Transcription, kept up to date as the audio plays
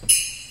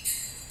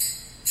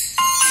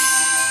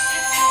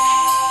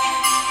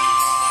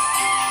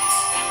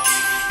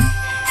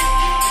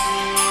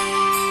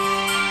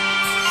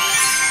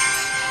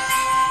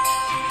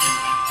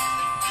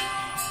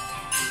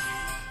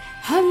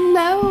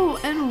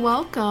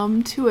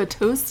welcome to A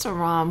Toast to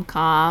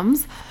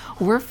Rom-Coms.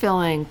 We're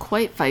feeling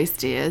quite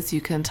feisty, as you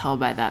can tell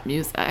by that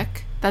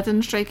music. That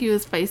didn't strike you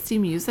as feisty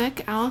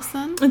music,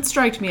 Allison? It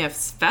struck me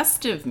as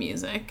festive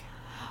music.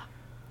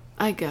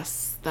 I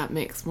guess that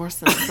makes more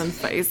sense than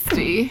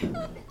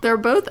feisty. They're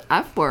both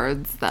F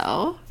words,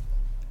 though.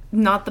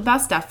 Not the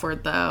best F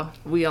word, though.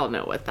 We all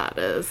know what that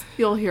is.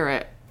 You'll hear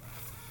it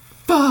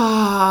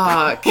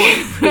Fuck.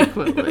 quite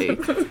frequently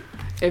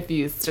if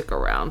you stick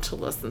around to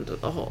listen to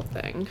the whole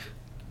thing.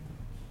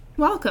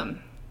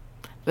 Welcome.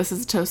 This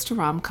is Toast to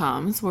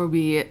Rom-Coms, where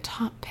we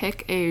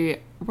pick a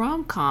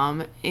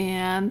rom-com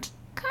and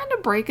kind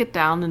of break it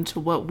down into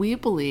what we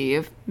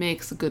believe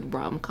makes a good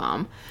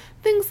rom-com.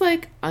 Things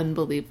like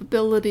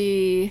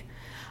unbelievability,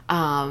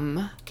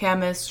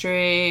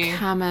 Chemistry.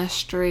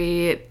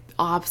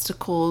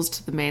 obstacles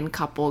to the main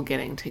couple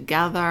getting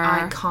together.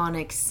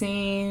 Iconic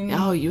scene.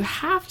 Oh, you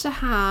have to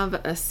have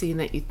a scene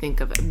that you think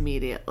of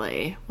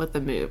immediately with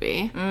the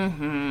movie.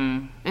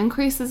 Mm-hmm.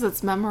 Increases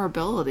its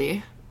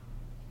memorability.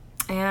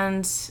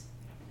 And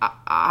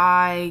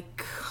iconism.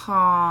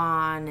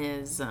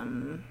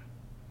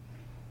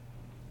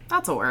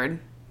 That's a word.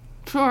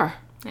 Sure.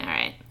 All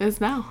right. Is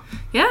now.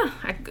 Yeah.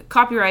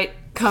 Copyright.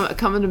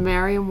 Coming to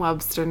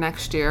Merriam-Webster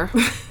next year.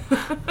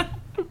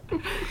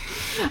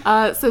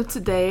 So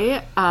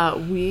today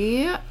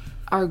we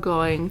are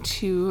going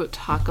to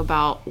talk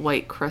about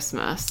White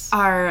Christmas.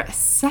 Our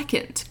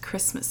second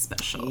Christmas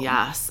special.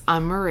 Yes,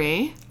 I'm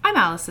Marie. I'm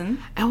Allison.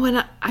 And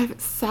when I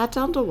sat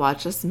down to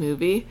watch this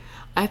movie,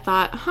 I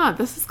thought,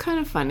 this is kind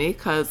of funny,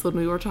 because when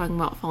we were talking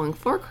about Falling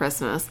for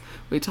Christmas,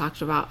 we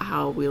talked about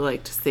how we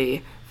like to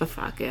see the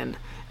fucking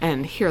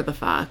and hear the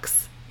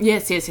fucks.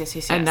 Yes.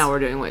 And now we're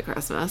doing White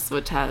Christmas,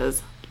 which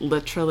has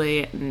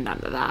literally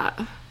none of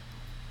that.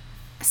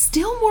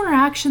 Still more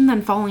action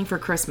than Falling for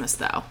Christmas,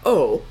 though.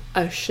 Oh,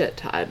 a shit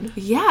ton.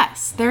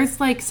 Yes. There's,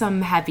 like,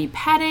 some heavy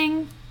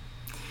petting.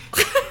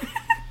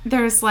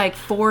 There's, like,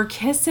 4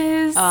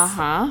 kisses.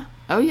 Uh-huh.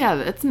 Oh, yeah,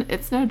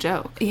 it's no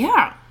joke.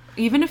 Yeah.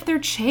 Even if they're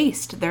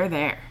chaste, they're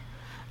there.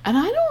 And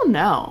I don't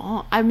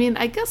know. I mean,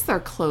 I guess they're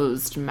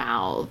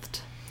closed-mouthed.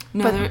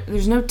 No, but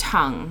there's no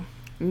tongue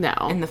no.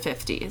 in the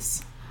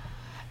 50s.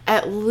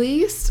 At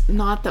least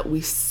not that we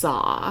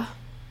saw.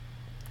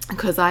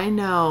 Because I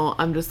know,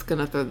 I'm just going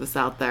to throw this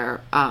out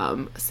there,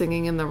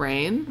 Singing in the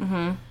Rain,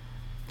 Mm-hmm.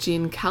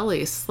 Gene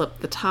Kelly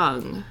slipped the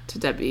tongue to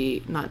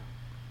Debbie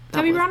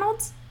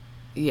Reynolds?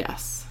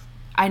 Yes.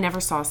 I never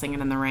saw Singing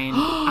in the Rain.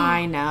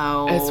 I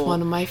know. It's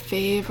one of my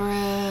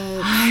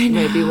favorites. I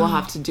know. Maybe we'll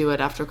have to do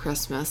it after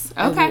Christmas.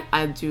 Okay.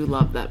 I do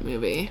love that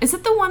movie. Is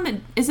it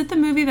the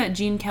movie that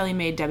Gene Kelly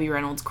made Debbie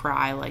Reynolds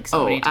cry like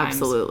so many times?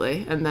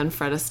 Absolutely. And then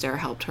Fred Astaire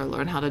helped her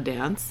learn how to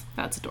dance.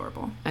 That's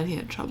adorable. And he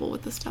had trouble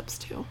with the steps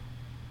too.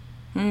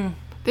 Hmm.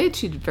 They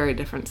achieved very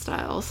different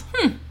styles.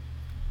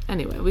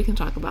 Anyway, we can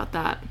talk about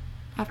that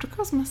after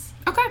Christmas.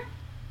 Okay.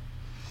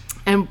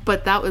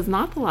 But that was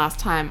not the last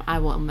time I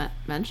will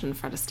mention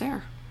Fred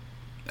Astaire.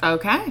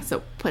 Okay.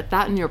 So put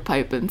that in your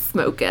pipe and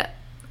smoke it.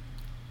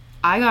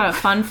 I got a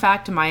fun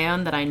fact of my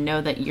own that I know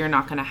that you're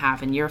not going to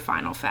have in your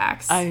final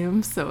facts. I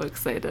am so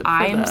excited for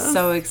I am this.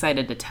 so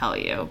excited to tell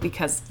you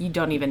because you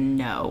don't even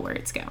know where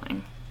it's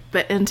going.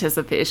 The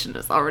anticipation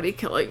is already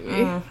killing me.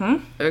 Mm-hmm.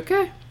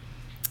 Okay.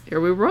 Here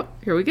we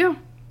go.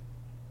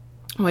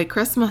 White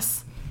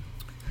Christmas.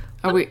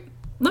 Let me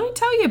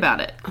tell you about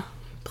it.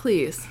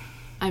 Please.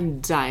 I'm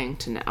dying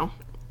to know.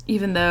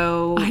 Even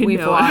though I we've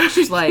know.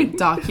 watched like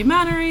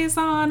documentaries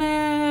on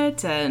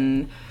it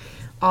and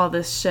all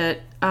this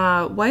shit.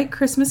 White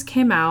Christmas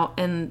came out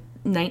in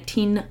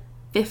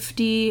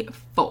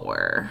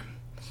 1954.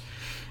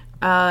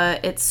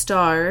 It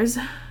stars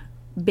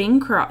Bing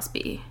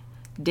Crosby,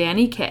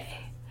 Danny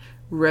Kaye,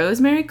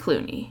 Rosemary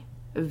Clooney,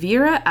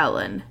 Vera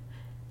Ellen,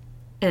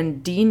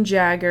 and Dean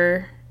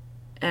Jagger,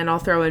 and I'll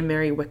throw in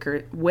Mary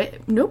Wicks.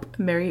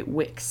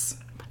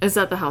 Is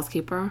that the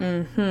housekeeper?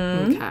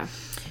 Mm-hmm. Okay.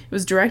 It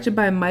was directed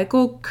by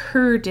Michael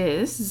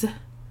Curtiz.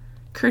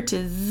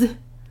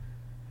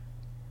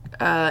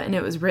 And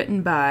it was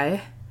written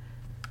by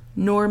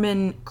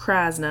Norman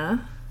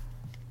Krasna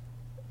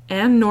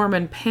and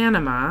Norman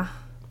Panama.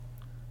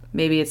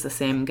 Maybe it's the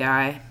same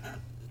guy.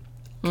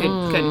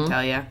 Couldn't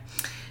tell you.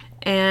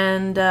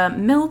 And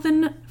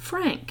Melvin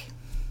Frank.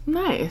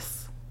 Nice.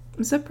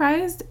 I'm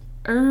surprised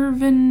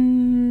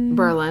Irvin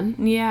Berlin.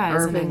 Yeah,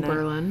 isn't Irving in it.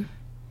 Berlin.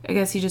 I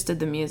guess he just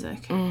did the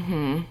music.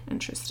 Mm-hmm.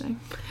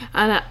 Interesting.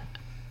 And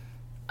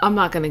I'm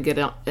not going to get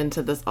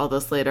into all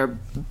this later,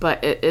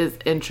 but it is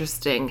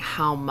interesting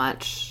how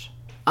much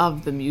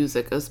of the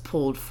music is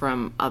pulled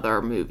from other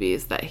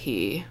movies that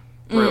he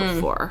wrote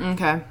for.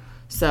 Okay.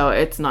 So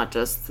it's not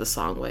just the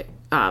song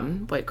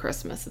White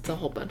Christmas. It's a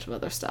whole bunch of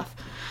other stuff.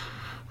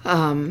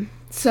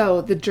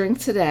 So the drink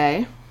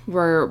today,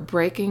 we're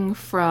breaking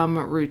from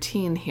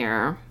routine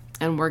here,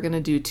 and we're going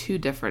to do 2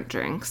 different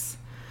drinks.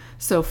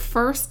 So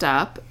first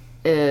up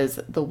is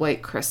the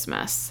White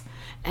Christmas.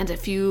 And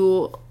if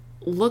you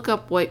look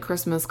up White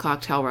Christmas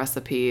cocktail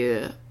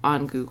recipe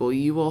on Google,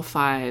 you will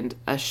find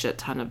a shit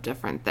ton of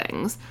different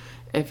things.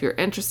 If you're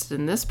interested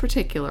in this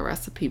particular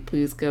recipe,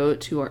 please go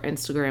to our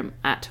Instagram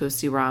at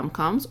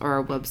ToastyRomcoms or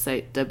our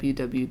website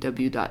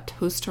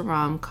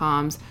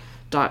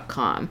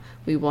www.toasteromcoms.com.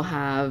 We will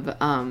have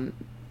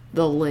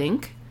the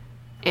link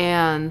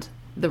and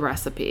the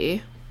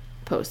recipe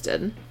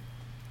posted.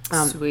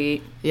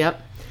 Sweet.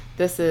 Yep.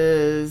 This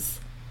is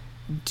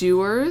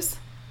Dewar's.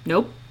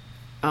 Nope.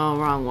 Oh,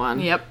 wrong one.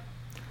 Yep.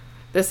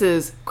 This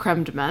is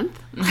creme de menthe.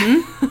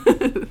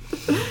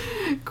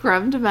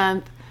 Creme de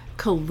menthe,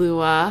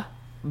 Kahlua,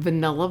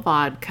 vanilla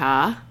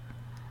vodka.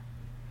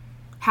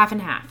 Half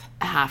and half.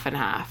 Half and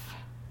half.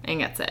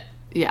 And that's it.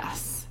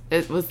 Yes.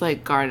 It was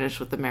like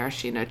garnished with the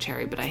maraschino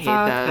cherry, but I hate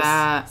Fuck those.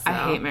 that. So. I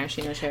hate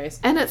maraschino cherries.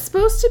 And it's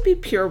supposed to be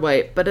pure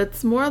white, but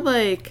it's more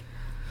like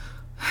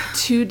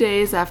 2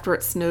 days after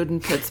it snowed in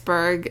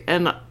Pittsburgh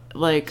and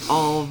like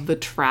all the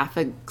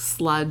traffic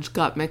sludge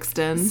got mixed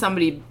in.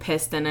 Somebody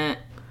pissed in it.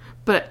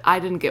 But I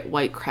didn't get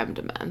white creme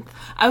de menthe.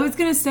 I was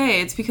going to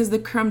say, it's because the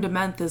creme de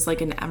menthe is like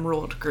an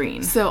emerald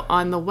green. So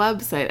on the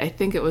website, I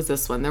think it was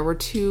this one, there were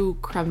 2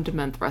 creme de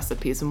menthe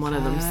recipes and one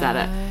of them said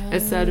it.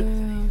 It said,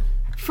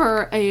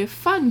 for a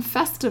fun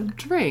festive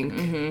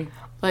drink,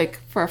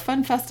 like for a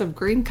fun festive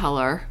green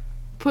color,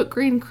 put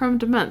green creme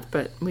de menthe.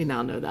 But we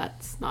now know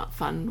that's not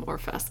fun or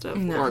festive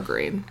or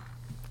green.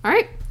 All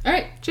right.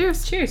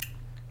 Cheers. Cheers.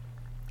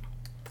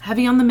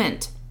 Heavy on the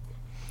mint.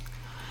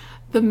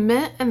 The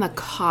mint and the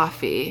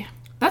coffee.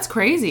 That's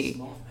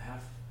crazy.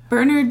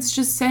 Bernard's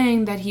just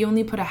saying that he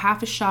only put a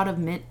half a shot of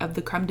mint of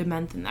the creme de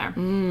menthe in there.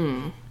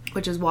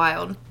 Which is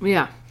wild.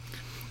 Yeah.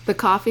 The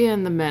coffee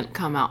and the mint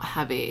come out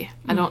heavy.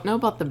 I don't know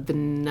about the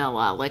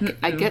vanilla. Like,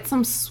 I get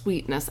some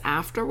sweetness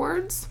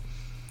afterwards.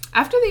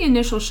 After the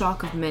initial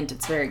shock of mint,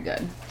 it's very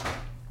good.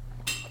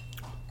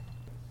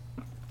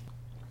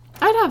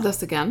 I'd have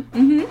this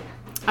again.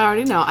 I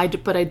already know.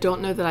 But I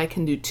don't know that I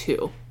can do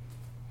 2.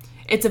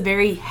 It's a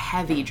very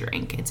heavy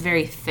drink. It's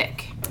very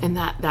thick. And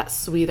that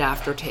sweet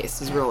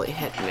aftertaste is really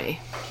hitting me.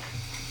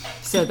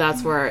 So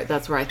that's where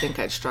I think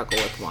I'd struggle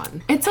with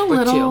 1. It's a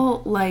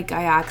little like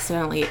I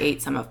accidentally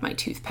ate some of my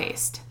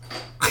toothpaste.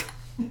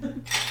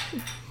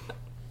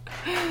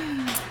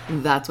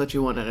 That's what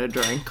you wanted to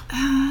drink.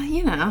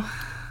 You know.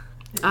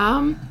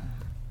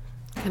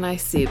 Can I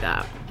see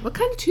that? What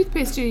kind of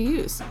toothpaste do you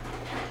use?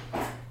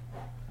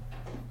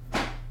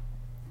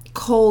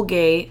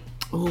 Colgate.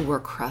 Oh, we're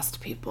crust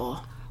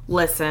people.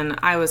 Listen,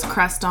 I was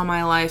Crest all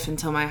my life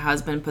until my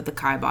husband put the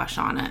kibosh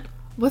on it.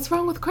 What's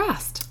wrong with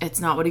Crest? It's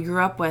not what he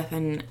grew up with,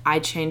 and I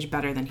change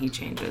better than he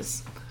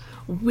changes.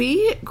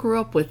 We grew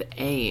up with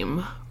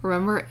AIM.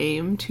 Remember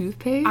AIM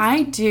toothpaste?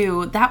 I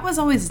do. That was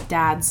always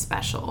Dad's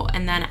special.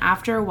 And then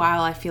after a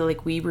while, I feel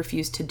like we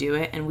refused to do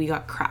it, and we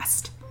got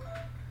Crest.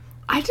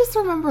 I just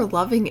remember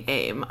loving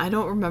AIM. I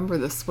don't remember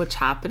the switch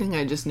happening.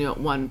 I just knew at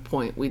one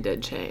point we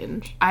did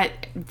change.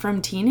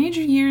 From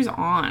teenager years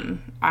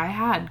on, I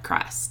had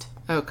Crest.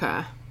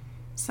 Okay.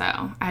 So,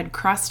 I had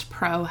Crest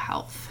Pro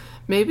Health.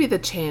 Maybe the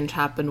change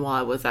happened while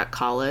I was at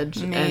college.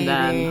 Maybe. And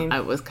then I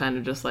was kind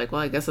of just like,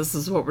 well, I guess this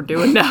is what we're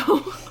doing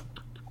now.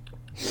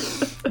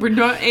 We're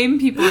not AIM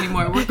people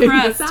anymore. We're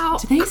Crest.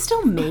 Do they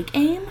still make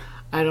AIM?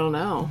 I don't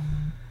know.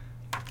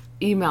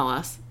 Email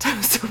us,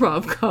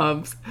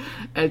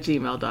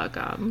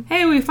 toasteromcoms@gmail.com.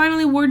 Hey, we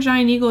finally wore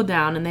Giant Eagle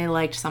down and they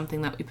liked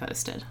something that we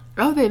posted.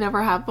 Oh, they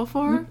never have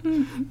before?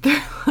 Mm-hmm.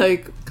 They're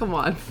like, come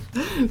on.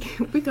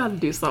 We gotta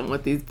do something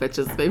with these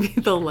bitches. Maybe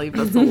they'll leave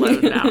us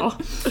alone now.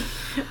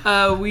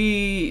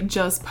 We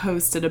just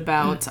posted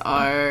about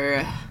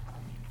our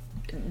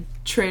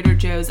Trader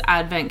Joe's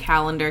Advent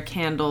Calendar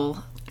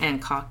candle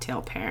and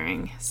cocktail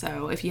pairing.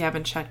 So if you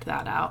haven't checked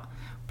that out,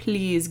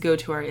 please go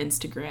to our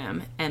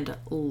Instagram and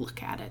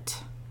look at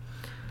it.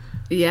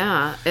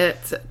 Yeah,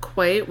 it's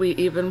quite. We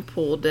even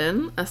pulled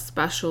in a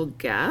special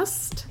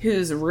guest.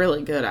 Who's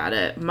really good at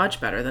it.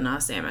 Much better than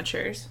us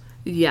amateurs.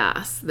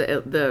 Yes,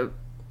 the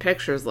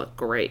pictures look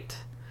great.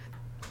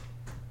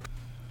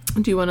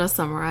 Do you want to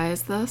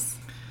summarize this?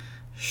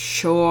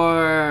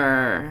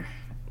 Sure.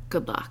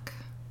 Good luck.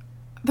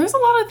 There's a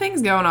lot of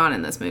things going on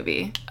in this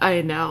movie.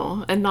 I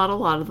know, and not a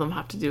lot of them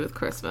have to do with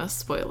Christmas.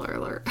 Spoiler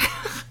alert.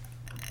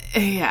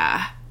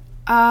 Yeah.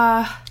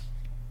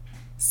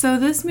 So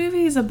this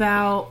movie is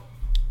about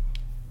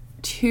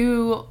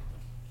 2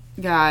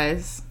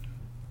 guys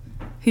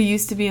who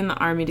used to be in the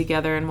army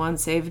together, and one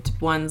saved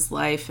one's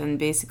life and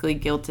basically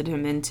guilted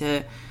him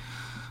into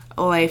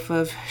a life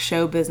of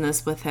show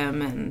business with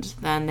him, and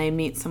then they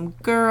meet some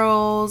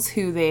girls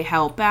who they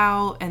help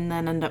out and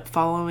then end up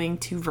following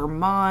to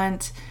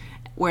Vermont,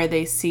 where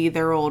they see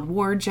their old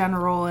war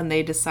general and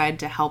they decide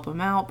to help him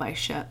out by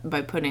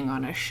putting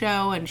on a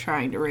show and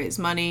trying to raise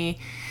money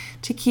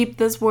to keep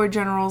this war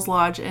general's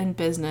lodge in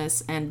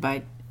business, and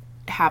by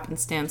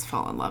happenstance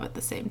fall in love at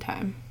the same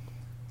time.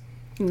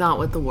 Not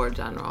with the war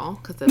general,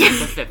 because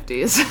it's the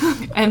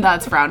 50s. And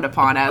that's frowned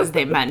upon, as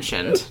they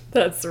mentioned.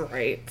 That's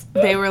right.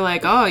 They were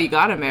like, oh, you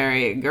gotta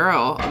marry a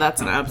girl.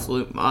 That's an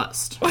absolute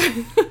must.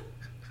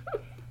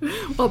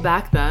 Well,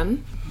 back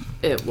then,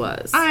 it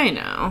was. I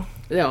know.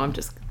 No, I'm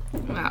just...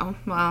 Well,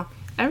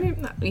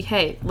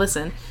 Hey,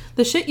 listen.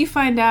 The shit you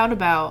find out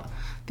about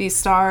these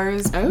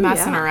stars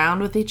messing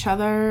around with each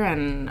other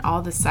and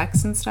all the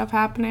sex and stuff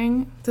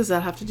happening. Does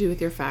that have to do with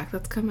your fact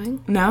that's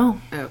coming?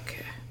 No.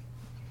 Okay.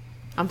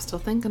 I'm still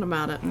thinking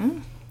about it.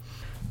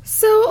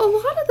 So a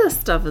lot of this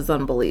stuff is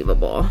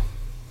unbelievable.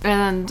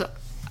 And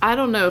I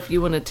don't know if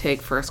you want to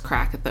take first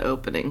crack at the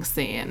opening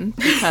scene,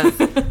 because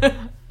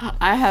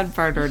I had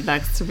Bernard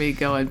next to me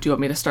going, do you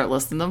want me to start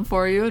listing them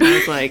for you? And I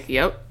was like,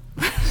 yep.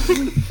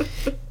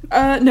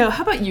 No,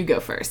 how about you go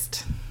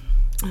first?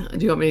 Do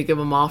you want me to give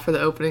them all for the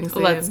opening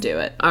scene? Let's do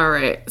it. All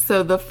right.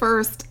 So the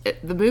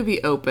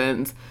movie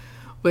opens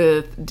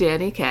with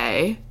Danny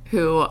Kaye,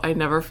 who I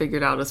never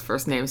figured out his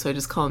first name, so I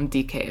just call him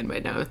DK in my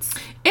notes.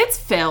 It's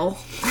Phil.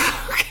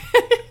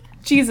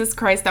 Jesus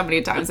Christ, how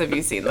many times have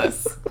you seen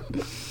this?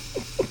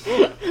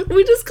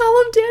 We just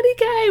call him Danny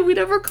Kaye. We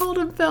never called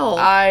him Phil.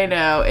 I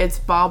know. It's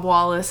Bob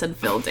Wallace and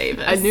Phil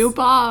Davis. I knew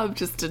Bob,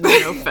 just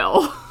didn't know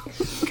Phil.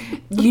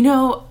 You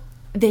know,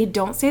 they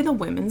don't say the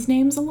women's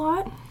names a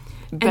lot.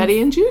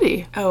 Betty and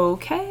Judy.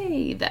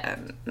 Okay,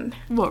 then.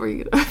 What were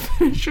you going to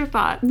finish your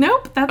thought?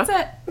 Nope, that's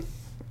it.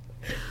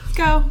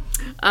 Go.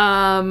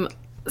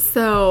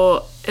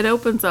 So it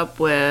opens up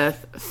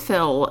with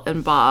Phil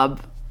and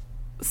Bob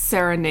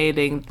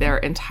serenading their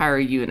entire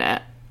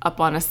unit up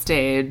on a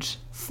stage,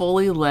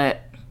 fully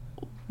lit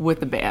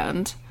with a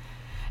band.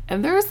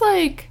 And there's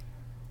like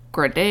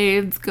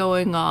grenades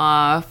going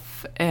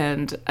off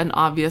and an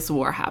obvious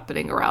war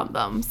happening around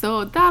them.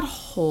 So that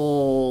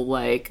whole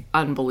like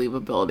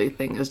unbelievability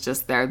thing is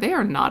just there. They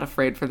are not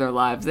afraid for their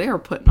lives. They are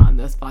putting on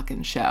this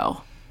fucking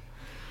show.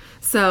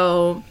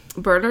 So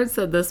Bernard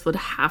said this would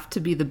have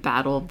to be the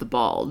Battle of the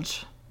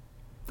Bulge.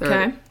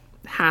 Okay.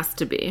 Has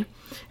to be.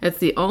 It's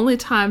the only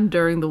time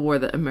during the war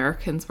that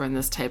Americans were in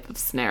this type of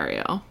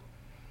scenario.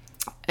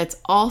 It's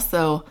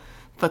also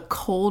the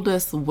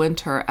coldest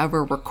winter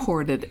ever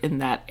recorded in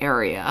that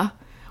area,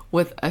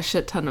 with a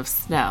shit ton of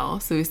snow.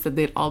 So he said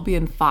they'd all be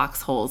in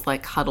foxholes,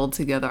 like huddled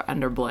together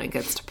under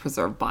blankets to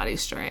preserve body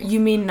strength. You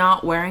mean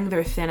not wearing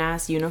their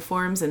thin-ass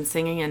uniforms and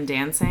singing and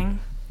dancing?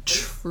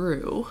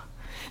 True.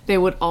 They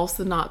would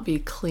also not be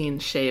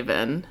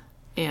clean-shaven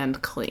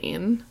and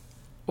clean.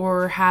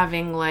 Or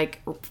having,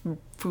 like,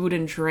 food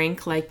and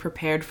drink, like,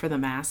 prepared for the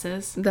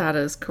masses? That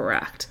is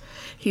correct.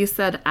 He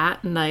said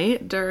at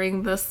night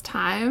during this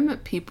time,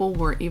 people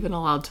weren't even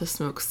allowed to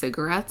smoke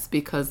cigarettes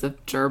because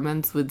if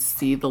Germans would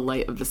see the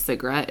light of the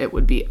cigarette, it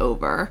would be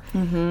over.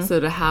 Mm-hmm. So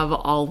to have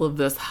all of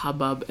this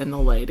hubbub in the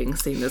lighting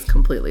scene is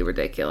completely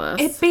ridiculous.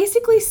 It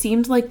basically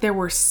seemed like there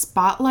were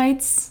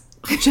spotlights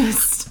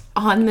just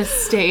on the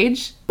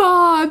stage.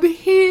 Bob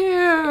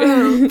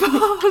here!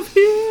 Bob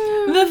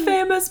here! The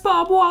famous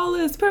Bob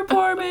Wallace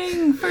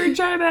performing for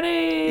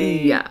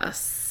Germany!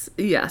 Yes,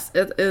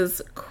 it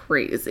is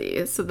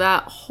crazy. So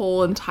that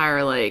whole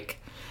entire, like,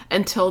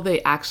 until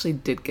they actually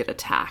did get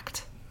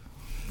attacked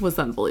was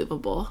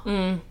unbelievable.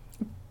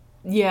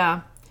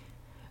 Yeah.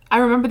 I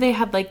remember they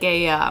had, like,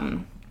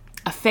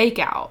 a fake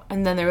out,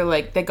 and then they were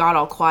like, they got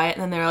all quiet,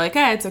 and then they were like,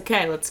 it's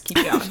okay, let's keep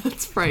going.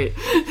 That's right.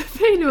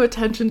 Pay no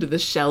attention to the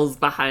shells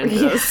behind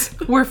us.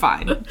 We're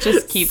fine.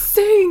 Just keep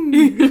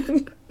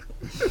sing.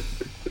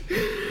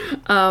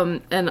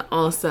 And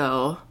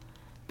also,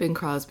 Bing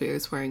Crosby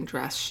is wearing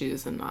dress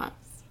shoes and not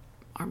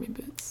army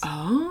boots.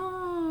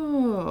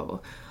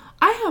 Oh.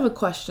 I have a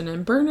question,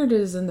 and Bernard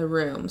is in the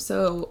room.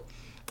 So,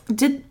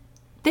 did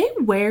they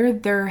wear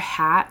their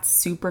hats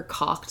super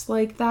cocked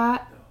like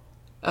that?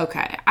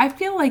 Okay. I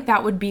feel like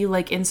that would be,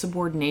 like,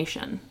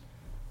 insubordination.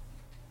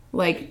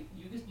 Like...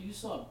 You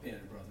saw Band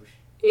of Brothers.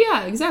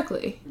 Yeah,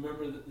 exactly.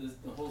 Remember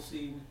the whole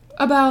scene?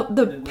 About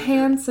the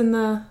pants and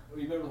the...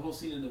 Remember the whole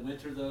scene in the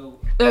winter, though?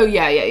 Oh,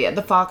 yeah.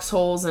 The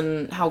foxholes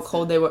and how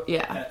cold they were.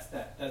 Yeah.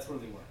 That's where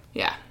they were.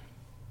 Yeah.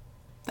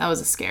 That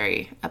was a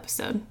scary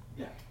episode.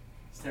 Yeah.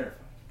 It's terrifying.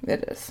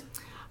 It is.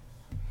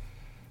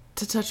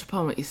 To touch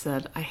upon what you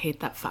said, I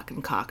hate that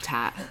fucking cocked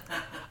hat.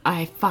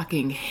 I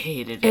fucking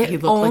hated it. He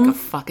looked like a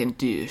fucking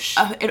douche.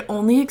 It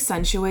only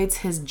accentuates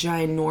his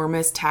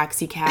ginormous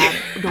taxi cab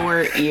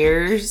door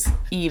ears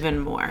even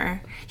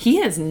more. He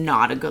is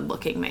not a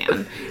good-looking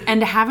man.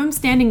 And to have him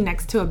standing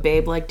next to a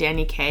babe like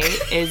Danny Kaye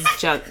is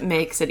just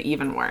makes it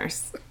even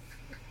worse.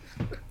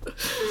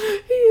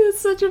 He is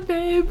such a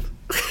babe.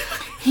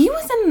 He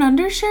was in an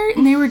undershirt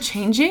and they were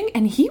changing,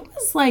 and he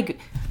was like...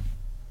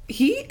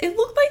 It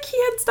looked like he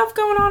had stuff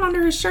going on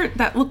under his shirt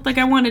that looked like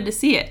I wanted to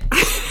see it.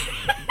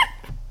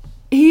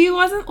 He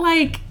wasn't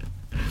like...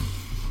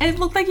 It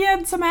looked like he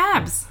had some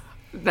abs.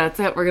 That's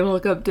it. We're going to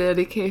look up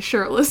Danny Kaye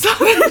shirtless on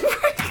the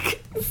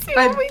break.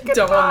 I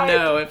don't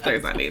know if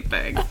there's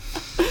anything.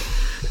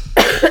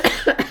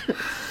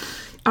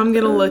 I'm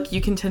going to look.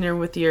 You continue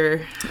with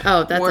your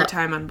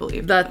wartime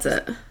unbelief. That's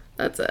it.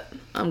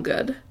 I'm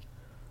good.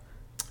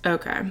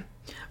 Okay.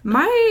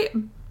 My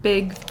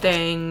big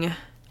thing...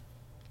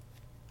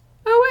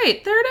 Oh,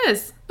 wait. There it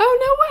is.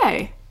 Oh, no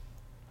way.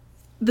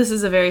 This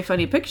is a very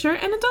funny picture,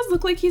 and it does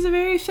look like he's a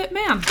very fit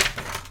man.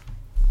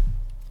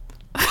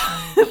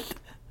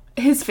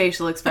 His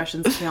facial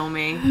expressions kill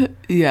me.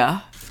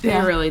 Yeah. They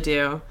really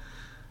do.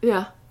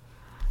 Yeah.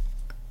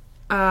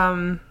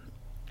 Um,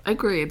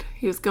 Agreed.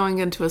 He was going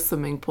into a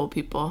swimming pool,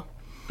 people.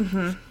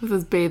 With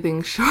his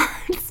bathing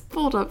shorts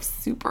pulled up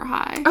super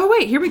high. oh,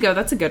 wait, here we go.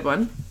 That's a good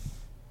one.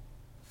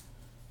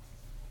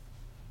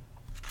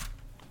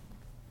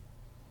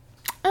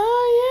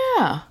 Oh,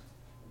 yeah.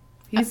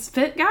 He's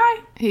fit guy?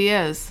 He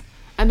is.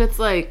 And it's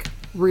like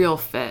real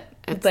fit.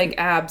 It's like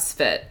abs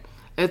fit.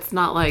 It's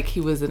not like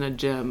he was in a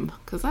gym.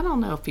 Because I don't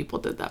know if people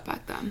did that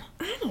back then.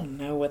 I don't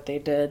know what they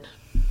did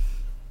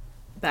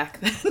back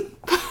then.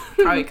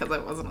 Probably because I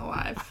wasn't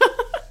alive.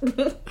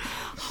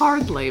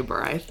 Hard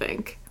labor, I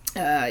think.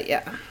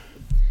 Yeah.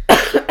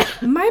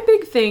 My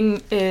big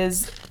thing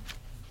is,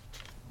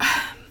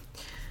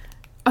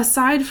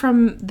 aside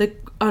from the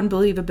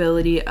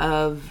unbelievability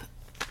of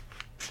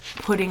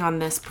putting on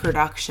this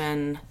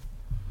production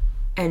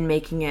and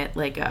making it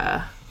like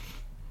a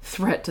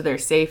threat to their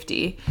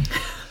safety,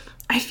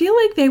 I feel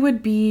like they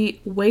would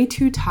be way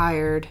too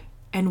tired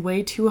and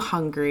way too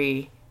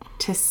hungry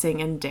to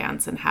sing and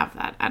dance and have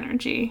that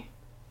energy.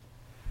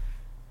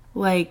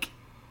 Like,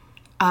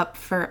 up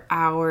for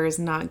hours,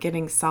 not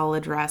getting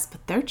solid rest,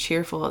 but they're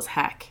cheerful as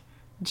heck.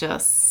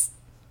 Just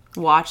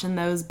watching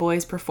those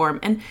boys perform.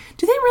 And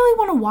do they really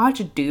want to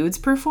watch dudes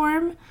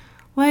perform?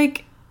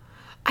 Like,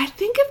 I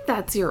think if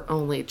that's your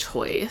only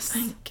choice.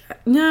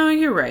 no,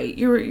 you're right.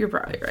 You're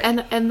probably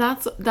right. And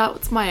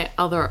that's my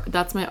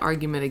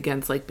argument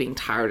against like being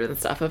tired and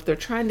stuff. If they're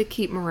trying to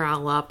keep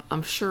morale up,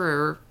 I'm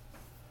sure,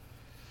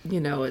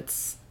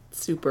 it's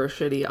super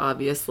shitty,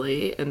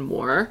 obviously, and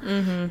more.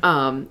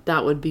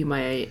 That would be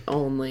my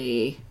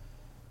only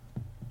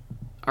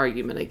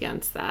argument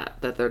against that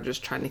they're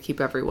just trying to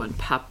keep everyone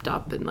pepped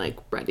up and like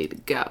ready to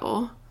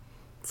go.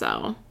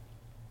 So,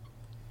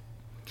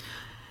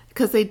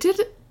 because they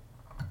did,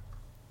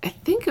 I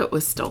think it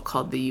was still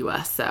called the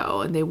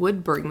USO, and they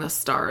would bring the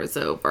stars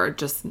over,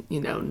 just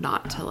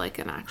not to like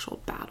an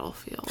actual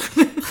battlefield.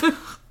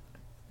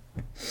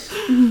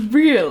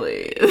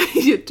 Really?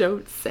 You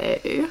don't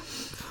say.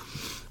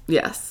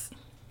 Yes.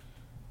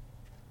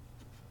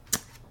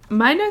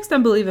 My next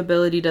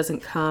unbelievability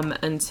doesn't come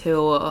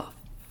until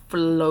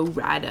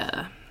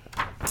Florida.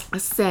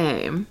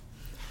 Same.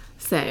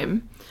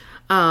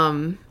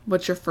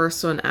 What's your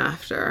first one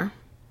after?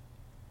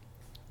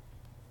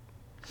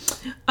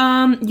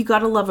 You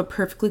gotta love a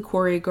perfectly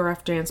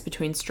choreographed dance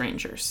between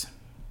strangers.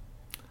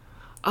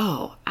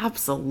 Oh,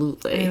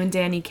 absolutely. When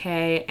Danny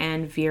Kaye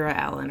and Vera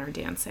Ellen are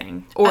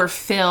dancing. Or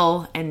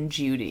Phil and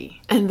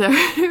Judy. And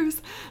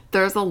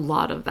there's a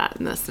lot of that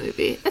in this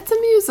movie. It's a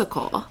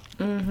musical.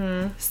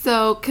 Mm-hmm.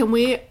 So can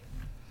we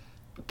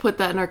put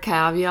that in our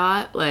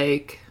caveat?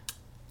 Like,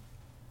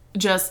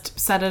 just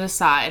set it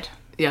aside.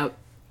 Yep.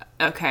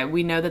 Okay,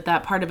 we know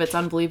that part of its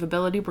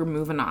unbelievability. We're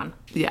moving on.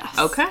 Yes.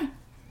 Okay.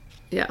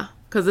 Yeah,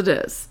 because it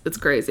is. It's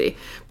crazy.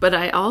 But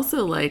I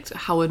also liked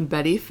how when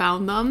Betty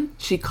found them,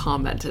 she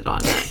commented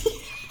on it.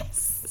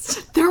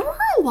 Yes. There were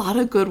a lot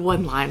of good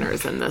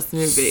one-liners in this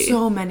movie.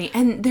 So many.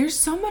 And there's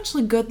so much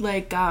good,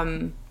 like,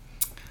 I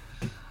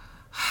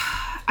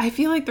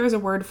feel like there's a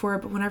word for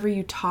it, but whenever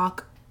you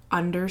talk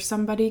under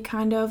somebody,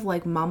 kind of,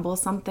 like, mumble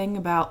something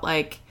about,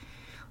 like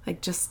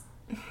just...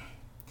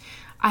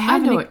 I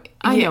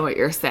know what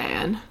you're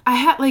saying. I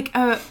had, like,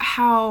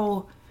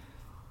 how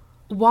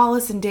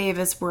Wallace and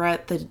Davis were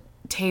at the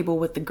table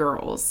with the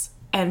girls,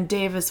 and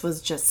Davis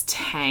was just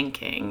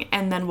tanking,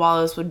 and then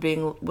Wallace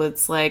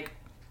was like,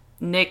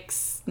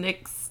 nix,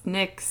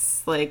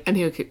 like, and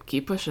he would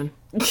keep pushing.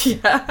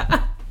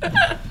 Yeah.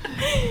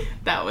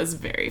 That was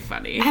very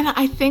funny. And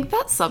I think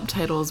that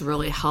subtitles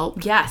really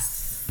helped.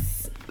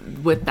 Yes.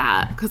 With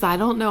that, because I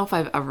don't know if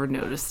I've ever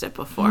noticed it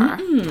before.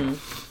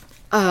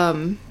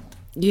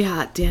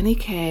 Yeah, Danny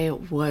Kaye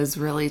was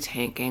really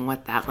tanking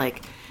with that.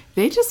 Like,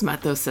 they just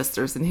met those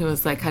sisters, and he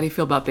was like, "How do you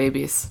feel about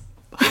babies?"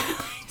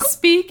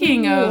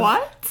 Speaking of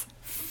what?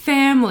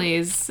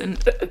 Families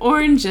and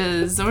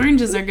oranges are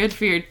good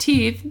for your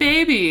teeth.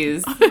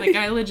 Babies. Like,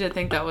 I legit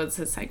think that was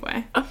his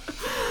segue.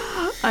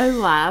 I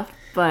laugh,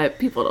 but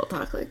people don't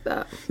talk like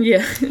that.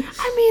 Yeah.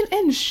 I mean,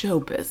 in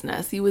show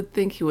business, you would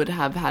think he would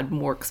have had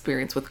more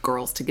experience with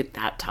girls to get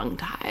that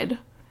tongue-tied.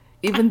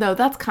 Even though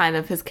that's kind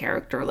of his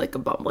character, like a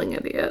bumbling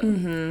idiot.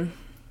 Mm-hmm.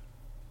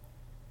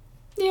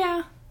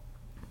 Yeah.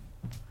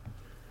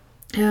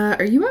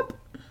 Are you up?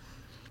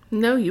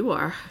 No, you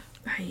are.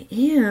 I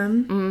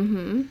am.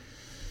 Mm-hmm.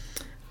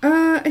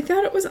 I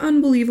thought it was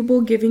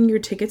unbelievable giving your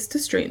tickets to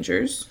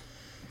strangers.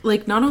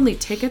 Like, not only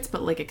tickets,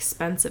 but, like,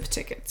 expensive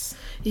tickets.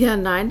 Yeah,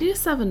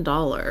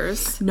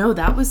 $97. No,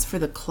 that was for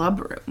the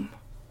club room.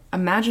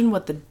 Imagine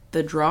what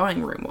the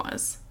drawing room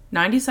was.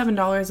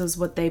 $97 is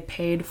what they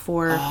paid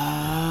for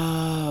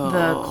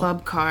the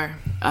club car.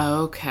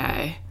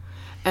 Okay.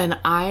 And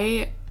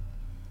I,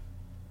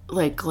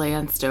 like,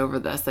 glanced over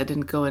this. I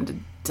didn't go into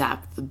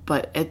depth,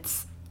 but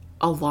it's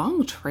a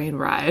long train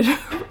ride,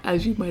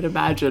 as you might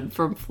imagine,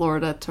 from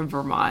Florida to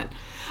Vermont.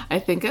 I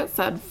think it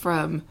said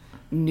from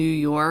New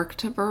York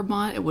to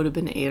Vermont, it would have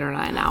been 8 or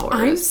 9 hours.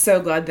 I'm so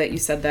glad that you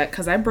said that,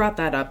 because I brought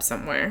that up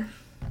somewhere.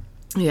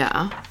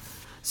 Yeah.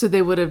 So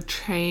they would have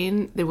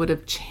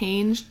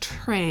changed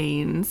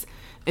trains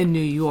in New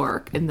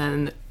York, and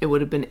then it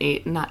would have been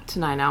 8 not to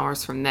 9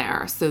 hours from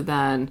there. So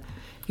then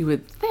you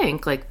would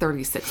think like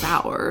 36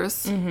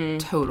 hours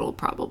total,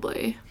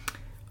 probably.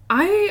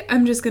 I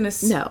am just gonna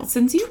No,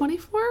 since you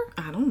 24.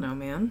 I don't know,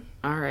 man.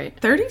 All right.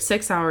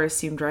 36 hours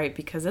seemed right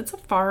because it's a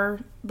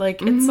far,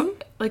 like, it's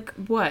like,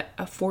 what,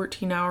 a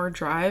 14-hour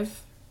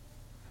drive?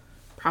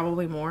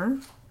 Probably more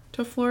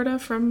to Florida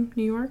from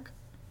New York?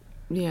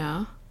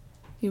 Yeah,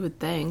 you would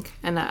think,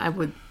 and I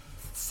would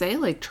say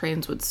like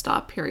trains would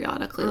stop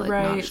periodically, like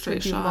Right, not straight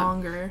it'd be shot.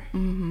 longer.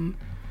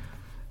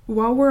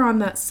 While we're on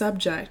that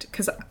subject,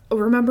 because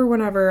remember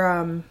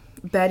whenever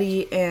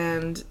Betty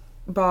and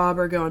Bob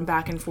are going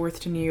back and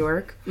forth to New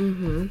York,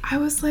 I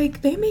was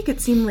like, they make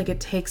it seem like it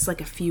takes like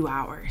a few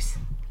hours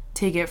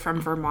to get from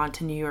Vermont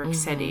to New York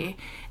City.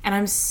 And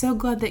I'm so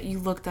glad that you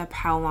looked up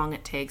how long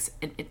it takes.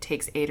 It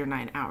takes 8 or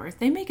 9 hours.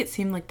 They make it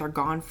seem like they're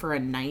gone for a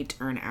night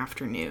or an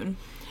afternoon.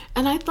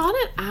 And I thought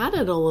it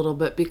added a little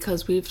bit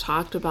because we've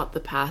talked about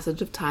the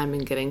passage of time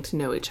and getting to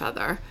know each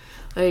other.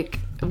 Like,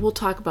 we'll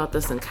talk about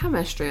this in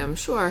chemistry, I'm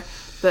sure,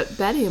 but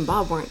Betty and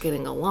Bob weren't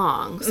getting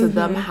along. So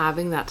them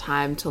having that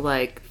time to,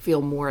 like,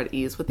 feel more at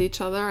ease with each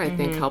other, I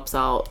think helps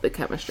out the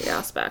chemistry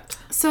aspect.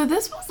 So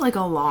this was like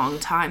a long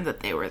time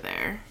that they were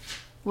there.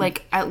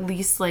 Like, at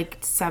least like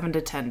 7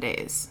 to 10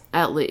 days.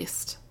 At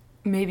least.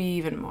 Maybe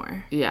even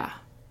more. Yeah.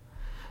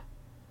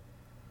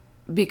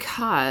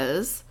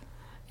 Because,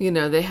 you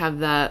know, they have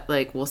that,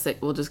 like, we'll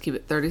just keep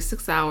it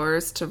 36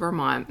 hours to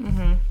Vermont.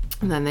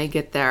 And then they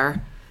get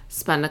there,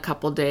 spend a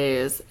couple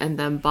days, and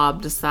then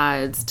Bob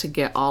decides to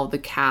get all the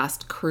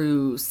cast,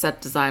 crew,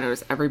 set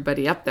designers,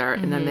 everybody up there.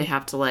 And then they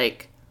have to,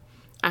 like,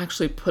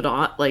 actually put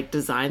on, like,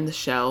 design the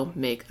show,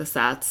 make the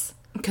sets.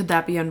 Could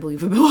that be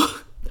unbelievable?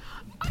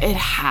 It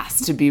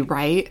has to be,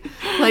 right?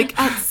 Like,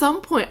 at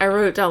some point, I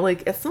wrote it down,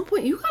 like, at some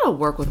point, you gotta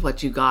work with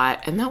what you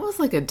got. And that was,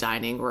 like, a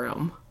dining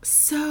room.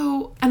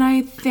 So, and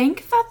I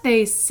think that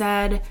they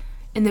said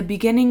in the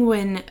beginning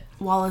when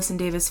Wallace and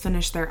Davis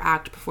finish their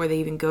act before they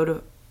even go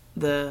to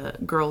the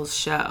girls'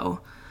 show,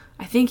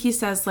 I think he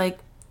says, like,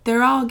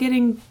 they're all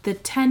getting the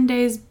 10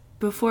 days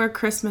before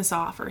Christmas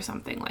off or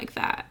something like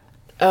that.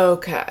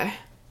 Okay.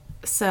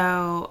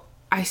 So,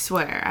 I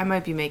swear, I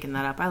might be making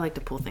that up. I like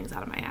to pull things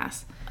out of my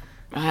ass.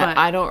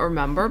 I don't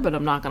remember, but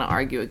I'm not going to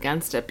argue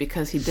against it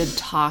because he did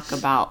talk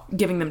about...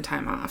 Giving them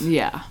time off.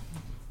 Yeah.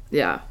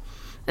 Yeah.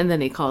 And then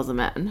he calls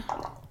them in.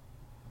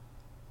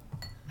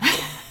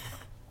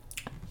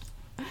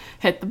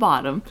 Hit the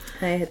bottom.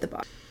 I hit the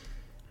bottom.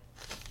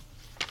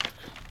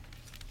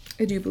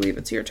 I do believe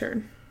it's your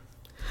turn.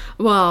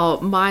 Well,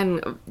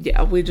 mine,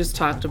 yeah, we just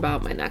talked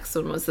about my next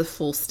one was the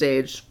full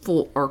stage,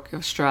 full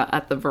orchestra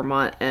at the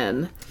Vermont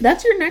Inn.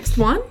 That's your next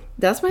one?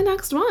 That's my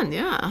next one,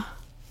 yeah.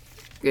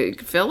 You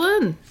can fill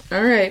in.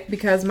 All right,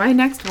 because my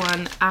next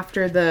one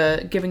after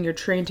the giving your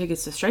train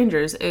tickets to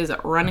strangers is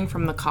running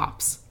from the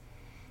cops.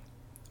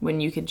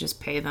 When you could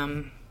just pay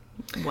them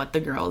what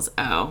the girls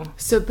owe.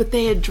 So, but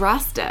they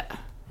addressed it.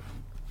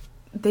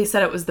 They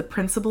said it was the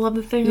principle of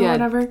the thing or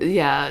whatever?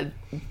 Yeah.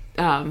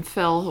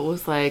 Phil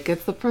was like,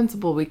 it's the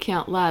principle. We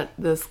can't let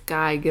this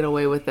guy get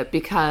away with it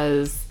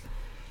because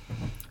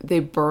they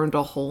burned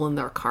a hole in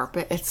their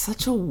carpet. It's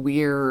such a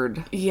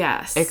weird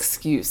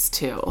excuse,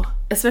 too.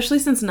 Especially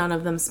since none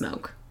of them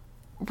smoke.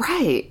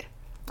 Right.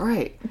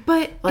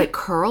 But like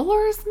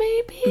curlers,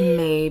 maybe?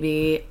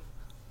 Maybe.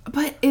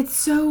 But it's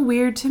so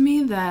weird to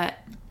me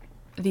that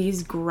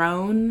these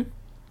grown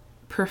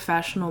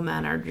professional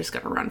men are just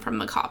going to run from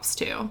the cops,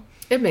 too.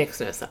 It makes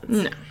no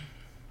sense.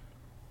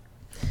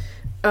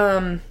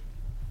 No.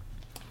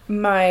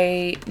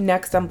 My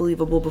next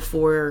unbelievable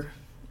before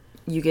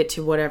you get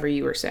to whatever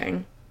you were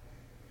saying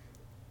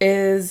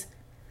is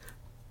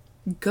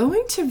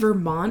going to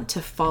Vermont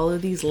to follow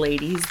these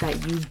ladies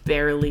that you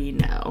barely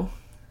know.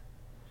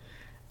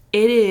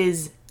 It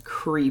is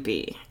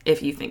creepy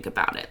if you think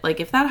about it. Like,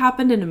 if that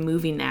happened in a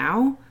movie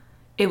now,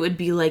 it would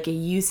be like a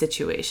You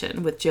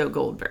situation with Joe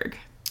Goldberg.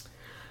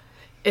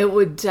 It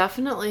would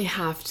definitely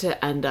have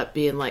to end up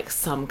being like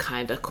some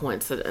kind of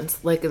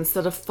coincidence. Like,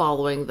 instead of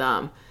following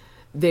them,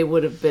 they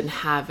would have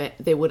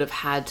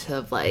had to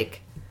have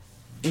like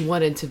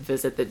wanted to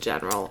visit the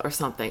general or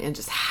something and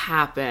just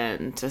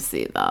happened to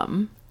see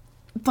them.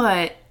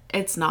 But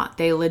it's not.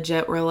 They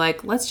legit were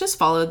like, let's just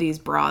follow these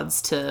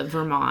broads to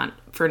Vermont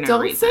for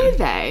no reason. Don't say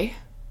they.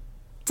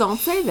 Don't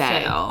say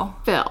they.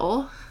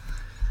 Phil.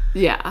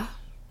 Yeah.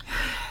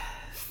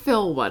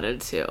 Phil wanted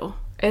to.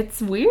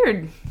 It's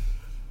weird.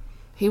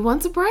 He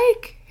wants a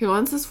break. He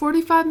wants his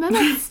 45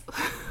 minutes.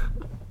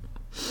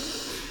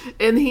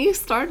 And he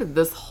started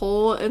this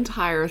whole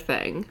entire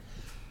thing.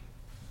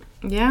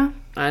 Yeah.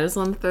 I just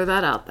want to throw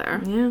that out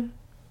there. Yeah.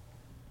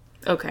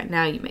 Okay,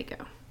 now you may go.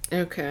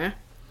 Okay.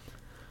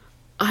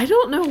 I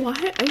don't know why.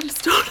 I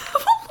just don't have a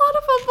lot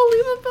of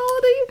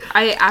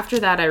unbelievability. After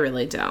that, I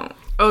really don't.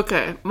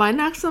 Okay. My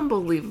next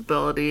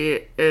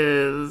unbelievability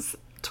is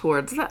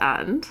towards the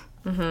end.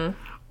 Mm-hmm.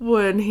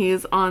 When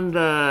he's on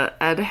the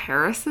Ed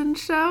Harrison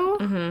show.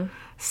 Mm-hmm.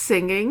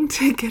 singing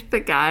to get the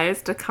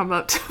guys to come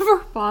up to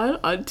Vermont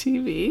on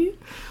TV.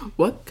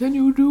 What can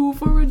you do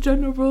for a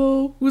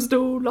general who's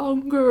no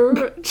longer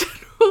a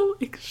general?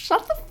 Like,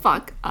 shut the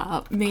fuck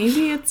up.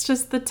 Maybe it's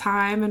just the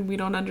time and we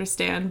don't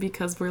understand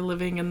because we're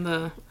living in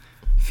the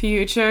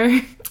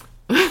future.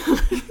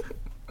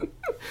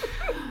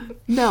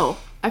 No,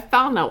 I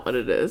found out what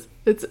it is.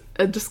 It's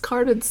a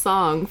discarded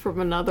song from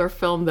another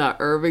film that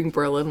Irving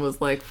Berlin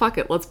was like, fuck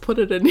it, let's put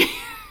it in here.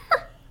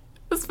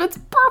 This fits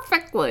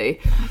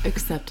perfectly.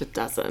 Except it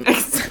doesn't.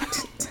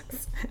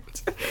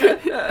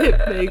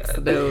 It makes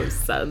no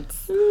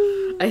sense.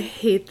 I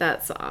hate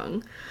that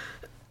song.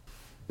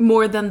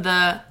 More than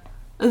the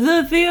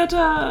theater.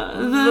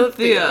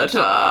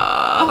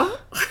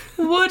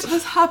 What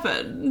has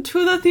happened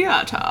to the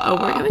theater? Oh,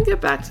 we're going to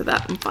get back to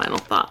that in final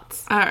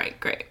thoughts. All right,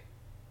 great.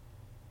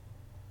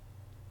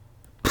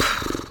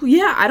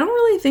 Yeah, I don't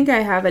really think I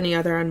have any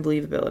other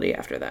unbelievability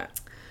after that.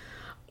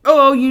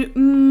 Oh,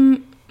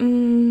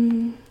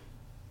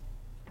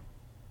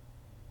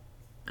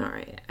 All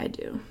right, I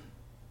do.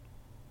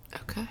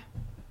 Okay.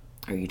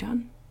 Are you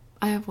done?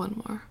 I have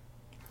one more.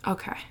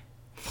 Okay.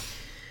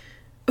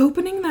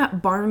 Opening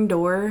that barn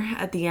door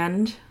at the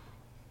end,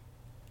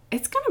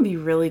 it's going to be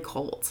really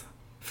cold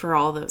for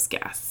all those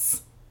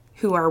guests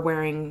who are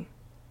wearing,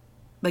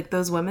 like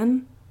those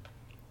women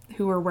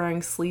who are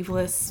wearing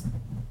sleeveless.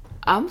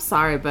 I'm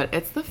sorry, but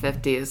it's the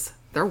 50s.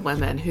 They're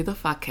women. Who the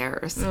fuck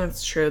cares?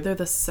 That's true. They're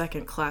the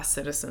second-class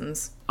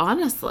citizens.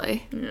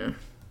 Honestly. Yeah.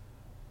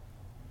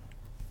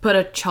 Put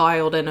a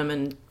child in them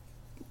and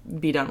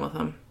be done with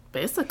them.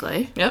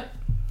 Basically. Yep.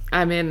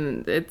 I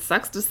mean, it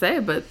sucks to say,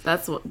 but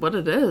that's what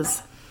it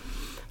is.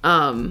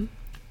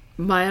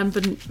 My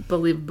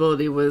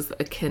unbelievability was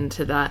akin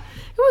to that.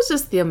 It was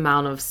just the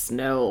amount of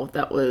snow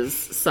that was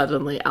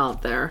suddenly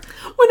out there.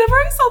 Whenever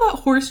I saw that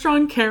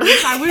horse-drawn carriage,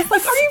 I was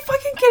like, are you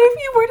fucking kidding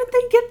me? Where did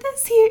they get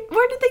this here?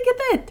 Where did they get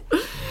that?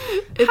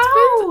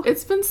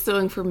 It's been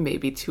snowing for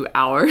maybe 2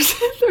 hours.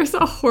 There's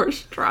a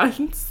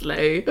horse-drawn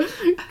sleigh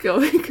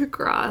going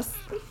across.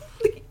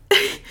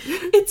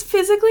 It's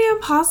physically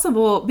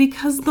impossible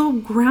because the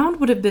ground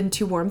would have been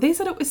too warm. They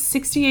said it was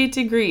 68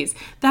 degrees.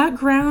 That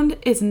ground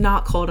is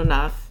not cold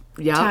enough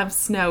to have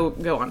snow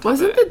go on top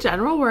Wasn't of it. the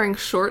general wearing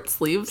short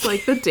sleeves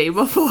like the day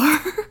before?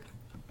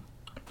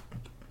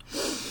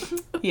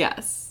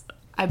 Yes,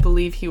 I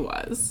believe he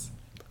was.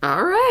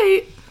 All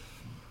right.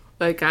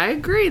 Like, I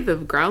agree. The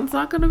ground's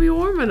not going to be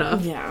warm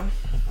enough. Yeah.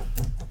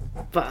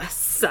 But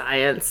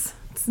science.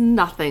 It's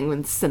nothing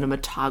in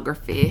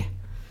cinematography.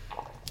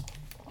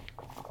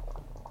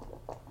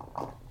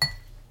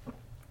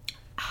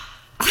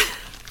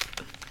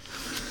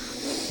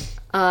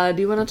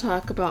 Do you want to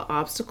talk about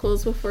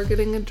obstacles before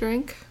getting a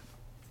drink?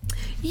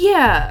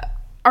 Yeah.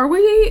 Are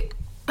we...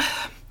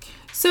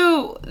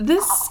 So,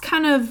 this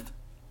kind of...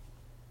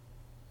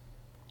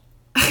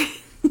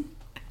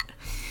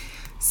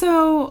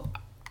 So,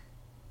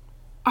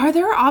 are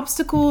there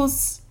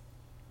obstacles...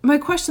 My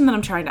question that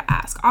I'm trying to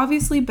ask.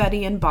 Obviously,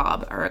 Betty and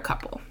Bob are a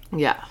couple.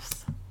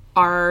 Yes.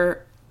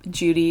 Are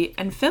Judy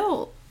and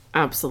Phil...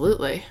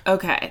 Absolutely.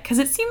 Okay. Because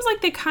it seems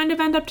like they kind of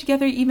end up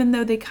together even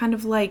though they kind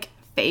of, like,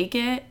 fake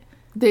it.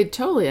 They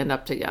totally end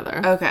up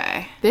together.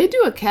 Okay. They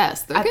do a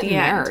kiss. They're At getting the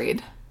end.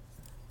 married.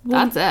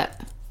 Well, That's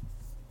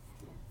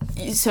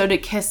it. So to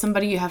kiss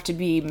somebody, you have to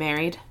be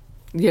married?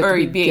 You have Or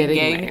to be be getting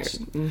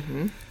engaged? married.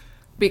 Mm-hmm.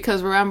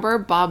 Because remember,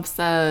 Bob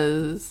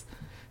says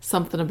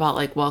something about,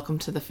 like, welcome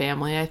to the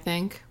family, I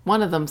think.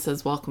 One of them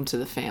says welcome to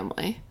the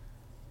family.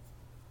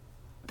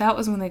 That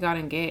was when they got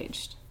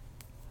engaged.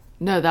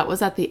 No, that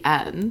was at the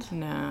end.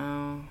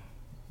 No.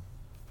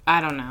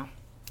 I don't know.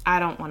 I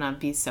don't want to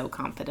be so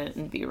confident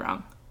and be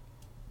wrong.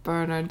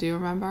 Bernard, do you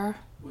remember?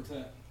 What's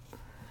that?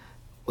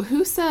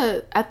 Who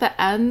said, at the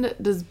end,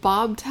 does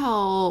Bob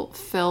tell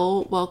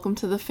Phil welcome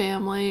to the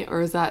family,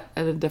 or is that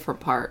at a different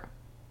part?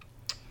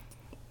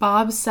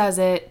 Bob says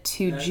it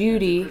to That's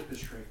Judy the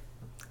Christmas tree.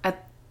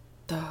 at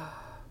the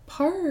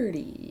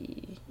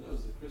party. That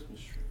was the Christmas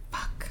tree.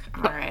 Fuck.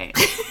 All right.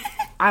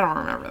 I don't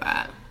remember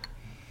that.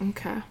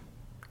 Okay.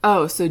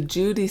 Oh, so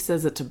Judy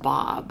says it to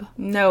Bob.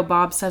 No,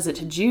 Bob says it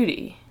to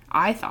Judy.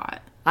 I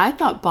thought. I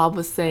thought Bob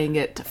was saying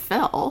it to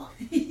Phil.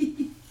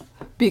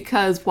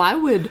 Because why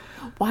would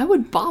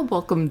Bob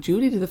welcome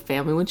Judy to the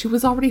family when she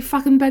was already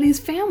fucking Betty's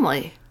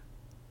family?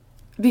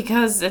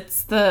 Because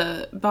it's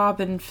the Bob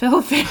and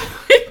Phil family.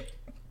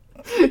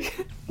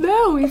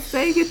 No, he's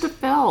saying it to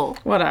Phil.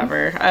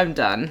 Whatever. I'm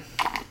done.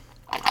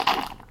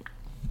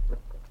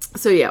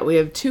 So yeah, we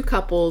have two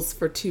couples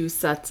for two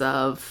sets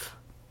of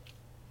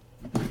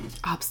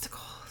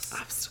Obstacles.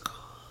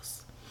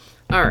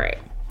 All right.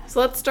 So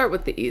let's start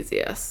with the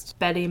easiest.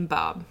 Betty and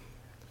Bob.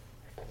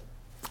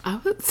 I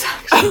was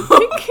actually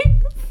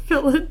thinking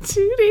Phil and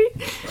Judy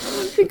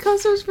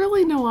because there's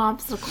really no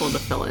obstacle to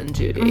Phil and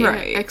Judy.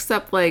 Right.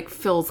 Except like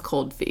Phil's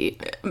cold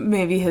feet.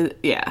 Maybe his...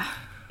 Yeah.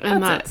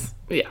 And That's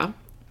yeah.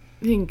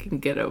 He can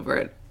get over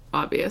it,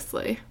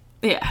 obviously.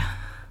 Yeah.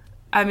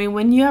 I mean,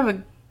 when you have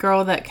a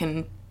girl that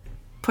can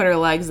put her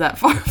legs that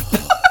far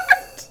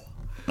apart,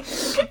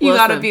 You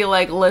gotta Listen. be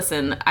like,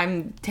 listen,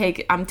 I'm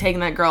taking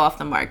that girl off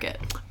the market.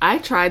 I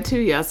tried to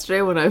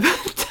yesterday when I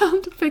went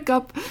down to pick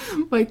up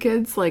my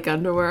kids' like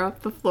underwear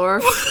off the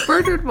floor.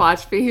 Bernard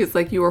watched me. He was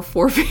like, "You were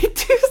 4 feet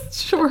too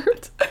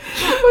short." I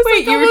was Wait,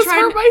 like, you were almost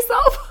trying hurt to-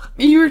 myself.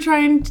 You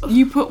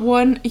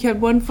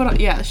had one foot on.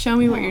 Yeah, show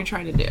me what you're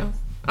trying to do.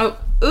 Oh,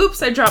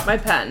 oops, I dropped my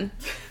pen.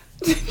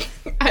 No,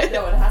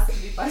 it has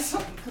to be by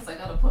something because I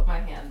gotta put my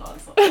hand on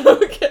something.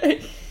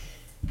 Okay.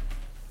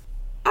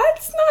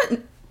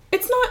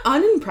 It's not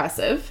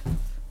unimpressive.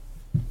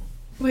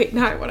 Wait,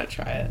 now I want to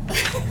try it.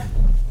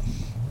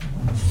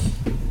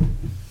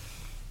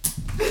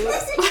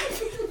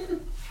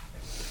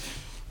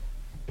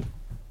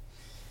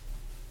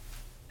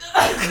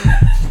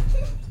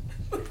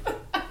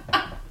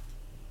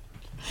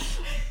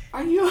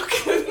 Are you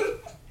okay?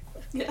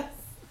 Yes.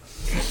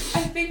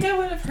 I think I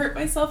would have hurt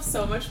myself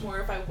so much more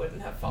if I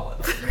wouldn't have fallen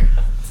on the ground.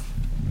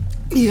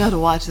 You gotta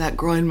watch that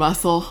groin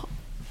muscle.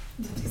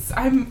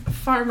 I'm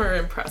far more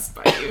impressed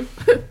by you.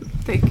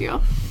 Thank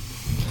you.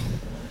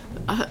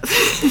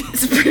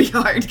 It's pretty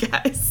hard,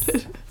 guys.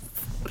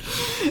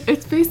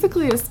 It's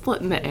basically a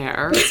split in the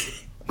air.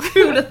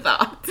 Who would have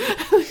thought?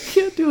 I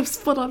can't do a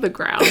split on the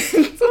ground.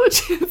 So what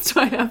chance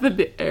do I have in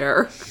the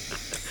air?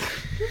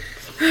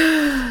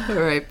 All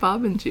right,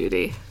 Bob and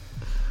Judy.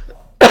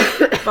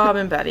 Bob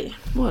and Betty.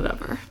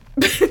 Whatever.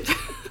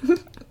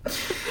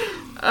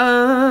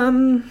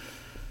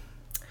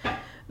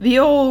 The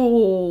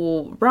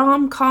old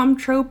rom-com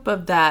trope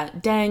of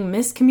that dang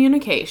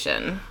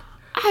miscommunication.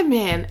 I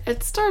mean,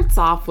 it starts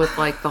off with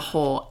like the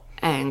whole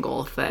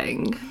angle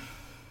thing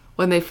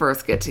when they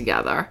first get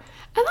together.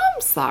 And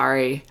I'm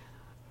sorry,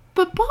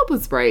 but Bob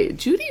was right.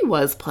 Judy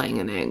was playing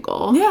an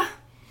angle. Yeah.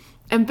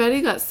 And Betty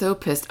got so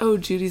pissed. Oh,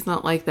 Judy's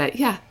not like that.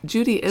 Yeah,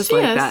 Judy is She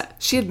like is. that.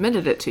 She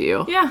admitted it to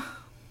you. Yeah.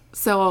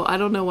 So I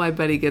don't know why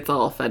Betty gets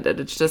all offended.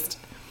 It's just...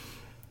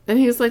 And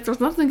he's like,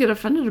 there's nothing to get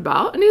offended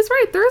about. And he's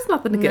right. There is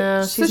nothing to get...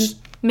 No, So she's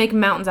making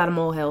mountains out of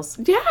molehills.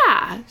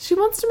 yeah. She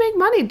wants to make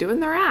money doing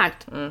their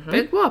act.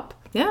 Big whoop.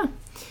 Yeah.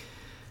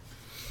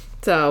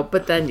 So,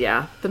 but then,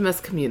 yeah, the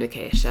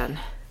miscommunication.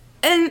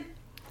 And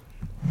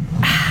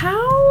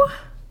how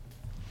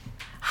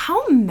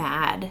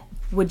mad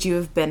would you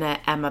have been at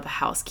Emma the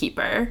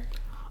housekeeper?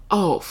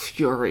 Oh,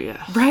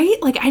 furious. Right?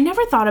 Like, I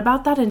never thought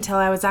about that until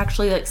I was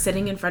actually, like,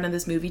 sitting in front of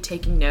this movie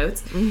taking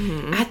notes.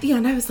 At the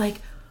end, I was like,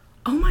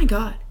 oh my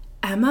God,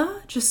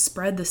 Emma just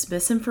spread this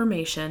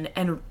misinformation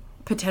and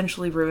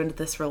potentially ruined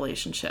this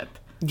relationship.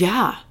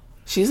 Yeah.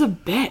 She's a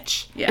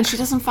bitch. Yeah. And she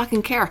doesn't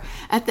fucking care.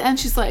 At the end,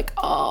 she's like,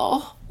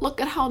 oh,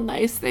 look at how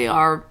nice they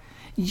are.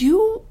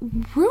 You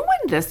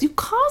ruined this. You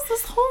caused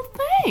this whole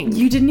thing.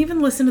 You didn't even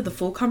listen to the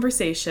full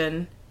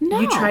conversation. No.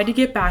 You tried to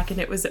get back, and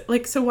it was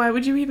like, so why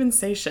would you even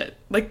say shit?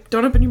 Like,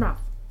 don't open your mouth.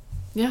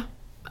 Yeah.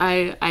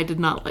 I did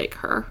not like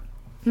her.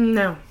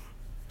 No.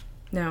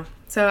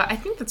 So I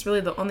think that's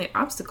really the only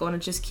obstacle, and it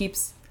just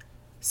keeps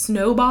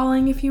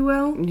snowballing, if you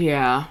will.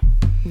 Yeah.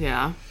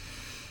 Yeah.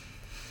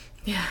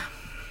 Yeah.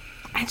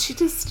 And she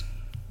just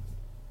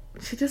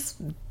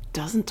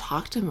doesn't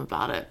talk to him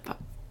about it,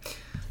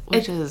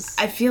 which is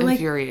I feel like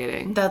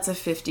infuriating. That's a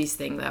 50s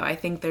thing, though. I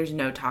think there's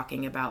no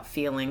talking about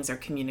feelings or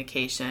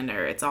communication,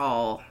 or it's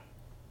all...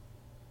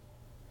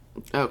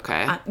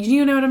 Okay.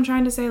 you know what I'm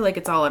trying to say? Like,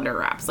 it's all under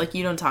wraps. Like,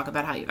 you don't talk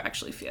about how you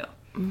actually feel.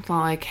 It's not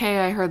like, hey,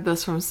 I heard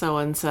this from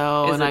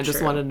so-and-so, Is and it I just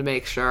true? wanted to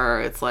make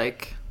sure. It's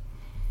like,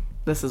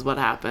 this is what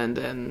happened,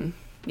 and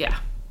Yeah.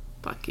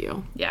 fuck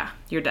you. Yeah.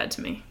 You're dead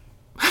to me.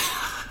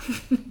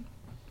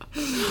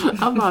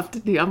 I'm off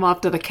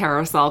to the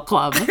carousel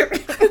club.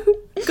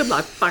 Good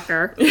luck,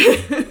 fucker.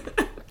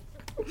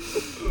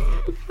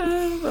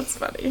 That's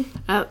funny.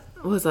 That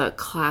was a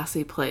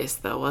classy place,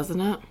 though,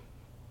 wasn't it?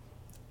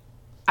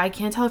 I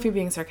can't tell if you're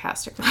being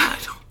sarcastic or I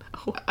not.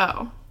 don't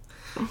know.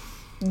 Oh.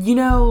 You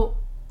know,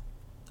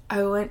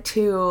 I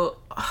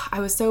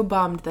was so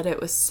bummed that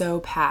it was so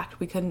packed.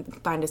 We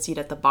couldn't find a seat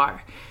at the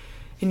bar.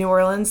 In New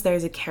Orleans,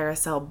 there's a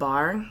carousel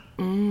bar.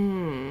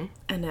 And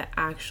it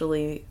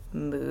actually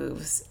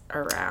moves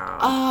around.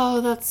 Oh,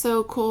 that's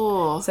so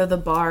cool. So the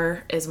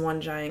bar is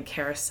one giant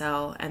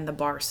carousel, and the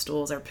bar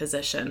stools are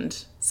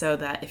positioned so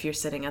that if you're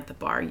sitting at the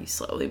bar, you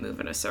slowly move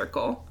in a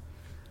circle.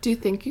 Do you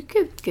think you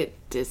could get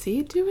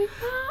dizzy doing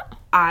that?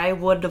 I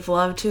would have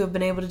loved to have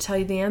been able to tell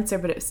you the answer,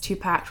 but it was too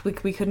packed. We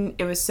couldn't,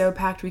 it was so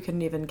packed we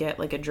couldn't even get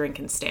like a drink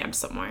and stand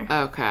somewhere.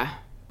 Okay.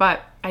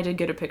 But I did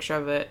get a picture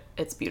of it.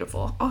 It's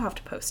beautiful. I'll have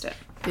to post it.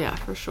 Yeah,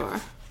 for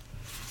sure.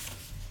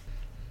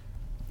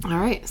 All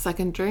right,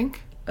 second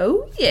drink.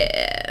 Oh,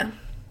 yeah.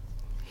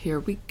 Here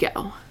we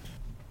go.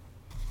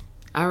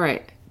 All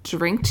right,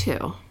 drink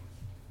 2.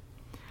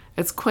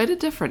 It's quite a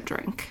different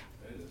drink.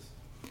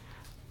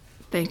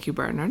 Thank you,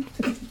 Bernard.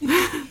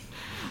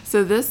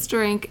 So this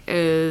drink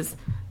is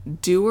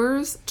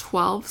Dewar's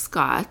 12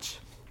 Scotch,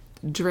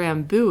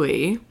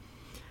 Drambuie,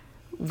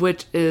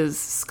 which is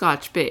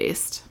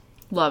Scotch-based.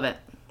 Love it.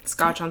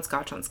 Scotch on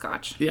scotch on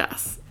scotch.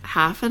 Yes,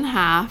 half and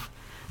half.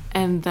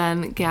 And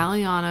then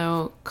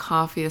Galliano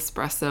coffee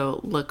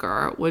espresso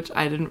liquor, which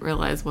I didn't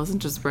realize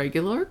wasn't just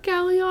regular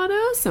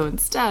Galliano. So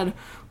instead,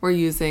 we're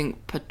using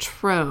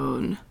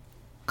Patron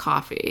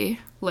coffee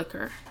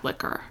Liquor.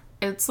 liquor.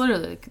 It's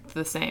literally like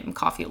the same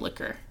coffee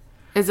liquor.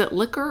 Is it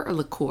liquor or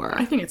liqueur?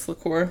 I think it's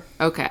liqueur.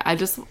 Okay, I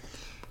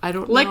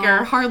don't Liquor,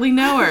 know. hardly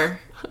know her.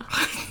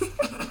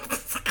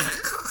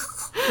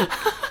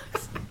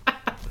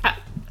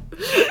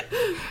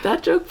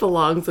 That joke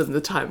belongs in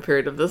the time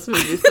period of this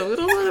movie, so we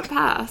don't let it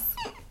pass.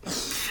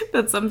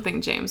 That's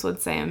something James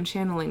would say. I'm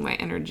channeling my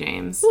inner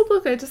James. Well,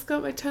 look, I just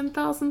got my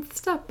 10,000th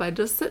step by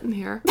just sitting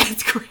here.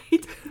 That's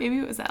great. Maybe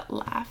it was that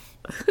laugh.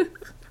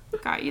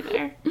 Got you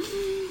there.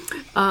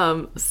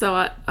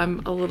 So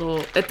I'm a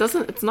little.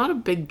 It's not a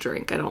big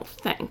drink, I don't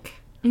think.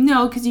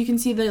 No, because you can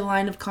see the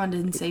line of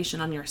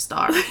condensation on your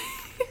star.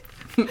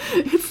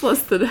 It's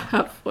less than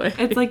halfway.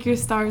 It's like your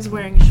star's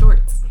wearing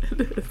shorts.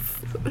 It is.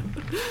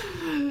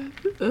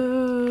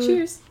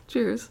 Cheers.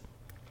 Cheers.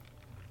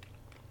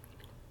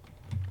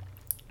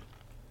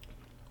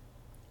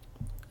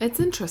 It's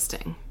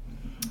interesting.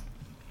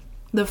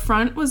 The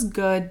front was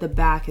good, the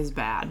back is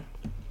bad.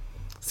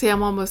 See,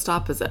 I'm almost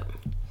opposite.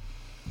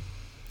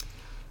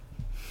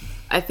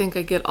 I think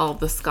I get all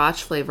the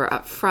Scotch flavor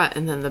up front,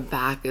 and then the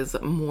back is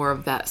more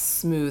of that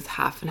smooth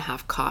half and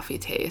half coffee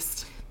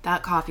taste.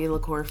 That coffee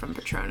liqueur from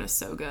Patron is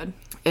so good.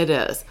 It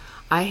is.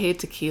 I hate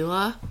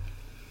tequila,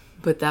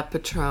 but that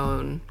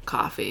Patron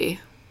coffee,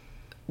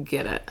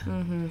 get it.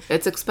 Mm-hmm.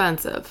 It's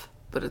expensive,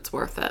 but it's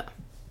worth it.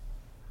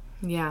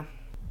 Yeah.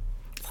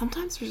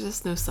 Sometimes there's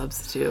just no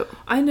substitute.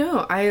 I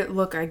know. I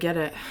get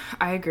it.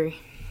 I agree.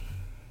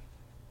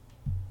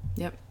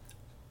 Yep.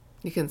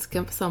 You can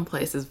skimp some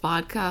places.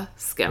 Vodka,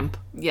 skimp.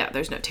 Yeah,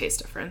 there's no taste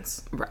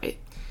difference. Right.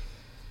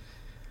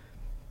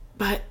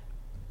 But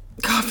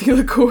coffee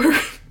liqueur,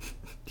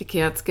 You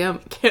can't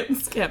skimp. can't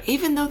skip.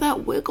 Even though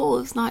that wiggle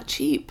is not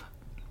cheap.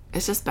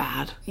 It's just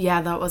bad.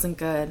 Yeah, that wasn't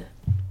good.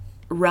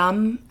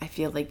 Rum, I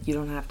feel like you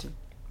don't have to,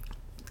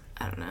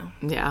 I don't know.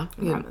 Yeah.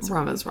 Rum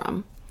Rum is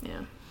rum.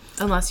 Yeah.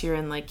 Unless you're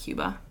in like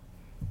Cuba.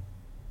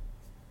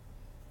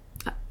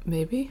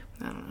 Maybe.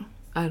 I don't know.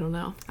 I don't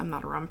know. I'm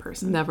not a rum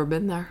person. Never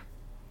been there.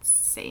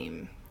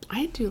 Same.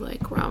 I do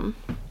like rum.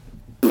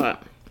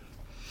 But.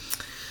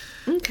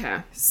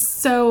 Okay.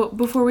 So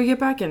before we get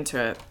back into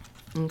it,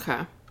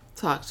 Okay.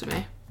 Talk to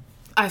me.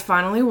 I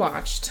finally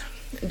watched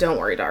Don't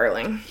Worry,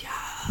 Darling.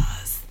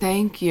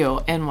 Thank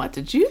you. And what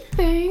did you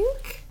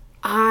think?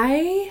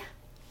 I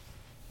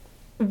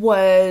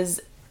was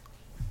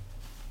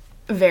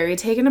very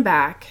taken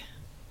aback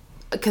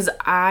because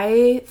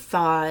I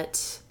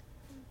thought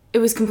it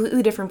was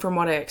completely different from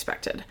what I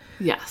expected.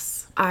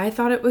 Yes. I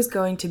thought it was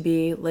going to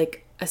be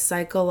like a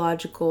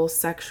psychological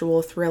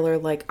sexual thriller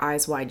like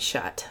Eyes Wide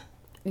Shut.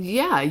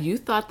 Yeah, you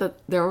thought that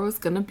there was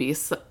going to be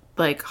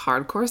like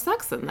hardcore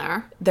sex in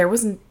there. There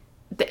wasn't.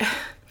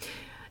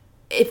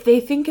 If they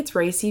think it's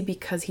racy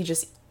because he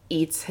just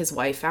eats his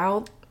wife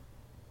out,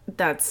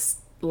 that's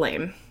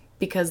lame.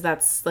 Because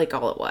that's like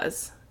all it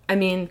was. I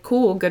mean,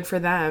 cool, good for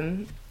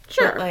them.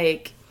 Sure. But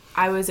like,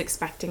 I was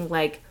expecting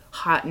like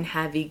hot and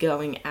heavy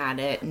going at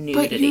it,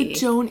 nudity. But you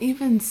don't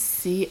even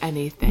see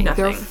anything.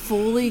 Nothing. They're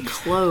fully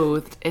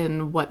clothed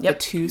in what Yep. the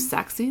 2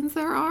 sex scenes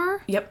there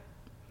are. Yep.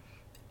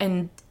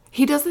 And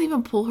He doesn't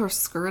even pull her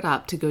skirt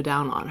up to go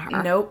down on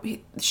her. nope,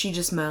 she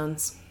just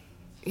moans.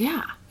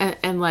 Yeah.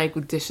 And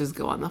like dishes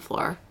go on the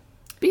floor.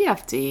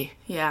 BFD.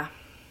 Yeah.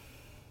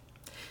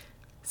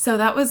 So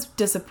that was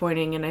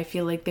disappointing, and I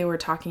feel like they were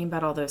talking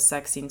about all those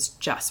sex scenes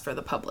just for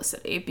the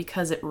publicity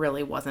because it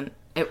really wasn't.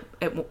 It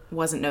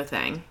wasn't no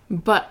thing.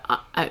 But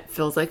it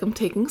feels like I'm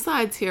taking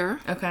sides here.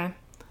 Okay.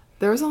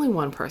 There was only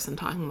one person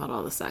talking about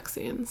all the sex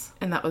scenes.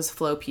 And that was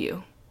Flo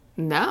Pugh.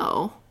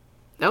 No.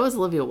 That was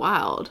Olivia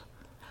Wilde.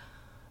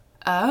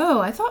 Oh,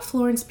 I thought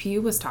Florence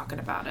Pugh was talking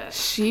about it.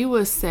 She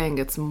was saying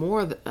it's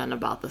more than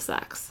about the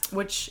sex.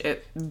 Which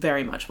it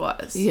very much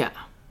was. Yeah.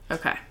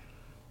 Okay.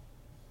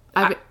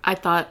 I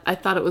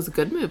thought it was a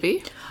good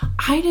movie.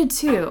 I did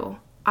too.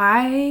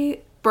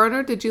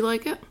 Bernard, did you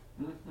like it?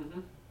 Mm-hmm.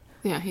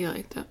 Yeah, he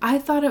liked it. I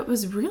thought it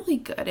was really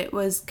good. It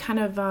was kind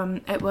of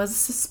it was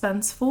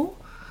suspenseful.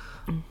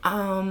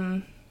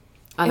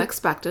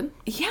 Unexpected.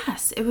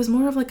 Yes, it was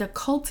more of like a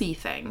culty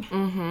thing.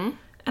 Mm-hmm.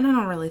 And I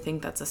don't really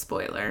think that's a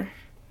spoiler.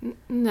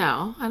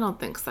 No, I don't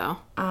think so.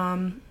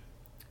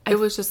 It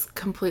was just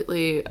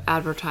completely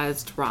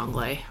advertised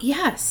wrongly.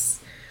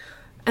 Yes.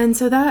 And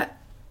so that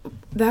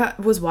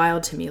was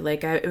wild to me.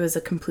 Like, it was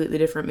a completely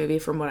different movie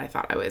from what I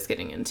thought I was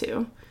getting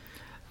into.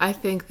 I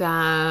think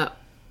that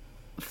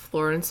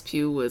Florence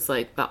Pugh was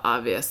like the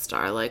obvious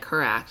star. Like,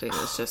 her acting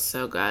is just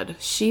so good.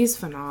 She's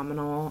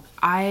phenomenal.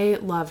 I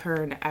love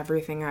her in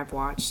everything I've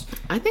watched.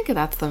 I think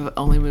that's the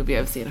only movie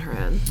I've seen her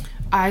in.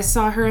 I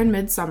saw her in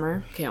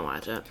Midsommar. Can't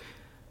watch it.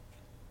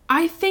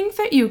 I think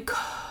that you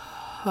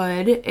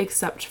could,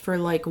 except for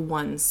like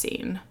one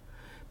scene.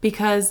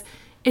 Because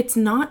it's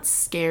not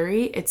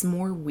scary, it's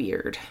more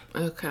weird.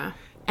 Okay.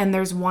 And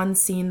there's one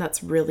scene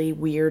that's really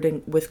weird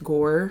and with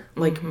gore,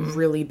 like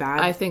really bad.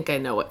 I think I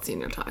know what scene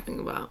you're talking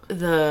about.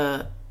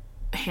 The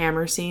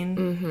hammer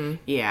scene.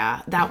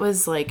 Yeah, that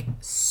was like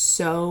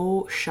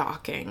so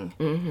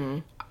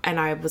shocking. And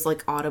I was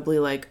like audibly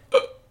like,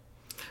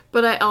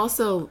 But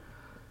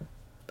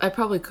I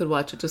probably could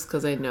watch it just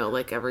because I know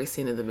like every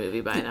scene of the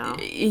movie by now.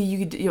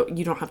 you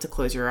don't have to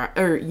close your eye,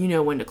 or you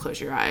know when to close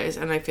your eyes,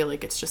 and I feel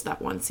like it's just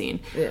that one scene.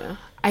 Yeah.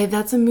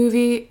 That's a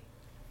movie.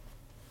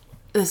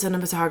 The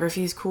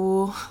cinematography is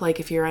cool. Like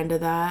if you're into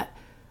that,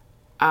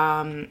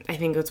 I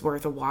think it's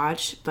worth a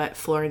watch. But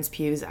Florence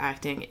Pugh's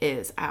acting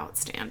is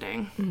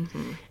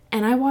outstanding.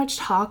 And I watched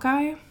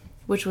Hawkeye,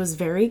 which was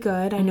very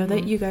good. I know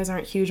that you guys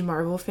aren't huge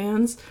Marvel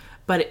fans,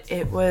 but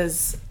it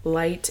was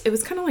light. It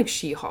was kind of like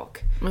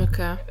She-Hulk.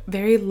 Okay.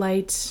 Very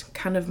light,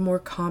 kind of more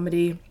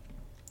comedy.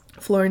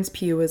 Florence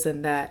Pugh was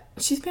in that.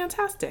 She's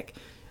fantastic.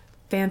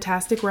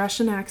 Fantastic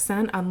Russian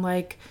accent,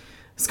 unlike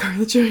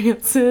Scarlett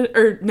Johansson.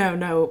 Or,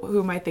 no,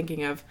 who am I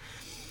thinking of?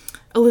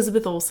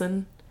 Elizabeth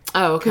Olsen.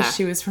 Oh, okay. Because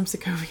she was from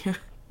Sokovia.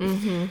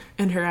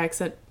 And her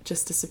accent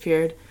just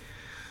disappeared.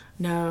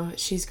 No,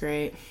 she's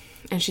great.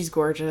 And she's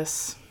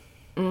gorgeous.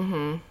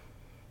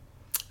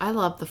 I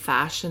love the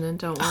fashion in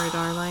Don't Worry,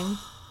 Darling.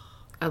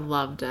 I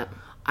loved it.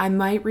 I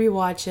might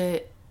rewatch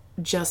it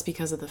just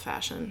because of the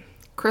fashion.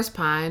 Chris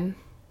Pine,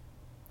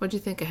 what'd you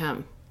think of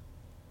him?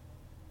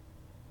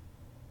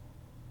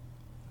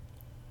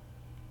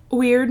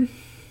 Weird.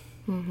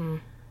 I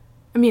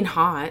mean,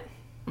 hot.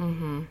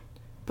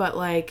 But,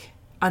 like,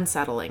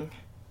 unsettling.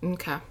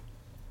 Okay.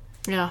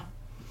 Yeah.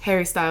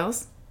 Harry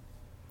Styles.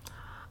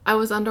 I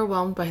was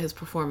underwhelmed by his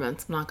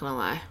performance, I'm not gonna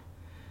lie.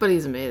 But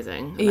he's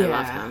amazing. And I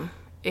love him.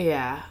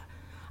 Yeah.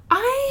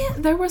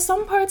 There were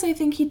some parts I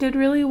think he did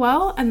really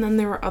well, and then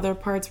there were other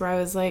parts where I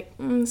was like,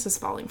 this is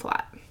falling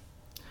flat.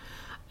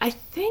 I've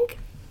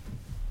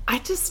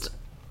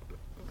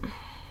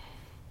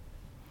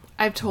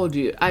told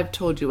you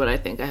what I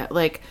think.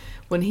 Like,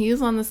 when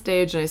he's on the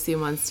stage and I see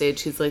him on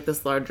stage, he's like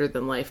this larger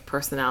than life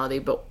personality,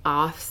 but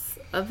off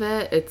of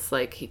it, it's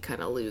like he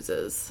kind of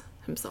loses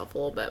himself a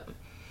little bit.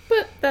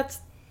 But that's,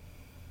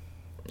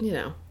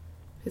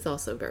 he's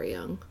also very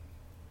young.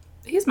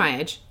 He's my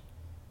age.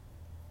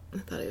 I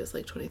thought he was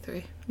like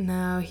 23.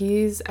 No,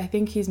 I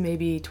think he's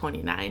maybe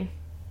 29.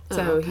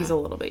 So okay. He's a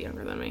little bit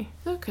younger than me.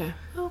 Okay.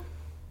 Well,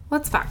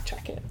 let's fact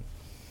check it.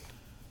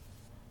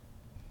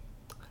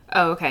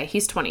 Oh, okay.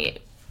 He's 28.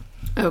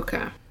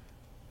 Okay.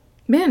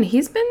 Man,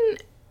 he's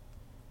like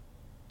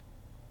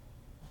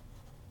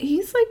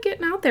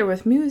getting out there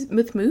with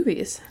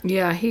movies.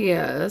 Yeah, he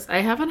is. I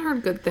haven't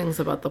heard good things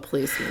about The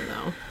Policeman,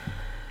 though.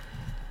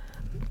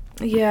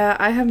 Yeah,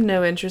 I have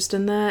no interest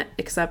in that,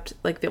 except,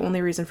 like, the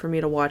only reason for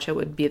me to watch it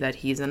would be that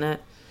he's in it.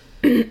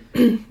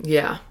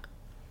 Yeah.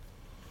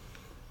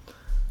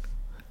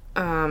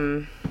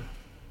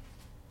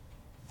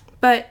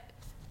 But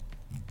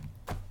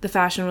the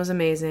fashion was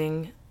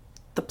amazing.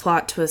 The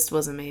plot twist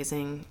was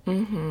amazing.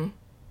 It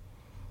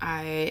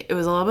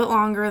was a little bit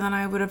longer than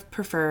I would have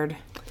preferred.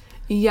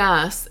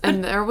 Yes,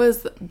 and there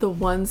was the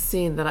one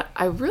scene that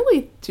I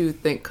really do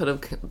think could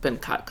have been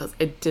cut because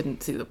I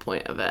didn't see the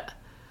point of it.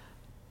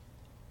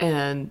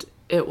 And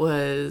it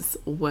was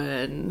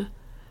when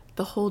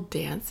the whole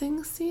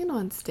dancing scene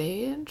on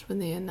stage, when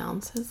the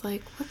announcer's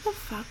like, what the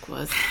fuck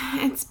was that?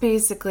 It's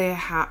basically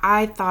how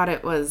I thought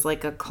it was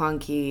like a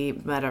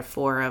clunky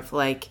metaphor of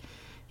like,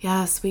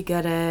 yes, we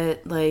get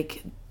it.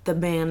 Like, the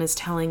man is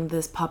telling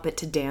this puppet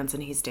to dance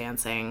and he's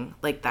dancing.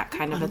 Like, that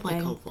kind of a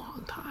thing. Like a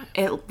long time.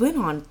 It went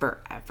on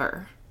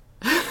forever.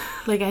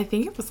 Like, I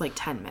think it was like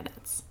 10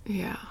 minutes.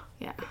 Yeah.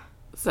 Yeah.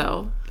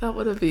 So, that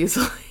would have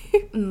easily...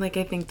 Like,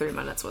 I think 3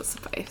 minutes would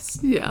suffice.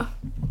 Yeah.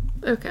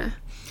 Okay.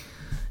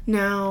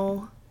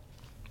 Now,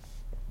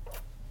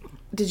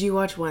 did you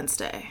watch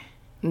Wednesday?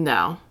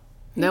 No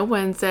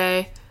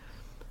Wednesday.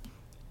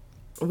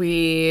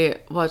 We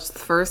watched the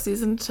first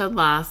season of Ted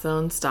Lasso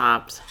and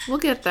stopped. We'll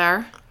get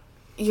there.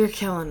 You're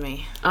killing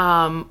me.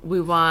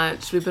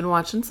 We've been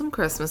watching some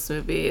Christmas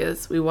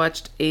movies. We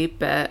watched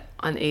 8-Bit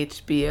on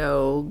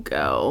HBO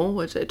Go,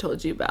 which I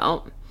told you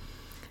about.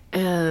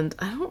 And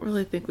I don't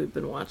really think we've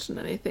been watching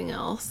anything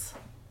else.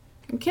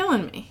 You're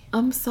killing me.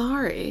 I'm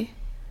sorry.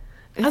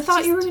 I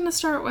thought you were going to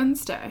start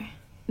Wednesday.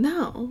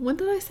 No, when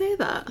did I say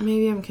that?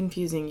 Maybe I'm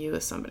confusing you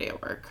with somebody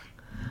at work.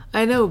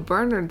 I know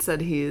Bernard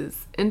said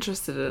he's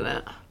interested in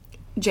it.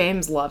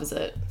 James loves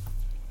it.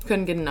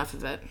 Couldn't get enough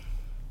of it.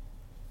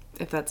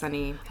 If that's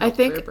any help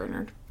for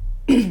Bernard.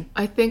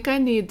 I think I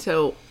need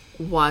to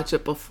watch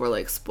it before,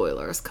 like,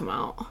 spoilers come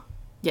out.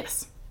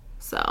 Yes.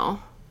 So.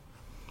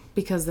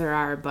 Because there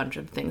are a bunch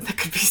of things that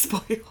could be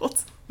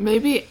spoiled.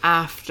 Maybe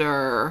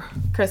after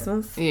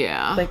Christmas?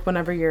 Yeah. Like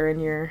whenever you're in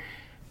your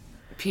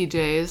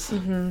PJs.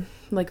 Mm-hmm.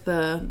 Like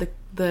the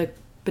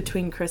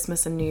between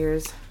Christmas and New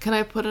Year's. Can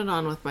I put it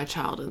on with my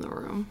child in the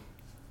room?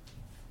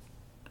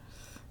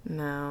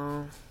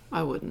 No.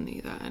 I wouldn't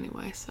either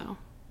anyway, so.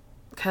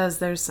 Because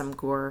there's some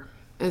gore.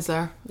 Is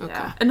there? Yeah.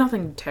 Okay. And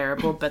nothing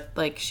terrible, but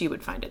like she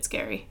would find it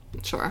scary.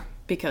 Sure.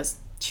 Because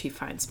she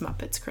finds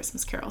Muppets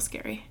Christmas Carol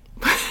scary.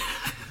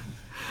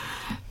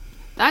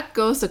 That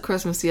Ghost of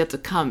Christmas Yet to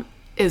Come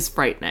is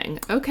frightening,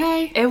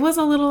 okay? It was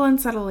a little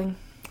unsettling.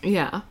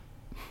 Yeah.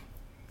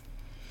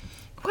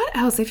 What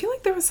else? I feel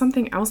like there was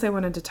something else I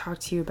wanted to talk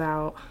to you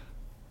about.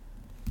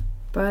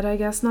 But I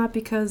guess not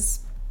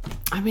because...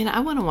 I mean,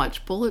 I want to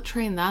watch Bullet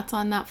Train. That's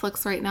on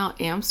Netflix right now.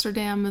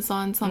 Amsterdam is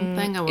on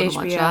something. I want to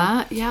watch HBO.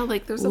 that. Yeah,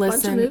 like there's a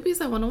bunch of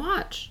movies I want to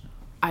watch.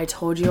 I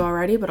told you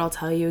already, but I'll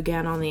tell you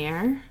again on the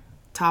air.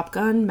 Top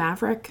Gun,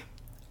 Maverick.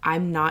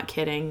 I'm not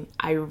kidding.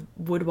 I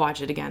would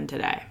watch it again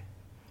today.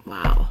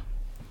 Wow.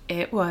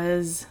 It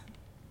was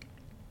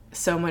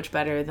so much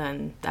better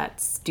than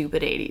that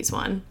stupid 80s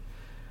one.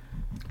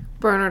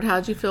 Bernard,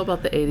 how'd you feel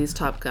about the 80s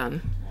Top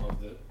Gun?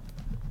 Loved it.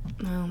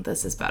 Well,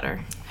 this is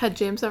better. Had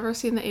James ever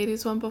seen the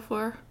 80s one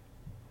before?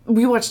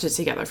 We watched it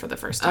together for the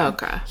first time.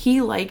 Okay.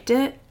 He liked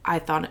it. I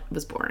thought it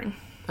was boring.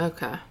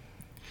 Okay.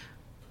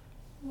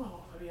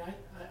 Well, I mean,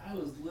 I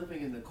was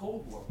living in the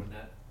Cold War when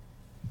that.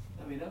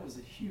 I mean, that was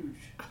a huge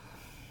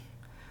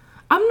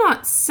I'm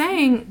not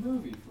saying...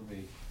 movie for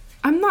me.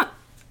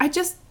 I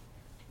just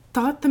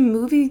thought the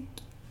movie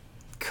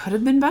could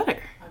have been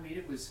better. I mean,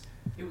 it was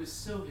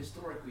so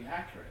historically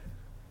accurate.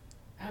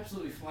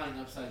 Absolutely flying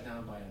upside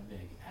down by a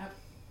MiG.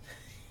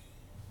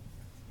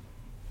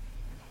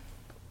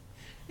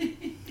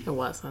 It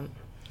wasn't.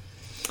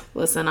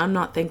 Listen, I'm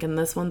not thinking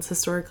this one's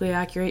historically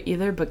accurate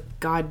either, but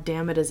god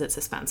damn it, is it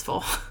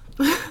suspenseful.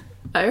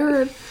 I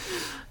heard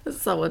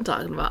someone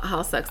talking about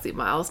how sexy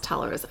Miles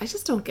Teller is. I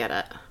just don't get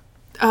it.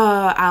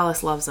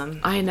 Alice loves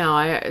him. I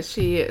know.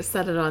 She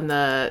said it on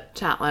the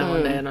chat line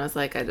one day, and I was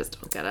like, I just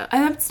don't get it.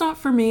 It's not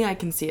for me. I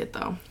can see it,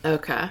 though.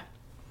 Okay.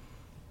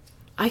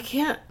 I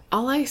can't.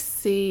 All I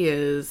see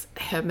is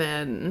him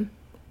in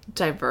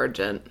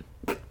Divergent.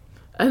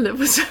 And it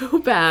was so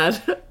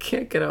bad. I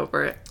can't get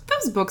over it.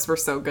 Those books were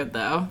so good,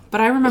 though.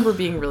 But I remember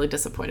being really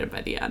disappointed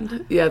by the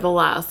end. Yeah, the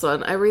last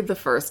one. I read the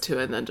first two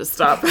and then just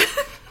stop.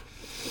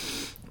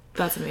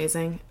 That's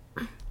amazing.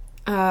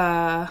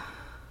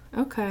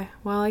 Okay.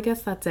 Well, I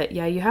guess that's it.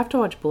 Yeah, you have to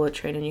watch Bullet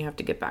Train and you have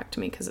to get back to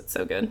me because it's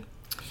so good.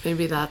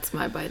 Maybe that's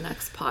my by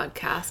next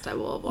podcast. I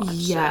will have watched it.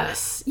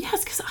 Yes,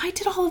 because I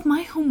did all of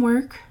my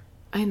homework.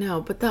 I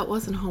know, but that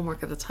wasn't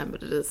homework at the time,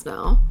 but it is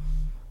now.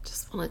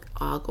 Just want to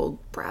ogle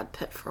Brad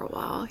Pitt for a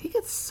while. He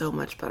gets so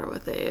much better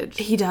with age.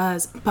 He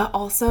does, but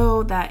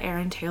also that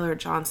Aaron Taylor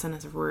Johnson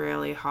is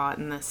really hot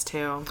in this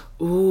too.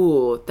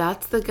 Ooh,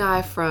 that's the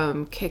guy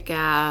from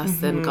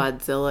Kick-Ass and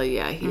Godzilla.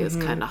 Yeah, he is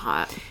kind of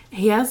hot.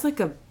 He has like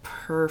a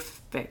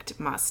perfect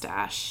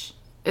mustache.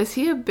 Is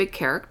he a big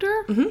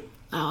character? Mm-hmm.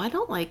 Oh, I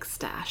don't like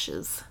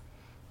stashes.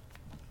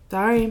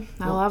 Sorry,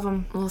 I love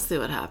him. We'll see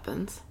what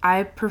happens.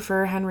 I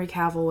prefer Henry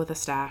Cavill with a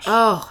stash.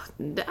 Oh,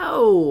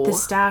 no. The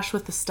stash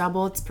with the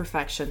stubble, it's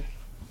perfection.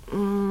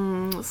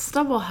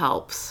 Stubble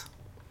helps.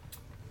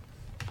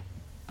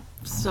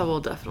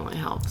 Stubble definitely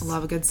helps. I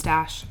love a good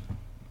stash.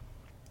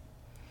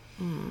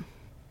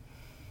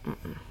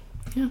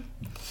 Yeah.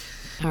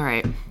 All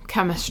right.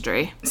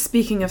 Chemistry.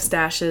 Speaking of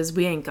stashes,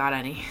 we ain't got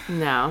any.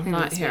 No,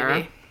 not this here.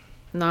 movie.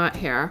 Not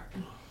here.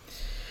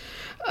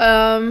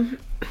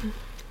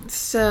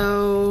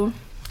 So,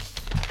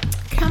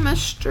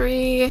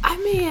 chemistry. I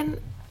mean,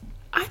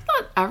 I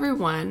thought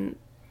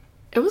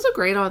it was a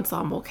great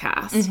ensemble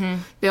cast.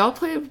 They all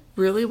played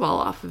really well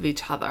off of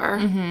each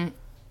other.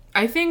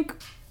 I think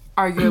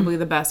arguably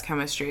the best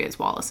chemistry is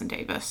Wallace and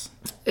Davis.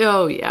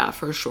 Oh, yeah,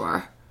 for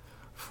sure.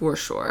 For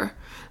sure.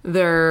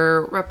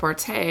 Their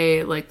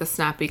repartee, like the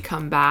snappy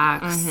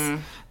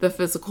comebacks, the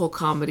physical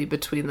comedy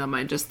between them,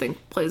 I just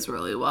think plays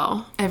really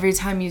well. Every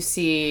time you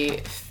see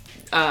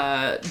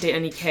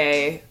Danny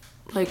Kaye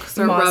Like,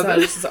 start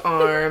rubbing his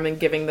arm and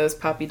giving those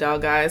puppy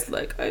dog eyes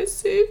like, I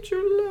saved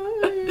your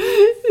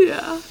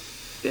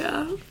life.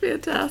 Yeah,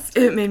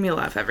 fantastic. It made me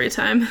laugh every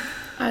time.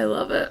 I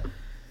love it.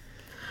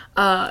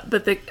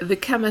 But the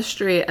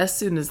chemistry, as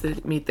soon as they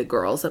meet the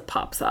girls, it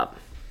pops up.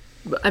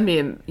 I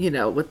mean, you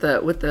know, with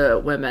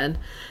the women,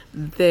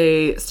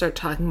 they start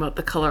talking about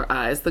the color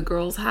eyes the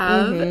girls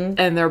have,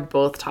 and they're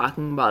both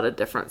talking about a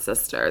different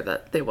sister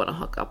that they want to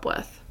hook up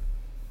with.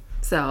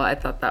 So I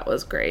thought that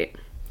was great.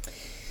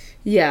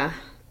 Yeah.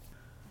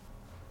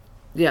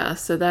 Yeah,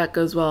 so that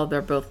goes well.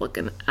 They're both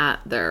looking at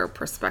their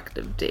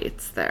prospective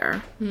dates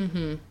there.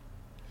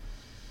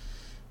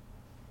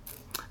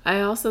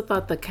 I also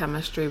thought the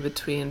chemistry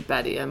between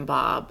Betty and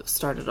Bob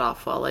started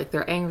off well. Like,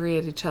 they're angry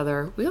at each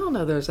other. We all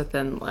know there's a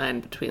thin line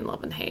between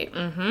love and hate.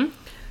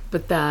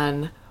 But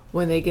then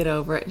when they get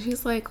over it,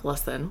 she's like,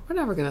 listen, we're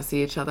never going to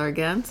see each other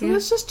again. So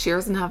let's just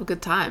cheers and have a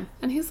good time.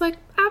 And he's like,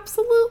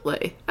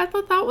 absolutely. I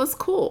thought that was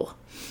cool.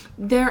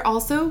 They're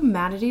also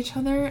mad at each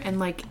other and,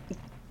 like,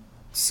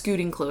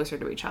 scooting closer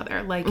to each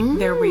other. Like,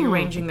 they're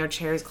rearranging their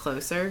chairs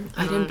closer.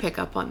 I didn't pick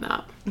up on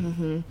that.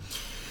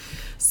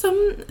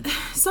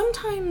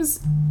 Sometimes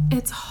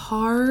it's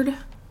hard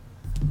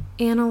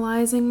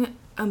analyzing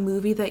a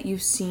movie that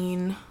you've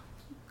seen,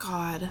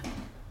 God,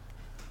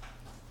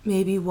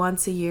 maybe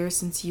once a year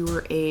since you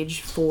were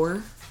age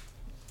 4.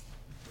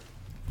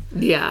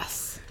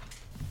 Yes.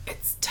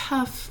 It's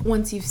tough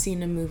once you've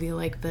seen a movie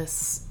like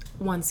this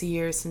once a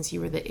year since you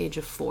were the age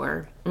of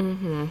 4.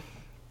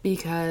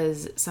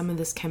 Because some of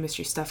this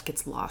chemistry stuff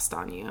gets lost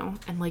on you.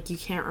 And, like, you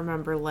can't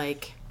remember,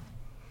 like,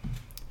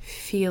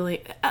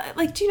 feeling.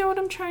 Like, do you know what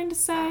I'm trying to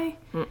say?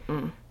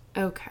 Mm-mm.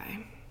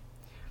 Okay.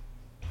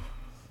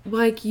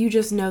 Like, you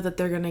just know that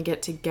they're gonna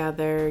get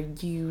together.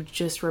 You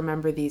just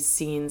remember these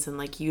scenes and,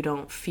 like, you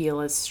don't feel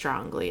as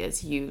strongly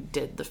as you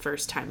did the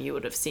first time you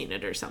would have seen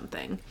it or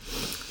something.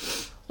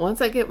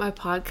 Once I get my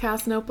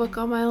podcast notebook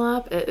on my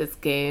lap, it is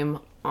game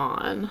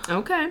on.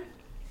 Okay.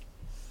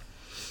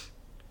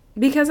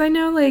 Because I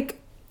know, like,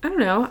 I don't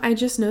know, I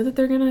just know that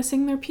they're gonna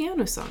sing their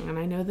piano song, and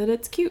I know that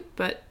it's cute,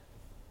 but,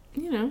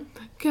 you know.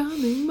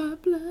 Counting my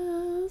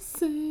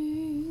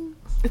blessings.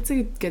 It's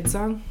a good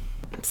song.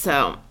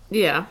 So,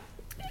 yeah.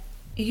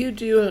 You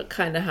do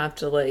kind of have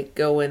to, like,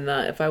 go in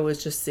the, if I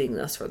was just seeing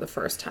this for the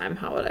first time,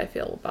 how would I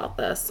feel about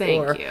this?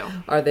 Thank you.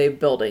 Are they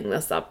building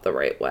this up the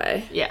right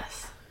way?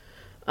 Yes.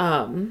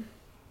 And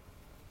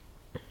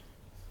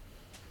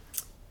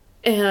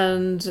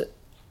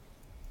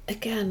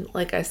again,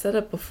 like I said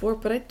it before,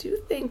 but I do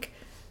think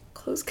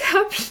closed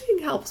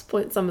captioning helps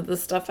point some of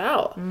this stuff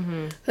out.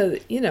 Because,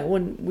 you know,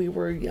 when we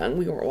were young,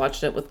 we weren't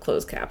watching it with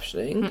closed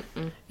captioning.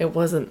 It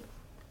wasn't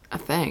a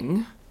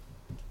thing,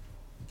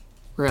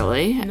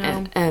 really.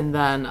 No. And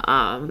then,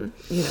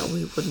 you know,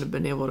 we wouldn't have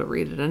been able to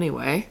read it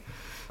anyway.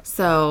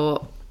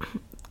 So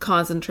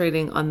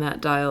concentrating on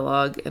that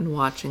dialogue and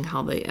watching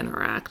how they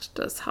interact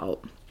does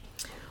help.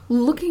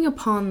 Looking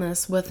upon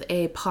this with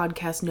a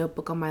podcast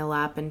notebook on my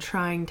lap and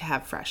trying to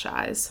have fresh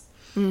eyes.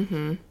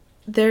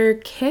 Their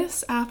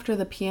kiss after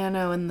the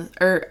piano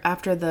or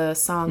after the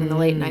song and the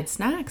late night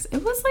snacks,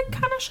 it was like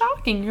kind of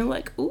shocking. You're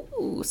like,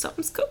 ooh,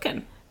 something's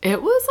cooking.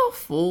 It was a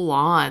full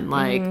on,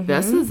 like,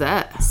 this is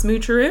it.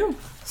 Smoocheroo.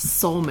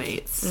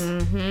 Soulmates.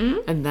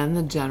 And then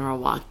the general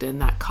walked in,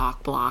 that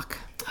cock block.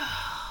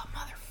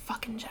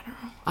 Motherfucking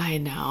general. I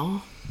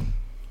know.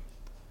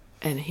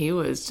 And he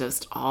was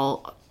just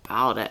all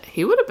about it.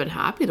 He would have been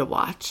happy to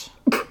watch.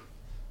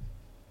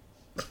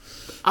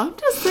 I'm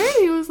just saying,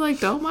 he was like,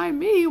 don't mind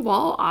me.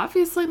 Well,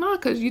 obviously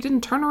not, because you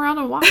didn't turn around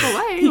and walk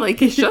away like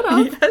you should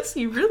have. Yes,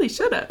 you really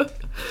should have.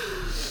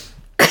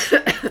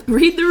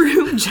 Read the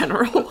room,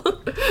 General.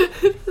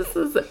 This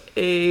is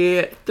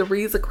a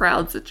three's a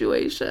crowd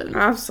situation.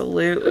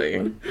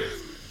 Absolutely.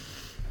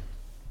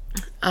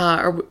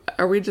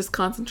 Are we just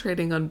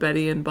concentrating on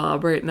Betty and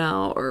Bob right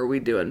now, or are we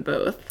doing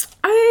both?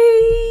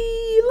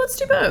 Let's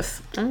do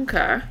both.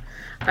 Okay.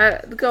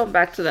 Going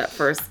back to that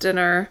first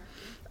dinner,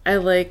 I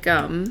like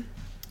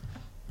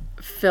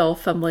Phil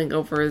fumbling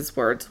over his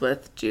words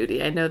with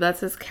Judy. I know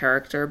that's his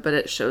character, but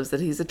it shows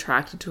that he's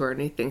attracted to her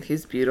and he thinks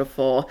she's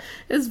beautiful.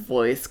 His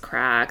voice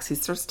cracks. He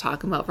starts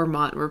talking about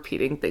Vermont and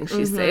repeating things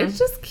she says. It's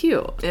just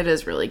cute. It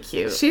is really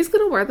cute. She's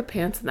going to wear the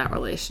pants in that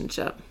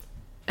relationship.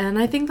 And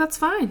I think that's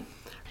fine.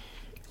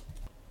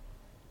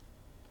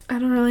 I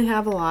don't really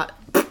have a lot.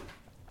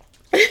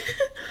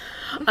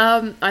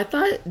 I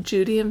thought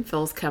Judy and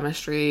Phil's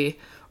chemistry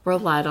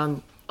relied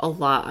on a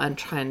lot on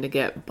trying to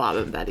get Bob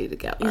and Betty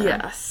together.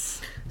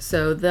 Yes.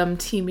 So them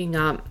teaming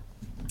up,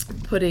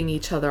 putting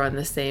each other on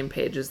the same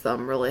page as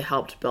them really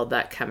helped build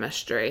that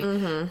chemistry.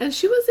 And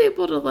she was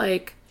able to,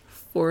 like,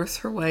 force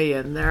her way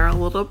in there a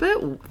little bit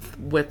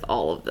with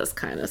all of this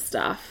kind of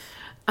stuff.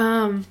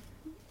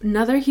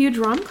 Another huge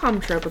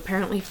rom-com trope,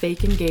 apparently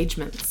fake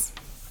engagements.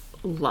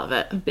 Love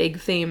it.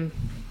 Big theme.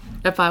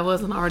 If I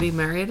wasn't already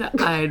married,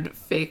 I'd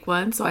fake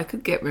one so I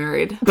could get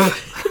married.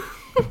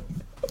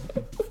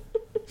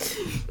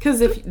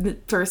 Because if the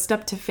first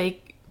step to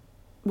fake,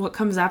 what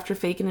comes after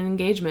faking an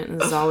engagement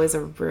is always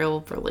a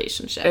real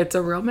relationship. It's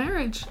a real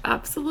marriage.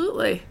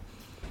 Absolutely.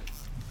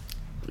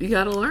 You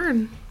gotta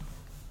learn.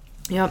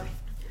 Yep.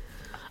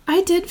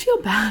 I did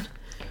feel bad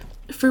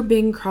for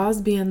Bing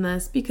Crosby in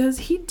this because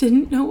he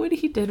didn't know what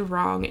he did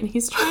wrong and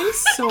he's trying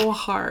so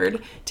hard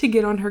to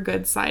get on her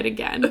good side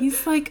again.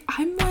 He's like,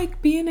 I'm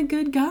like being a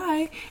good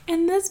guy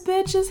and this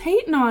bitch is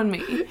hating on me.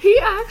 He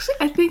actually,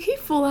 I think he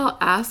full out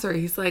asked her,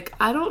 he's like,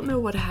 I don't know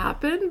what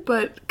happened,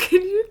 but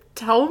can you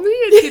tell me?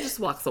 And she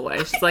just walks away.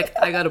 She's like,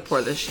 I gotta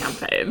pour this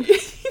champagne.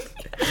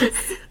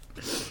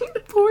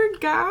 Poor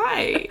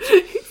guy.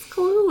 He's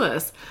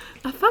clueless.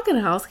 That fucking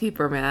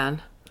housekeeper,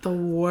 man. The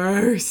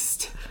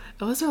worst.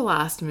 It was her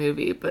last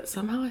movie, but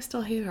somehow I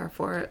still hate her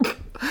for it.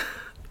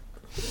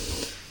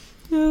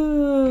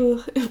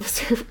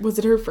 Was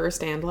it her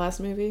first and last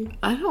movie?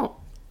 I don't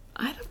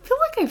feel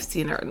like I've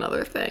seen her in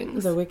other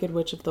things. The Wicked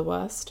Witch of the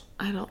West?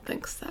 I don't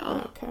think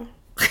so.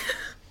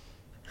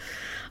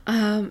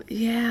 Okay.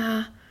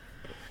 Yeah.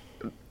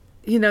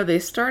 You know, they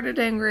started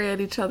angry at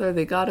each other,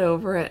 they got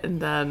over it,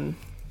 and then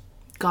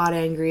Got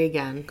angry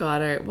again.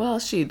 got it. Well,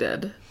 she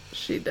did.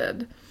 She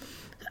did.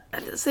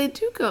 They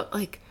do go,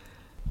 like,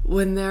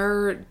 when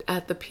they're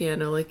at the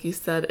piano, like you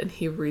said, and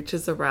he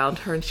reaches around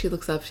her and she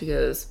looks up, she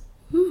goes,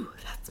 ooh,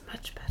 that's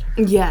much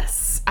better.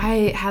 Yes.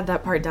 I had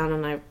that part down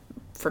and I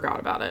forgot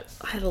about it.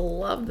 I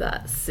love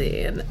that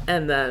scene.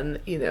 And then,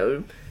 you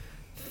know,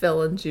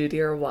 Phil and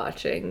Judy are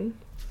watching.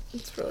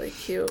 It's really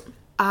cute.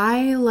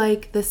 I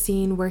like the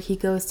scene where he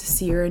goes to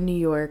see her in New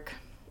York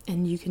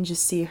and you can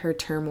just see her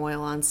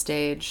turmoil on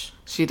stage.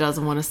 She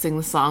doesn't want to sing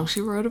the song she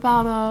wrote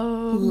about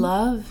him.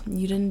 Love,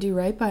 you didn't do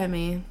right by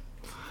me.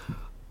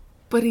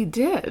 But he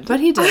did. But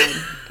he did.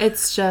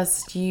 It's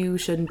just you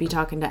shouldn't be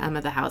talking to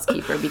Emma the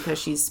housekeeper because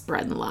she's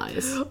spreading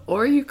lies.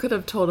 Or you could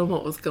have told him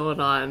what was going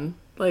on,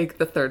 like,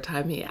 the third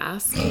time he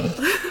asked.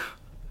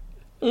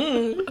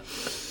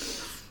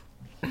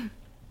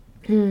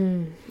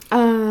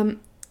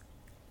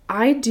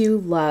 I do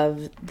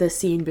love the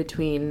scene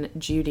between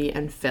Judy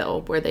and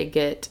Phil where they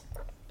get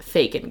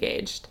fake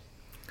engaged.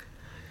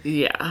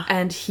 Yeah.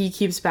 And he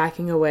keeps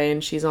backing away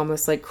and she's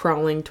almost like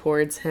crawling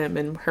towards him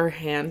and her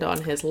hand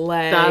on his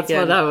leg. That's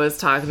what I was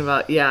talking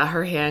about. Yeah,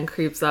 her hand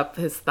creeps up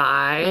his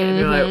thigh and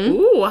you're like,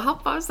 ooh, how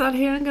far is that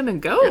hand gonna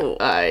go?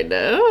 I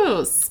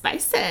know.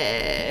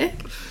 Spicy.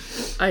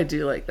 I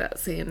do like that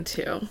scene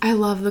too. I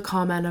love the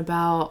comment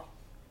about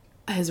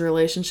his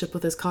relationship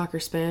with his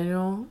Cocker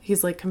Spaniel.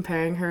 He's like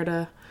comparing her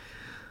to...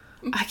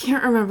 I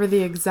can't remember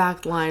the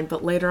exact line,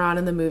 but later on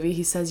in the movie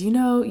he says, you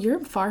know, you're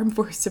far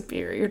more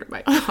superior to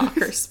my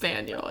Cocker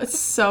Spaniel. It's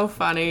so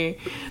funny.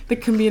 The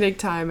comedic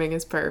timing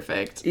is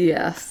perfect.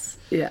 Yes.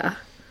 Yeah.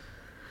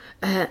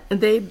 And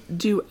they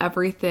do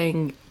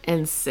everything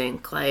in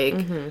sync.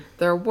 Like,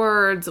 their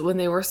words when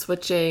they were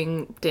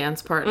switching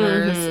dance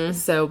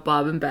partners. So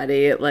Bob and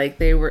Betty, like,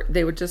 they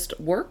would just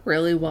work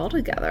really well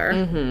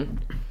together.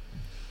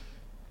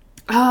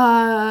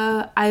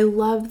 I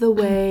love the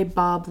way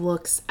Bob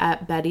looks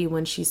at Betty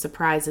when she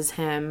surprises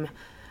him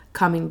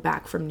coming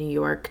back from New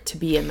York to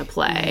be in the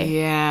play.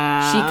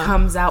 Yeah. She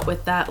comes out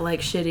with that,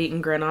 like,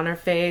 shit-eating grin on her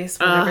face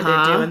whenever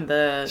they're doing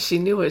the... She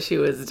knew what she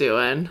was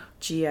doing.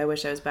 Gee, I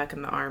wish I was back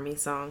in the army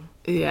song.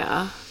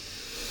 Yeah.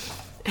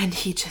 And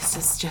he just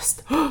is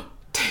just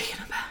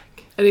taken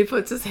aback. And he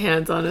puts his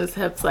hands on his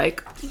hips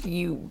like,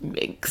 you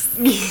minx.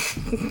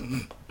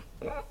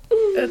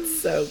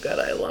 It's so good.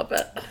 I love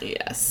it.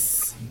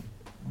 Yes.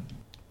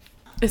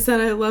 I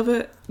said I love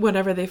it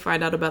whenever they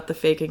find out about the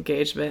fake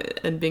engagement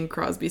and Bing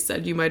Crosby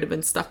said you might have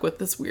been stuck with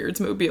this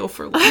Weirdsmobile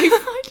for life.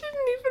 I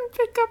didn't even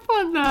pick up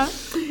on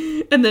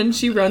that. And then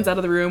she runs out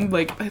of the room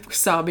like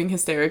sobbing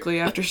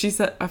hysterically after he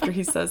says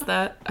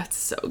that. That's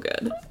so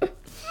good.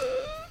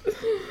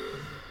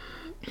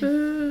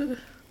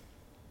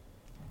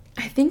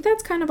 I think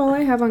that's kind of all I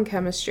have on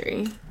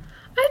chemistry.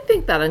 I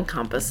think that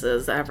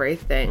encompasses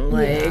everything.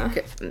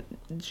 Like,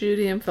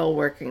 Judy and Phil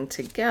working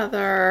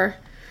together.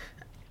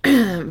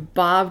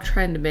 Bob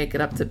trying to make it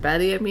up to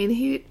Betty. I mean,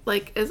 he,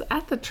 like, is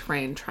at the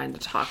train trying to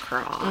talk her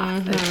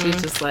off. And she's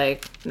just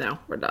like, no,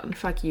 we're done.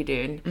 Fuck you,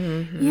 dude.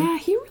 Yeah,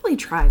 he really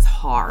tries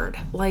hard.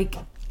 Like,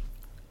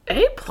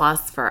 A+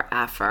 for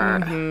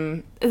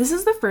effort. this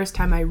is the first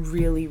time I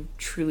really,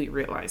 truly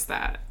realized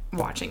that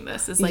watching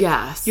this. Is like,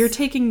 yes. You're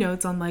taking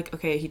notes on, like,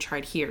 okay, he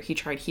tried here, he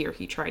tried here,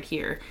 he tried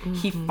here.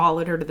 He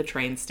followed her to the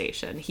train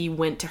station. He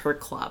went to her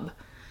club.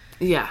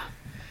 Yeah.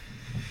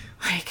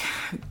 Like,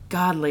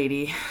 God,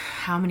 lady,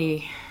 how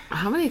many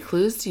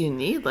clues do you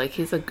need? Like,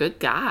 he's a good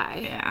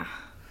guy. Yeah.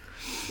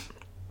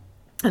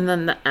 And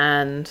then the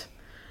end,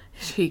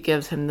 she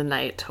gives him the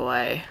night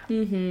toy.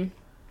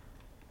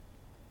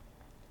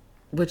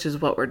 Which is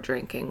what we're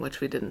drinking,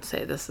 which we didn't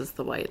say. This is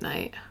the White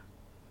Night.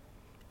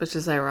 Which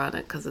is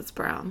ironic because it's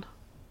brown.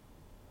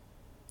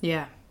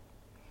 Yeah.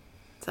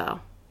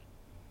 So,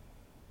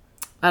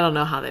 I don't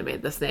know how they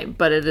made this name,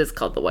 but it is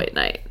called the White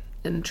Night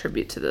in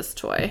tribute to this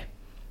toy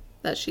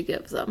that she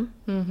gives them.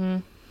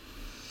 Who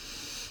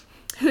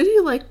do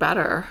you like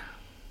better?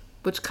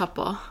 Which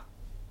couple?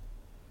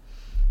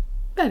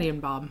 Betty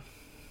and Bob.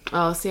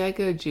 Oh, see, I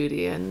go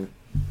Judy and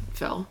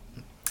Phil.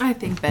 I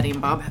think Betty and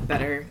Bob have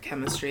better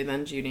chemistry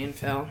than Judy and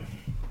Phil.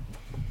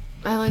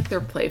 I like their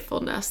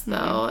playfulness,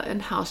 though,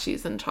 and how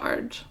she's in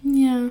charge.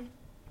 Yeah.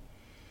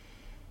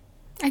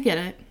 I get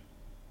it.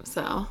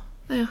 So,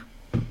 yeah.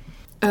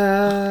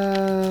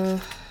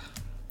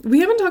 We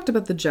haven't talked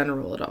about the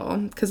General at all,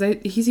 because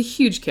he's a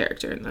huge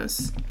character in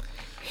this.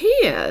 He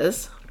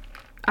is.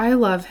 I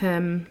love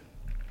him.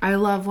 I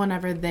love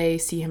whenever they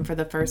see him for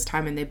the first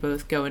time and they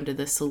both go into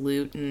the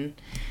salute and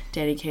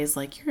Danny Kaye's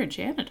like, you're a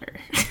janitor.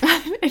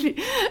 and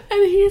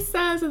he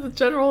says, and the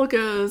General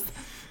goes,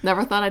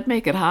 never thought I'd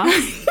make it, huh? And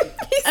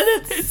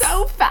it's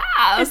so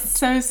fast. It's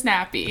so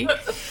snappy.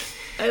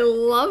 I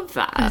love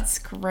that. That's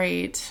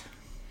great.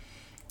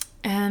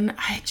 And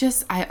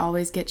I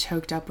always get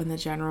choked up when the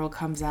General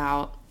comes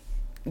out.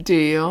 Do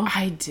you?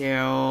 I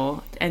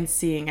do. And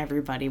seeing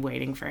everybody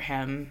waiting for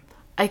him.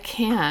 I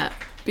can't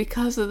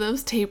because of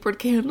those tapered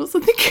candles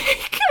in the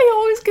cake. I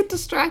always get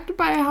distracted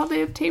by how they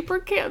have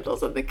tapered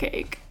candles in the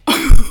cake.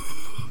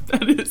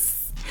 That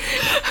is...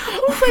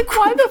 I was like,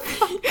 why the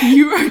fuck?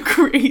 You are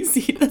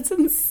crazy. That's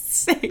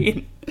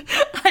insane.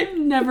 I've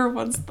never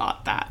once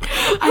thought that.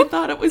 I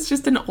thought it was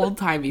just an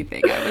old-timey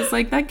thing. I was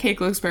like, that cake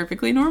looks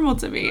perfectly normal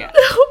to me. I'm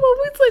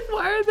always like,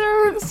 why are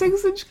there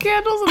 6-inch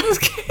candles in this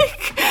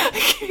cake? I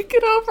can't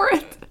get over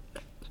it.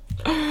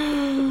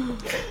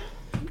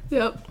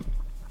 Yep.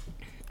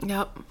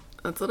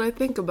 That's what I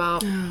think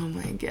about. Oh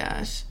my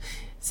gosh.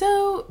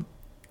 So,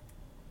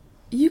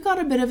 you got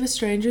a bit of a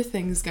Stranger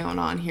Things going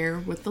on here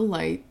with the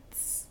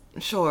lights.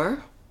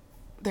 Sure.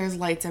 There's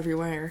lights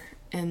everywhere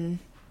in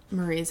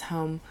Marie's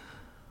home.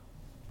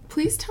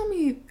 Please tell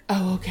me...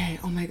 Oh, okay.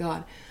 Oh my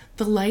god.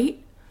 The light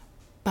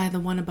by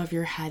the one above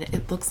your head,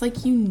 it looks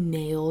like you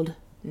nailed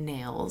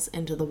nails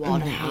into the wall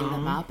to hang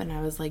them up, and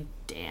I was like,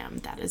 damn,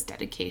 that is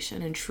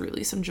dedication and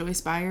truly some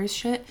Joyce Byers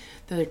shit.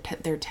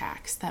 They're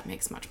tax. That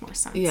makes much more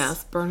sense.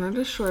 Yes, Bernard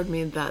assured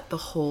me that the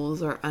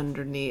holes are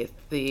underneath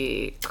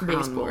the crown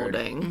Baseboard.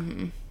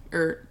 molding.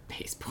 Or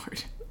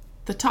baseboard.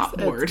 The top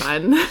board. It's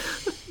fun.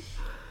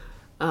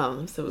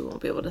 So we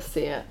won't be able to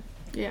see it.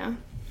 Yeah.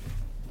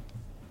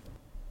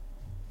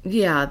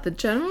 Yeah, the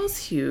general's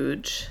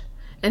huge,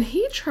 and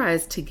he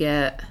tries to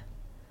get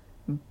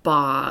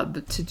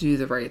Bob to do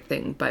the right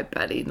thing by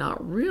Betty,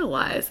 not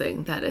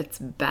realizing that it's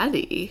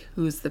Betty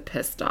who's the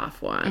pissed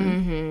off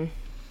one.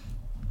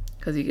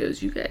 Because he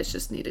goes, you guys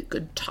just need a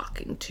good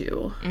talking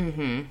to.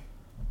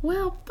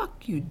 Well,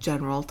 fuck you,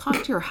 General.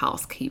 Talk to your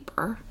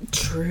housekeeper.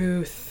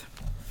 Truth.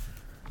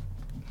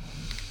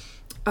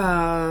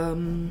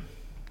 Yeah,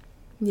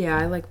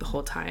 I like the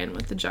whole tie-in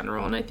with the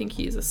general, and I think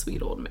he's a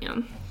sweet old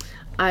man.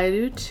 I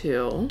do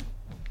too.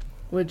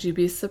 Would you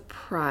be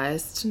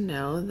surprised to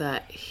know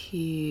that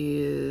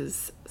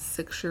he's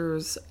 6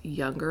 years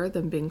younger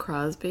than Bing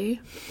Crosby?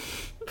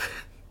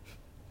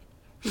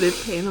 They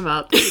paint him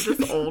out to be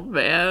this old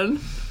man.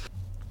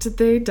 Did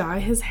they dye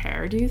his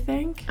hair, do you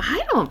think?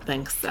 I don't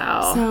think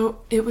so.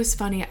 So, it was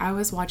funny. I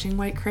was watching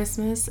White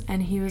Christmas,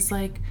 and he was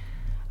like,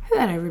 I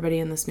bet everybody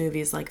in this movie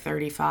is like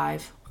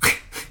 35.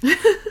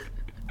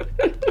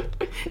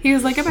 He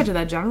was like, I bet you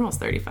that general's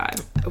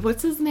 35.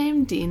 What's his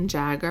name? Dean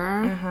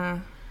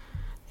Jagger?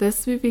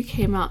 This movie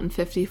came out in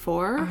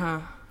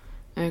 54?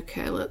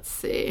 Okay, let's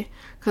see.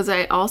 Because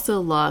I also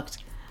looked,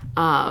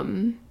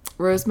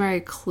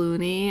 Rosemary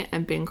Clooney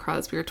and Bing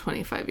Crosby are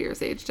 25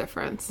 years age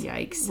difference.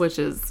 Yikes. Which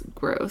is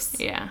gross.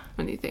 Yeah.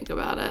 When you think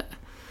about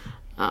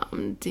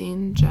it.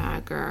 Dean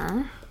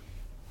Jagger.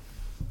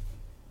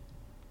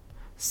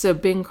 So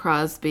Bing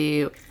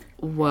Crosby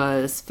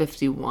was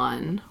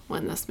 51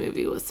 when this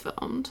movie was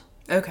filmed.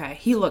 Okay,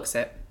 he looks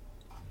it.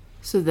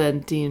 So then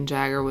Dean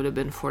Jagger would have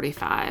been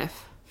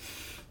 45.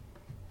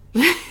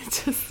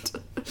 Just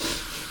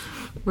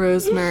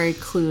Rosemary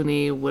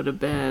Clooney would have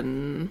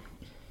been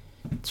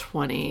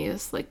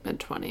 20s, like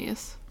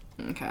mid-20s.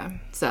 Okay.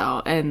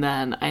 So, and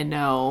then I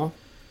know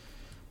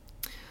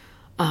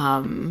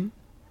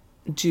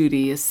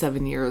Judy is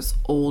 7 years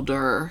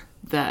older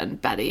than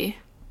Betty.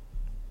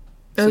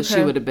 So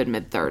she would have been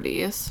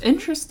mid-30s.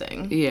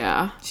 Interesting.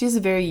 Yeah. She has a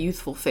very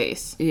youthful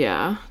face.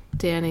 Yeah.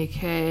 Danny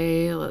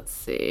Kaye, let's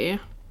see.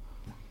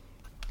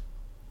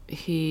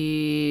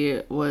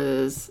 He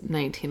was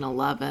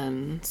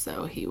 1911,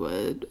 so he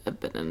would have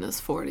been in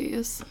his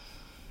 40s.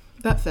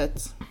 That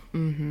fits.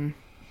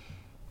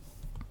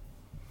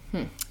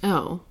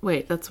 Oh,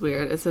 wait, that's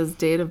weird. It says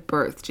date of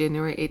birth,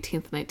 January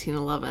 18th,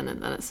 1911,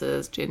 and then it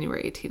says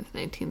January 18th,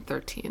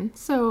 1913.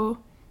 So,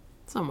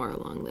 somewhere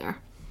along there.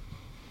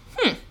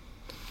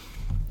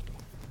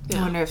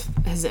 I wonder if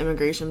his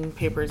immigration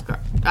papers got...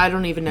 I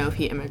don't even know if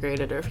he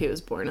immigrated or if he was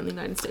born in the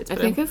United States. I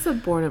think it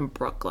said born in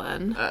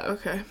Brooklyn.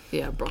 Okay.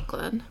 Yeah,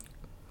 Brooklyn.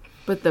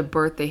 But the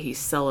birthday he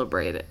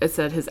celebrated, it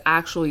said his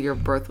actual year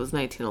of birth was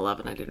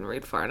 1911. I didn't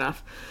read far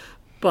enough.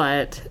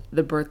 But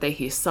the birthday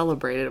he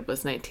celebrated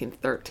was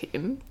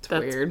 1913.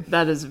 That's weird.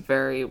 That is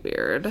very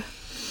weird.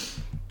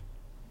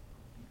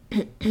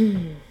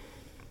 Very,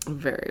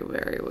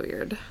 very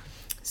weird.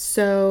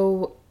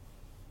 So,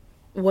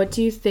 what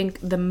do you think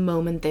the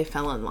moment they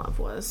fell in love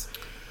was?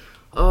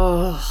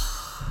 Oh,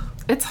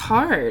 It's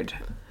hard.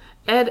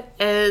 it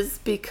is,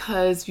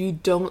 because you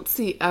don't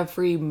see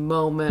every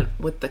moment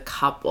with the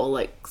couple,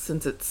 like,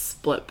 since it's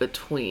split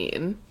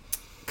between.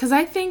 Because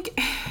I think,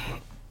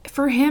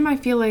 for him, I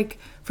feel like,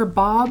 for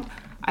Bob,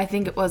 I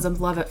think it was a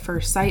love at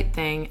first sight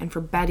thing. And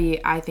for Betty,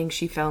 I think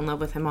she fell in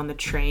love with him on the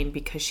train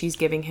because she's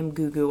giving him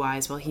goo-goo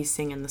eyes while he's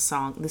singing the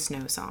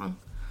snow song.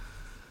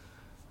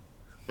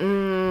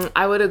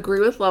 I would agree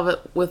with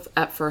love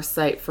at first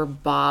sight for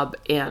Bob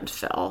and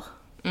Phil,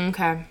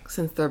 Okay.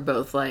 since they're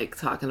both like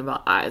talking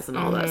about eyes and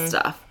all that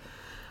stuff.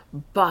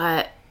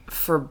 But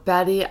for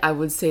Betty, I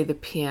would say the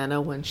piano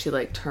when she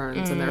like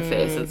turns and their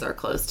faces are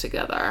close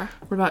together.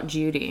 What about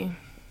Judy?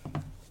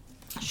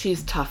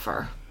 She's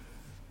tougher.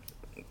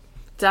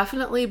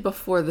 Definitely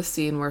before the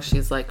scene where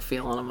she's like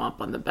feeling him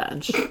up on the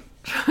bench,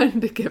 trying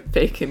to get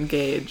fake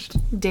engaged.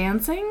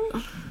 Dancing?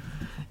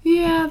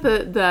 Yeah,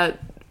 that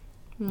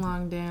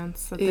Long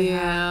dance that they had.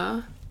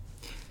 yeah.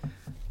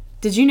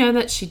 Did you know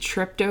that she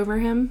tripped over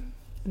him?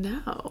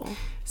 No.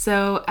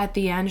 So at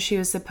the end, she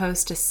was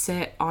supposed to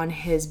sit on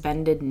his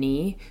bended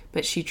knee,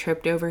 but she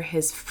tripped over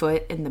his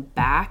foot in the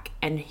back,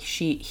 and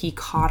he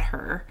caught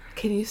her.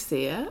 Can you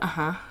see it?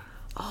 Uh-huh.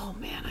 Oh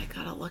man, I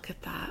gotta look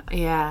at that.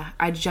 Yeah,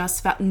 I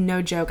just found,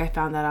 no joke, I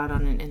found that out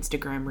on an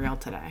Instagram reel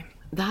today.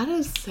 That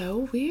is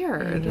so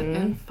weird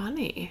and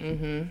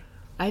funny.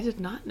 I did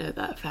not know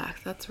that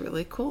fact. That's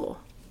really cool.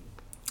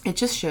 It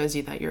just shows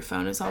you that your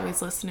phone is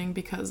always listening,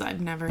 because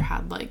I've never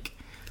had like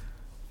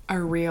a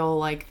reel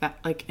like that,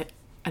 like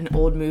an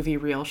old movie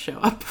reel show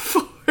up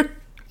before.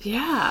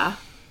 Yeah.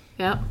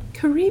 Yep.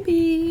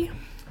 Creepy.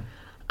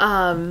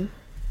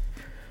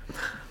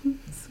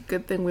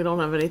 Good thing we don't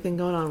have anything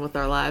going on with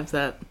our lives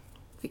that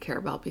we care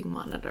about being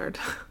monitored.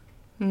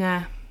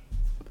 Nah.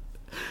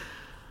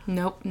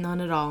 Nope,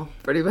 none at all.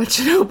 Pretty much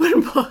an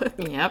open book.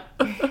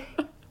 Yep.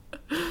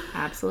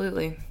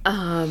 Absolutely.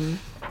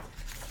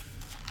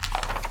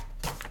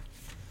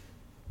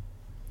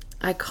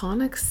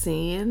 Iconic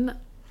scene.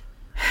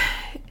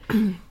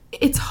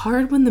 It's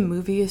hard when the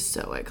movie is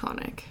so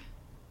iconic.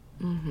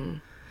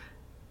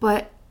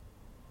 But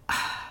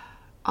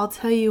I'll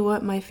tell you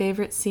what my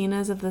favorite scene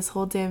is of this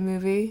whole damn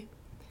movie.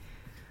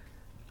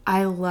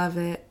 I love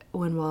it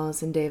when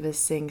Wallace and Davis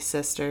sing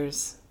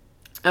Sisters.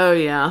 Oh,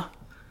 yeah.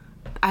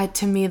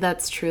 To me,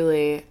 that's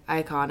truly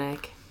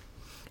iconic.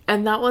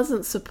 And that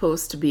wasn't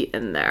supposed to be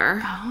in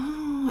there.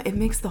 Oh, it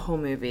makes the whole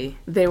movie.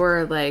 They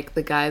were like,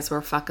 the guys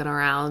were fucking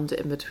around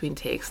in between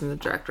takes, and the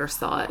director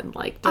saw it and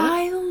liked it.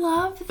 I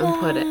love that. And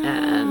put it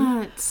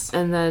in.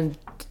 And then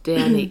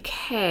Danny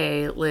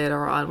Kaye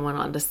later on went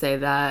on to say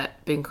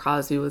that Bing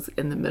Crosby was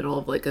in the middle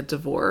of like a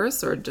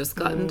divorce or had just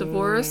gotten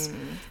divorced.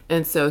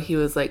 And so he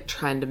was like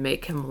trying to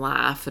make him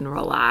laugh and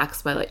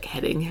relax by like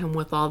hitting him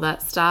with all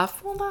that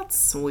stuff. Well, that's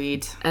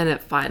sweet. And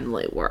it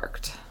finally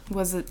worked.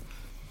 Was the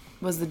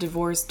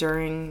divorce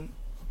before,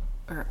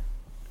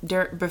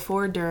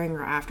 during,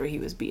 or after he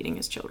was beating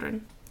his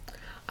children?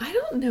 I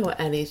don't know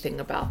anything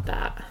about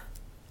that.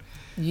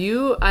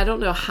 I don't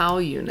know how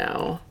you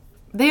know.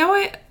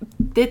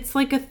 It's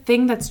like a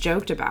thing that's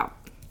joked about.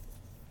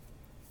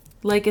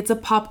 Like, it's a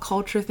pop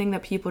culture thing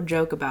that people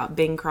joke about,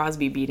 Bing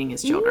Crosby beating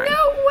his children.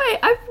 No way!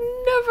 I've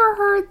never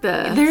heard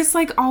this. There's,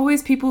 like,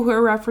 always people who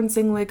are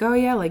referencing, like, oh,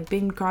 yeah, like,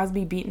 Bing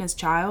Crosby beating his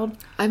child.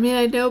 I mean,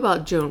 I know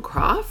about Joan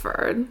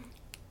Crawford.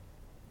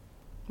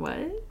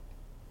 What?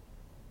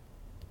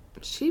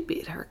 She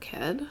beat her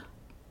kid.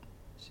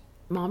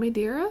 Mommy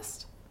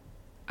Dearest?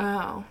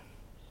 Oh.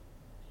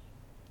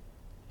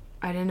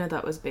 I didn't know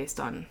that was based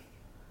on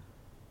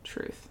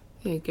truth.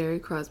 Yeah, Gary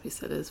Crosby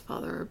said his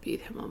father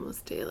beat him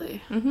almost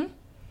daily.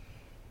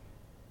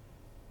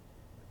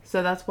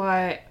 So that's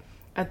why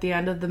at the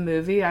end of the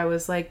movie, I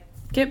was like,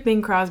 get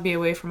Bing Crosby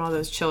away from all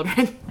those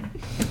children.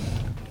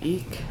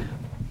 Eek.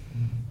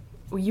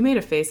 Well, you made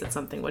a face at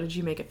something. What did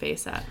you make a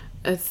face at?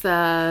 It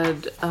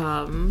said,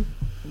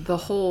 the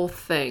whole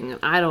thing,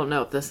 I don't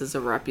know if this is a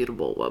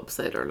reputable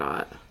website or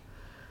not.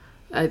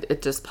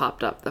 It just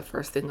popped up, the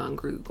first thing on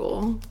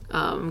Google.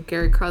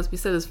 Gary Crosby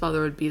said his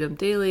father would beat him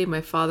daily.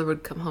 My father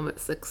would come home at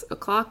 6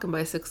 o'clock, and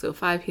by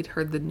 6:05, he'd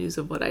heard the news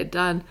of what I'd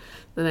done.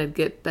 Then I'd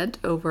get bent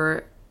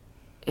over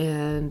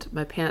and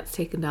my pants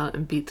taken down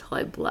and beat till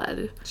I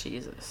bled.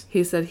 Jesus.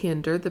 He said he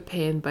endured the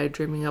pain by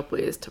dreaming up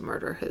ways to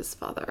murder his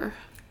father.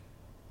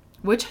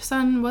 Which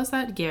son was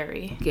that?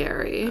 Gary.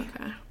 Gary.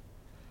 Okay.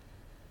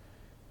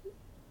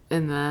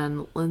 And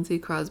then Lindsay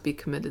Crosby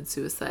committed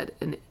suicide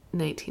in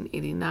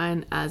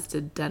 1989, as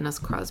did Dennis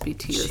Crosby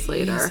 2 years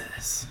later.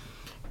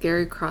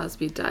 Gary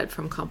Crosby died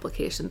from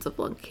complications of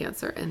lung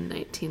cancer in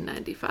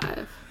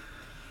 1995.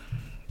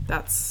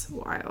 That's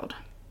wild.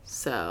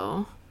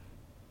 So,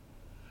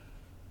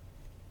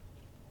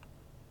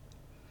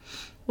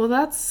 well,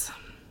 that's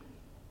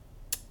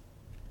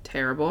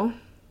terrible.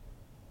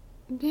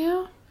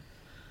 yeah,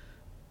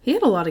 He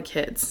had a lot of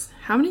kids.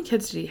 How many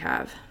kids did he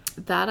have?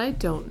 that I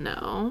don't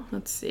know.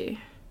 Let's see.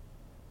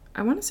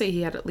 I want to say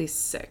he had at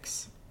least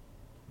 6.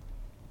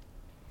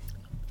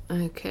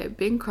 Okay,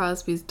 Bing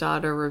Crosby's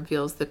daughter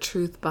reveals the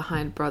truth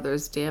behind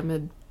brother's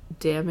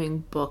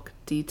damning book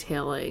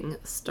detailing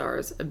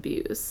Starr's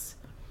abuse.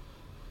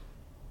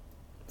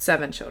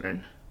 7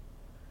 children.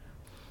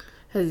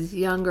 His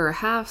younger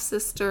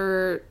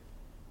half-sister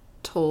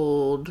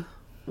told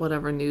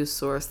whatever news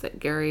source that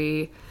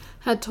Gary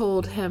had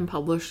told him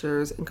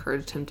publishers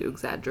encouraged him to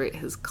exaggerate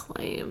his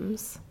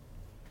claims.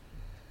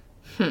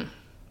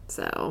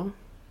 So,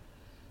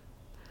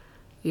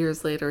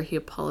 years later, he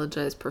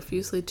apologized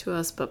profusely to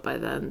us, but by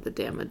then the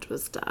damage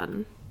was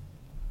done.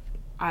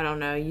 I don't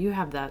know. You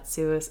have that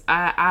suicide.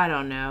 I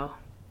don't know.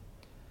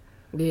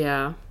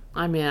 Yeah,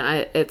 I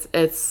mean,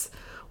 it's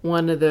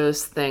one of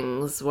those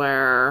things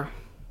where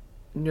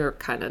you're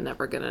kind of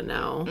never gonna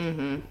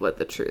know what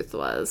the truth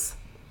was.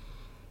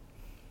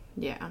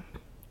 Yeah.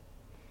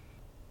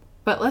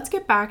 But let's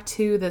get back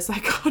to this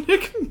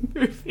iconic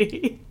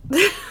movie.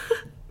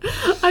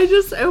 I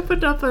just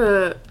opened up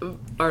a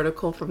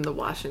article from the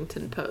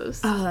Washington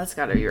Post. Oh, that's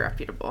gotta be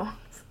reputable.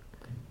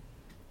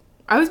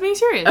 I was being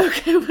serious.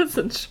 Okay, I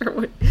wasn't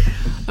sure.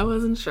 I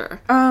wasn't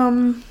sure.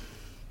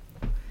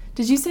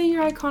 Did you say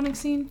your iconic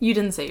scene? You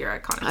didn't say your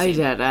iconic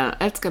scene. I did.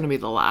 It's going to be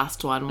the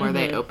last one where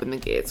they open the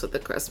gates with the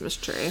Christmas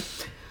tree.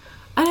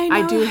 And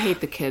I do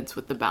hate the kids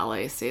with the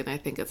ballet scene. I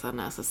think it's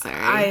unnecessary.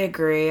 I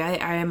agree.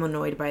 I am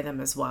annoyed by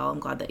them as well. I'm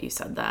glad that you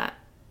said that.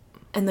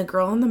 And the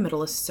girl in the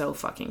middle is so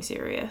fucking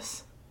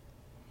serious.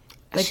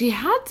 Like, she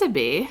had to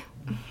be.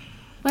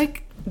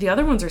 Like, the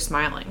other ones are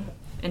smiling.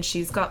 And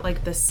she's got,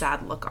 like, this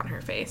sad look on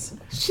her face.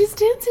 she's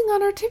dancing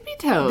on her tippy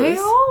toes. They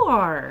all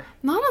are.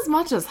 Not as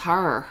much as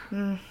her.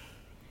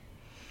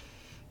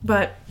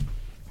 But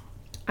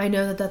I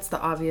know that that's the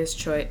obvious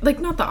choice. Like,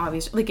 not the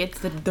obvious, like, it's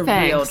the real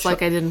Thanks. choice.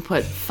 Like I didn't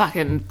put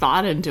fucking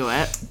thought into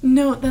it.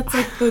 No, that's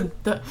like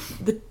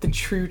the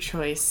true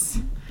choice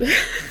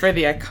for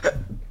the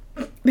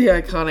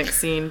iconic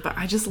scene. But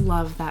I just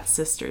love that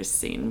sisters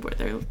scene where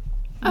they're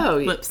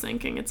lip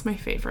syncing. It's my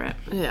favorite.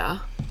 Yeah.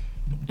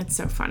 It's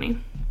so funny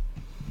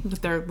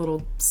with their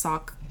little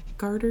sock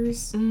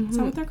garters. Is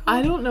that what they're called?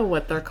 I don't know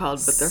what they're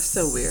called, but they're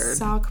so weird.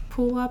 Sock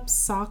pull-ups,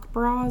 sock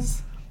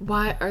bras.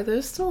 Why are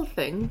those still a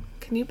thing?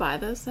 Can you buy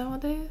those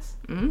nowadays?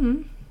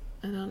 Mm-hmm.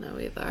 I don't know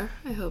either.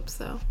 I hope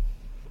so.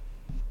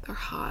 They're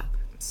hot.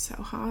 So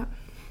hot.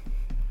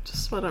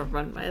 Just want to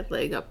run my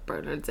leg up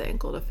Bernard's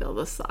ankle to feel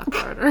the sock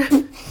garter.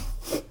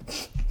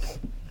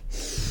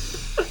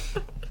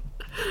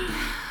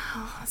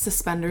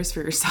 Suspenders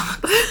for your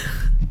socks.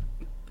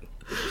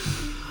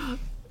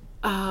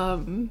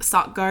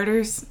 Sock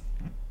garters.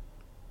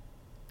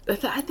 They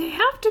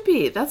have to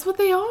be. That's what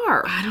they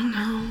are. I don't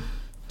know.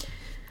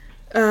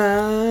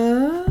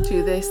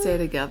 Do they stay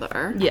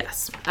together?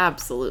 Yes.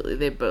 Absolutely.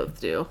 They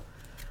both do.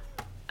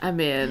 I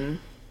mean,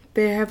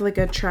 They have like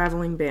a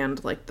traveling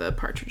band like the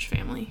Partridge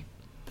Family.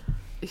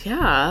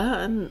 yeah.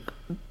 And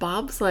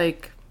Bob's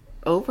like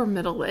over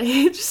middle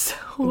age,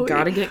 so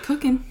Gotta get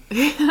cooking.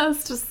 he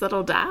has to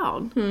settle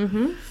down.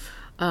 Mm-hmm.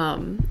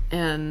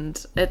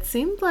 And it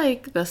seemed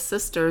like the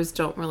sisters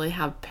don't really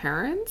have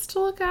parents to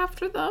look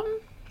after them.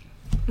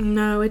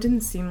 No, it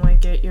didn't seem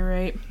like it. You're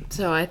right.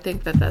 So I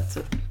think that's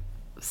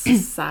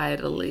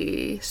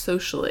societally,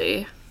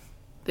 socially,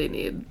 they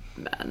need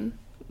men.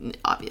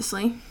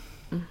 Obviously.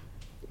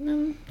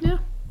 Yeah.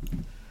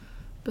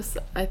 But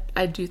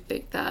I do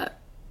think that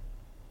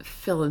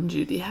Phil and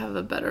Judy have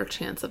a better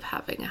chance of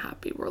having a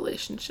happy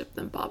relationship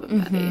than Bob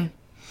and Betty.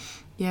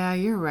 Yeah,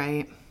 you're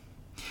right.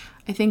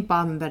 I think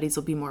Bob and Betty's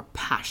will be more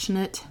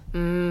passionate,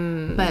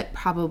 but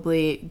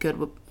probably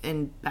good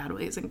in bad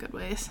ways and good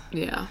ways.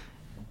 Yeah.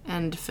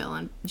 And Phil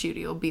and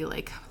Judy will be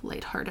like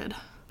lighthearted.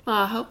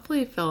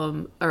 Hopefully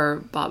Bob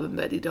and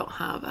Betty don't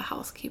have a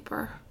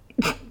housekeeper.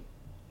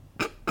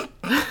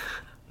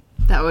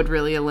 That would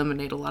really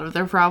eliminate a lot of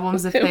their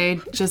problems if they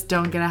just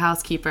don't get a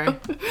housekeeper.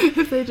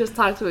 If they just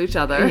talk to each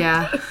other.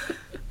 Yeah.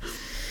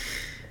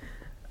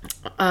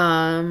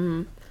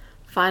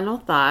 Final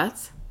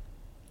thoughts.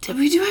 Did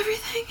we do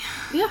everything?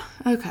 Yeah.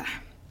 Okay.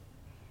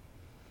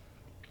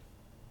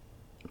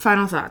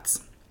 Final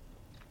thoughts.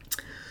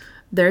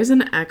 There's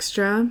an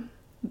extra,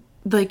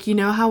 like, you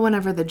know how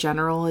whenever the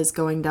general is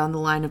going down the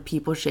line of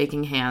people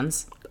shaking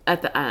hands?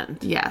 At the end.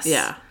 Yes.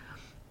 Yeah.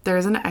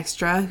 There's an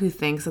extra who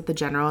thinks that the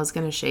general is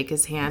going to shake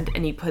his hand,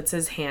 and he puts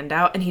his hand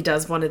out and he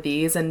does one of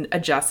these and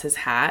adjusts his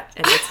hat,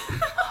 and it's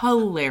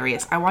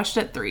hilarious. I watched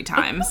it 3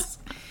 times.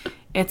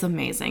 It's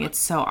amazing. It's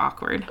so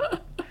awkward.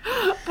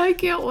 I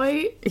can't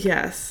wait.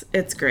 Yes,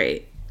 it's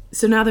great.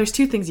 So now there's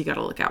 2 things you got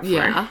to look out for.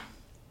 Yeah.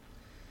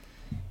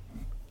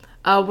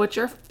 What's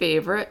your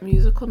favorite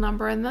musical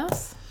number in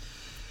this?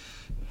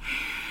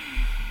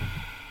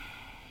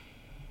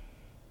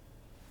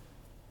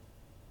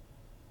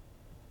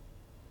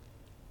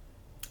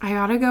 I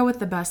gotta go with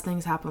the best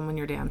things happen when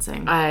you're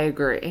dancing. I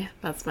agree.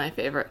 That's my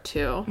favorite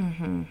too.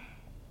 Mm-hmm.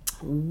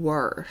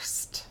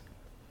 Worst.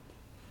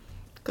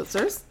 Because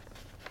there's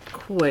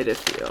quite a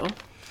few.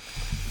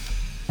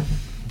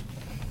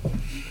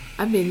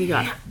 I mean, you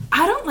got...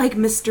 I don't like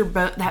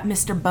that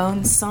Mr.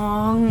 Bones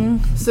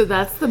song. So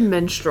that's the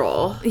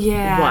minstrel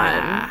Yeah.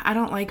 one. I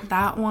don't like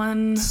that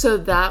one. So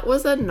that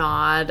was a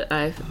nod.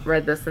 I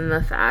read this in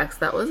the facts.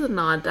 That was a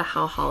nod to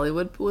how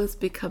Hollywood was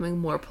becoming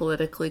more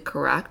politically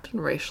correct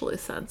and racially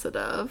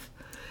sensitive.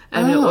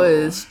 And it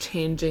was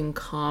changing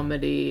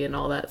comedy and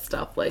all that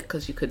stuff. Like,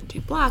 because you couldn't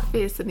do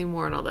blackface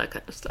anymore and all that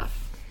kind of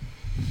stuff.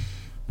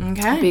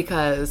 Okay.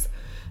 Because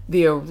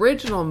the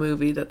original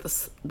movie that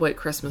this White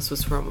Christmas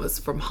was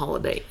from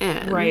Holiday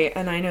Inn. Right,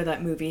 and I know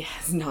that movie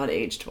has not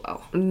aged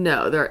well.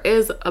 No, there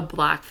is a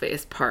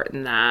blackface part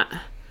in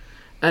that.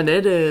 And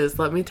it is,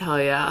 let me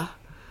tell ya,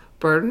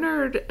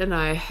 Bernard and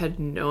I had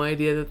no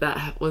idea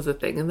that was a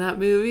thing in that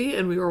movie.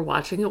 And we were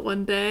watching it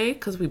one day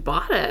because we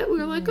bought it. We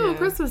were like, oh,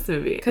 Christmas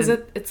movie. Because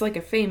it's like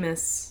a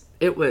famous...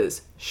 It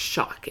was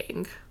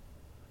shocking.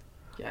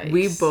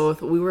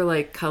 Yikes. We were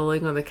like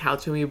cuddling on the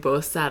couch and we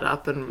both sat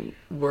up and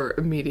were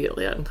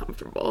immediately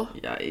uncomfortable.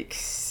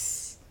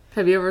 Yikes.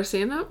 Have you ever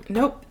seen it?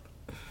 Nope.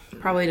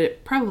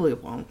 Probably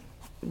won't.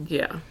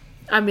 Yeah.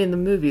 I mean, the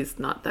movie's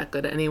not that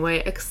good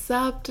anyway,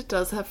 except it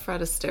does have Fred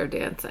Astaire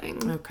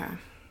dancing. Okay.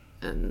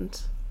 And,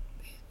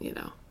 you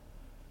know.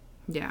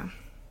 Yeah.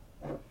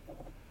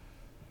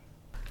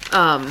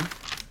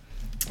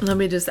 Let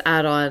me just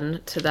add on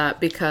to that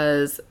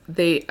because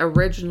they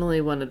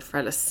originally wanted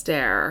Fred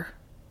Astaire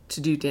to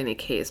do Danny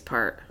Kaye's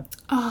part.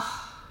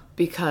 Oh.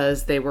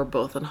 Because they were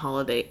both on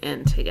Holiday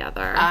Inn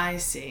together. I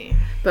see.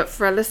 But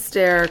Fred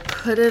Astaire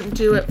couldn't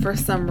do it for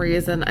some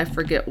reason. I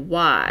forget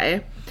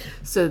why.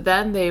 So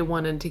then they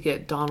wanted to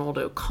get Donald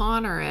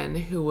O'Connor in,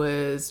 who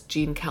was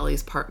Gene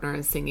Kelly's partner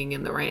in Singing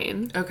in the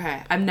Rain.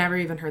 Okay. I've never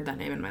even heard that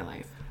name in my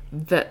life.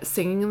 That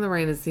Singing in the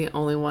Rain is the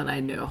only one I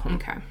know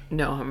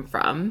him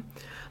from.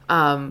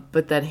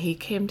 But then he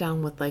came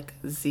down with like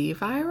Z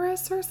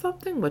virus or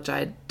something, which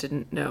I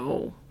didn't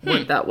know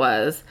what that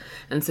was.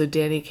 And so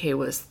Danny Kaye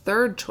was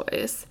third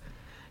choice,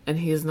 and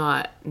he's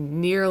not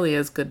nearly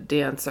as good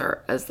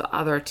dancer as the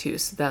other two.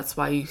 So that's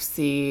why you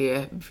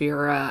see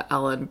Vera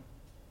Ellen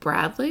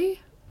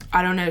Bradley.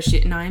 I don't know.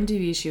 In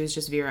IMDb, she was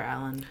just Vera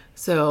Ellen.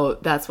 So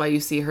that's why you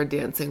see her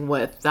dancing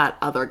with that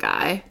other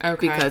guy.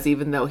 Okay. Because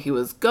even though he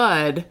was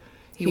good,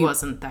 He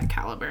wasn't that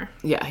caliber.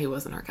 yeah, he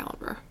wasn't her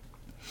caliber.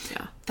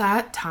 Yeah.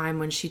 That time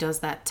when she does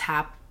that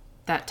tap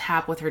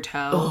with her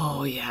toe.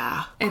 Oh,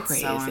 yeah. it's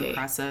Crazy. so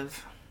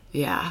impressive.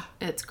 Yeah.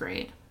 It's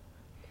great.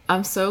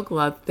 I'm so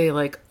glad they,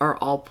 like, are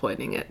all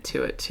pointing it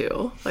to it,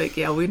 too. Like,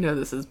 yeah, we know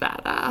this is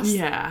badass.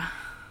 Yeah.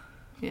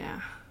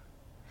 Yeah.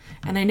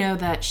 And I know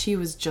that she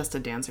was just a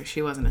dancer.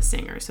 She wasn't a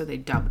singer, so they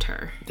dubbed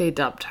her. They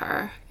dubbed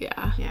her.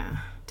 Yeah. Yeah.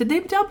 Did they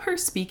dub her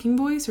speaking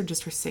voice or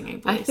just her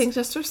singing voice? I think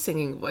just her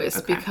singing voice,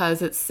 Okay.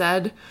 because it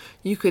said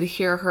you could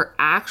hear her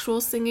actual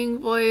singing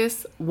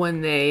voice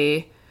when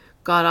they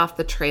got off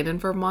the train in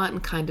Vermont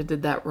and kind of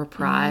did that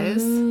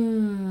reprise.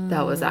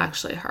 That was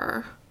actually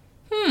her.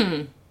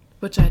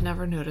 Which I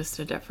never noticed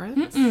a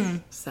difference.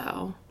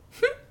 So.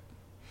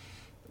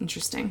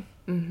 Interesting.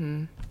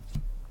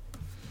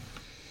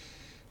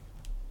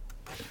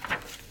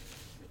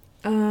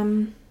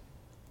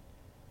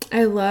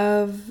 I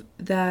love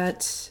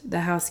that the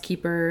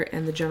housekeeper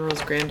and the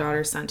general's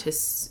granddaughter sent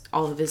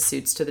all of his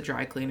suits to the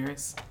dry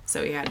cleaners,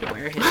 so he had to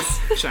wear his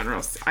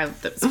general's.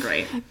 That was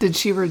great. Did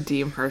she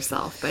redeem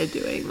herself by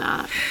doing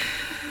that?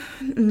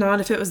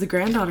 Not if it was the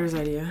granddaughter's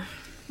idea.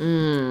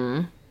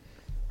 Good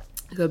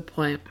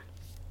point.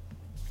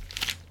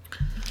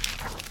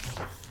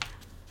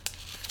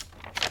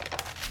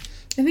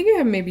 I think I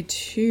have maybe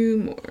 2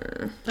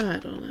 more. I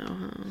don't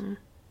know.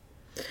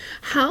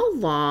 How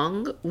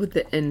long would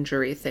the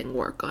injury thing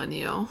work on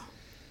you?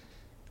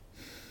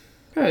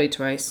 Probably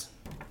twice.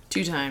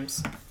 2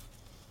 times.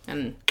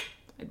 And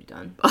I'd be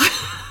done.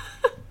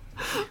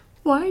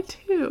 Why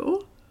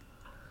two?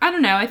 I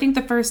don't know. I think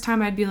the first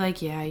time I'd be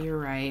like, yeah, you're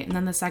right. And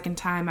then the second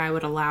time I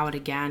would allow it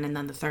again. And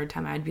then the third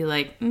time I'd be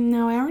like,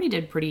 no, I already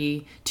did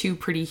two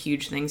pretty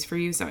huge things for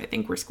you, so I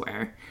think we're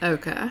square.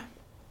 Okay.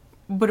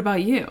 What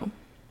about you?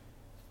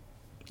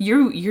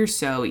 You're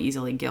so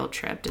easily guilt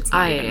tripped. It's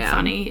not even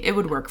funny. It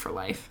would work for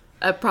life.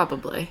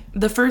 Probably.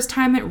 The first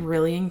time it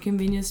really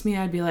inconvenienced me,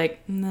 I'd be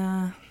like,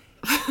 nah.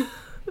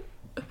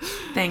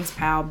 Thanks,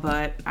 pal,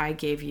 but I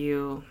gave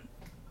you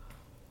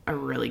a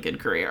really good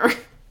career.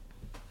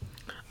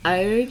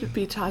 I'd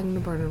be talking to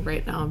Bernard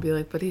right now and be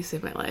like, but he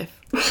saved my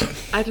life.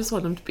 I just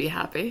want him to be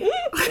happy.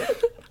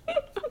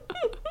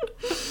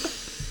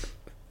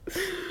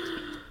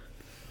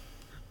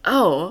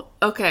 Oh,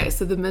 okay.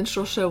 So the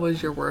minstrel show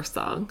was your worst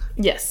song.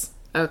 Yes.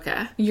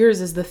 Okay.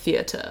 Yours is the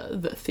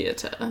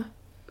theater.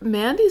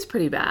 Mandy's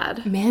pretty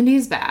bad.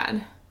 Mandy's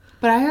bad.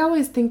 But I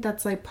always think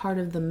that's like part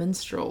of the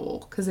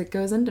minstrel because it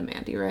goes into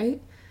Mandy,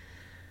 right?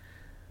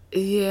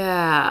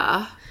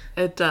 Yeah,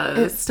 it does.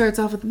 It starts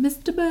off with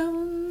Mr.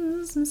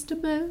 Bones, Mr.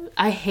 Bones.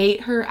 I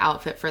hate her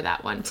outfit for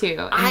that one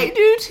too. I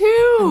do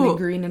too. And the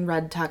green and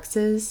red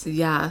tuxes.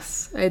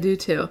 Yes, I do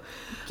too.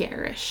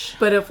 Garish.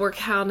 But if we're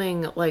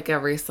counting like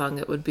every song,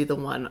 it would be the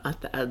one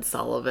at the Ed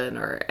Sullivan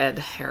or Ed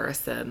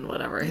Harrison,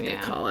 whatever they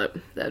call it.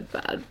 That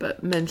bad.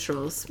 But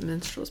minstrel's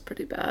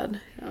pretty bad.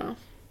 Yeah.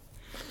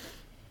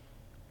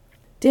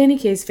 Danny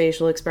Kaye's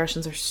facial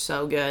expressions are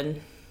so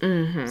good.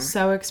 Mm-hmm.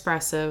 So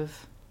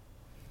expressive.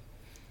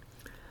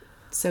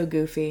 So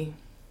goofy.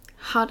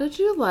 How did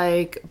you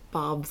like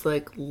Bob's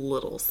like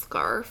little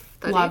scarf?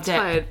 That Loved he it.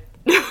 tied?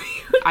 No,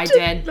 you I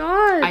did.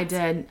 not. I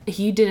did.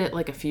 He did it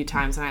like a few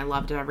times and I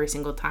loved it every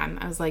single time.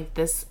 I was like,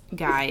 this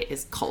guy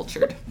is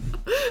cultured.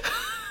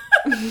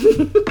 All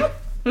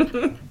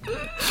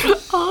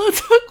it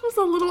took was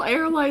a little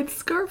airline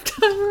scarf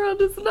tied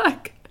around his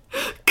neck.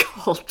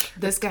 Culture.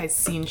 This guy's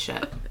seen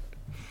shit.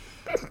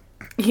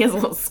 He has a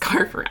little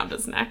scarf around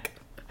his neck.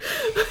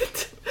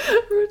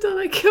 Rudan,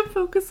 I can't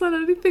focus on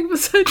anything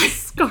besides his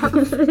scarf.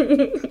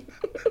 And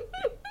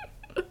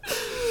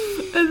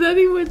then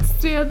he would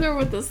stand there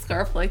with the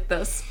scarf like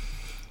this.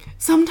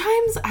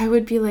 Sometimes I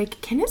would be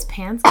like, can his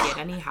pants get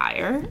any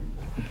higher?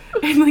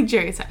 And like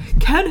Jerry said,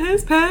 can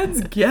his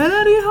pants get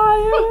any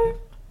higher?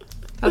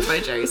 That's my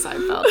Jerry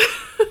Seinfeld.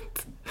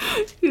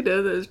 You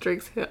know those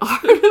drinks hit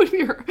hard when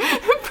you're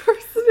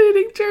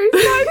impersonating Jerry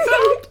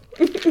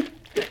Seinfeld.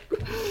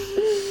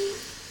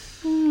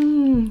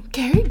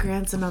 Cary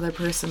Grant's another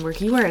person where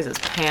he wears his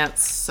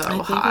pants so I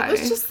think high. it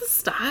was just the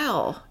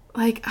style.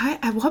 Like,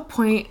 at what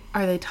point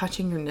are they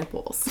touching your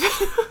nipples?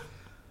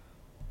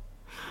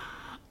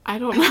 I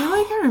don't I know. feel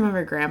like I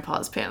remember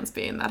Grandpa's pants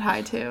being that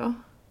high too.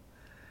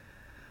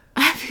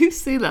 Have you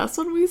seen us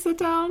when we sit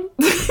down?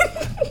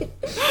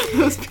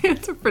 Those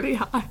pants are pretty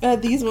high.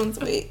 These ones,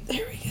 wait,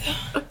 there we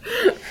go.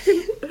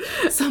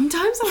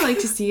 Sometimes I like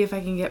to see if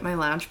I can get my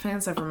lounge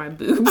pants over my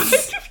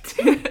boobs.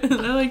 And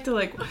I like to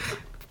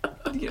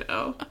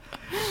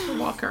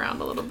walk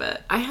around a little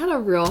bit. I had a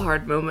real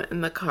hard moment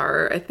in the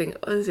car, I think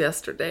it was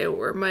yesterday,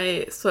 where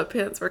my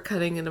sweatpants were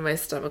cutting into my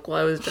stomach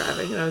while I was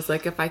driving, and I was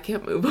like, if I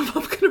can't move them,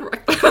 I'm gonna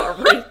wreck the car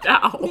right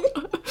now.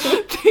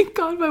 Thank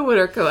God my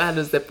winter coat had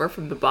a zipper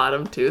from the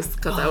bottom too,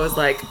 because I was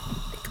like,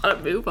 I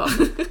gotta move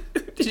them.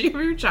 Did you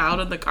have your child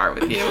in the car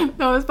with you?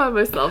 No, I was by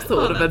myself, so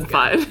it would have been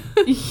fine.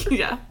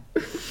 Yeah.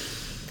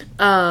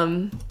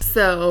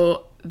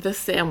 So the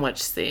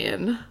sandwich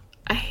scene.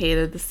 I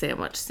hated the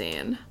sandwich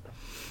scene.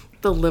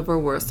 The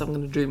liverwurst, I'm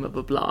gonna dream of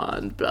a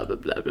blonde, blah, blah,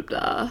 blah, blah,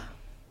 blah.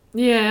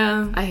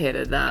 Yeah. I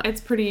hated that.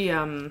 It's pretty,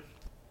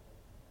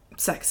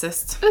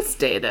 sexist. It's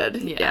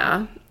dated, Yeah.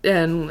 yeah.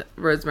 And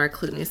Rosemary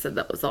Clooney said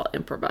that was all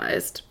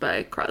improvised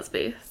by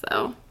Crosby,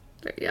 so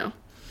there you go.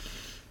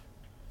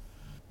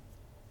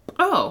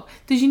 Oh,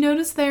 did you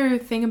notice their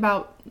thing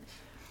about,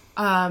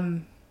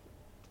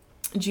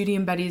 Judy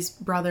and Betty's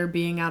brother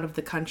being out of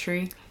the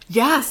country?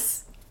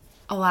 Yes!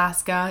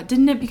 Alaska.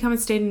 Didn't it become a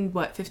state in,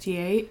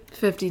 58?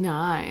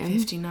 59.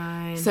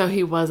 59. So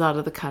he was out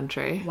of the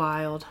country.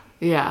 Wild.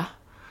 Yeah.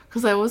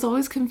 Because I was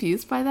always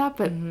confused by that,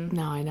 but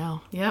now I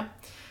know. Yep.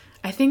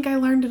 I think I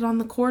learned it on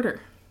the quarter.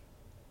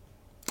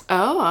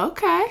 Oh,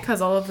 okay. Because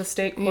all of the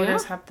state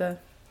quarters Yeah. have the...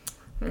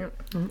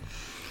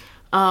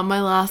 My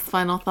last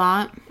final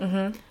thought.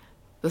 Mm-hmm.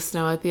 The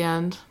snow at the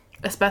end.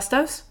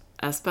 Asbestos?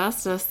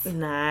 Asbestos.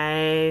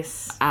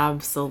 Nice.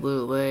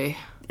 Absolutely.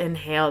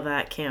 Inhale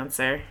that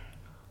cancer.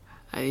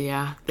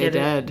 Yeah, they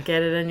did.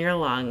 Get it in your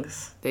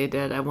lungs. They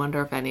did. I wonder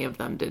if any of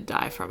them did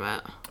die from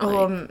it.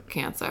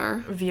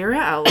 Cancer. Vera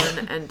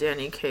Ellen and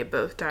Danny Kaye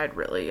both died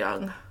really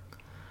young.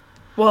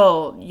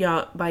 Well,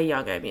 young, by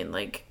young, I mean,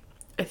 like,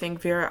 I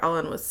think Vera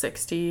Ellen was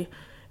 60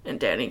 and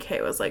Danny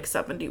Kaye was,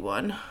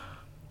 71.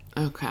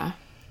 Okay.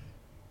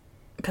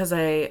 Because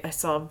I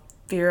saw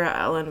Vera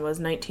Ellen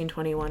was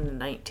 1921 to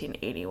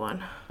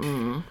 1981.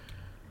 Mm-hmm.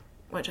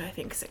 Which I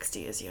think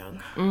 60 is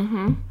young.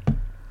 Mm-hmm.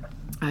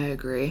 I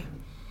agree.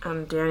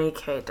 Danny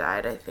Kaye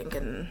died, I think,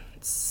 in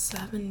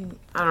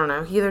I don't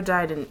know. He either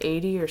died in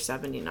 80 or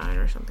 79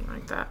 or something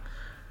like that.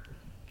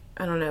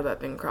 I don't know about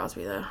Bing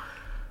Crosby, though.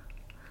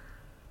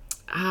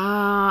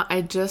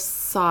 I just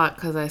saw it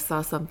because I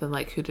saw something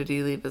like, who did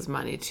he leave his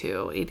money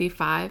to?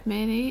 85,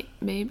 maybe?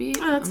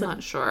 I'm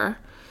not sure.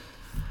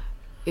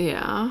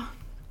 Yeah.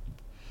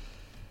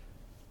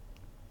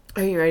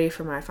 Are you ready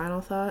for my final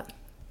thought?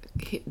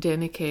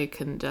 Danny Kaye,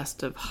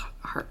 congestive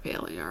heart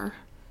failure.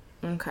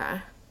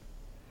 Okay.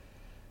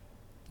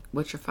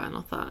 What's your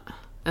final thought?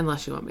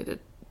 Unless you want me to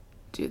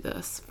do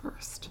this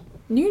first.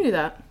 You can do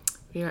that.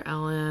 Vera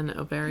Ellen,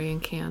 ovarian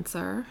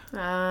cancer.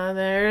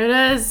 There it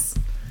is.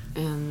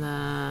 And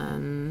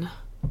then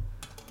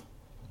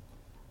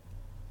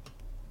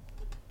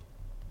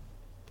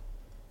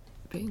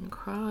Bing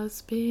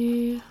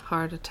Crosby,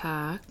 heart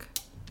attack.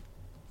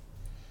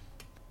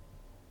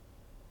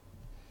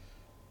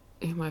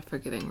 Who am I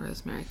forgetting?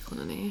 Rosemary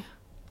Clooney.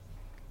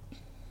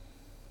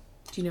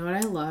 Do you know what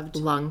I loved?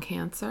 Lung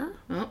cancer.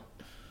 Oh.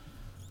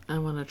 I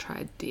want to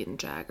try Dean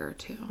Jagger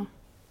too.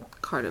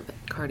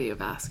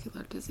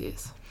 Cardiovascular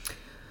disease.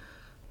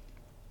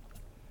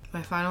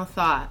 My final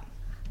thought.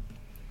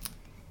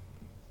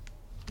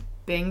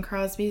 Bing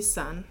Crosby's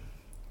son,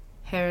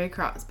 Harry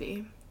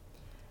Crosby,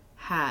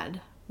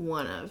 had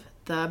one of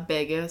the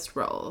biggest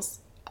roles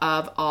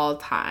of all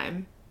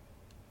time.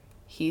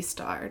 He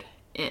starred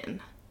in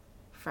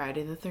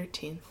Friday the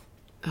 13th.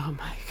 Oh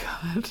my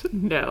God.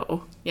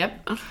 No.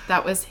 Yep.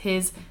 That was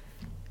his,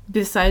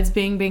 besides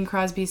being Bing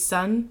Crosby's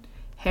son,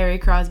 Harry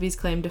Crosby's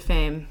claim to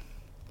fame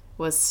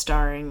was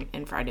starring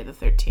in Friday the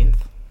 13th.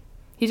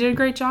 He did a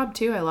great job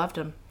too. I loved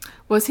him.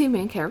 Was he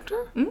main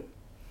character? Mm.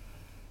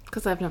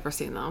 Because I've never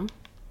seen them.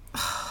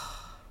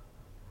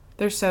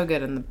 They're so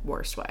good in the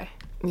worst way.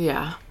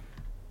 Yeah.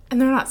 And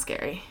they're not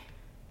scary.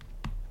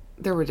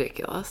 They're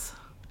ridiculous.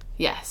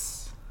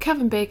 Yes.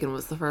 Kevin Bacon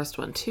was the first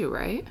one too,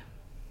 right?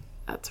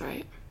 That's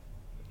right.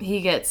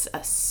 He gets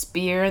a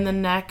spear in the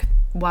neck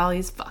while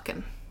he's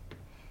fucking.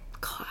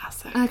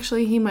 Classic.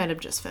 Actually, he might have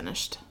just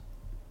finished.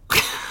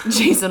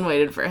 Jason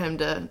waited for him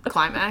to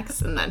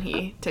climax, and then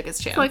he took his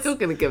chance. Like, I'm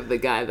going to give the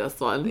guy this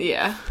one.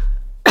 Yeah.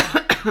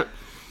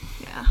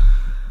 Yeah.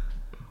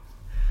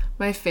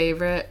 My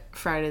favorite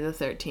Friday the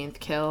 13th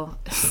kill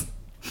is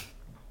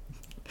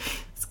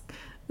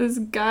this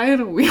guy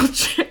in a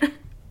wheelchair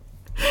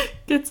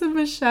gets a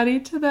machete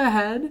to the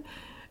head,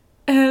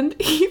 and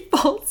he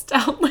falls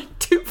down like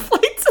 2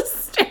 flights of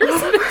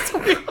stairs in his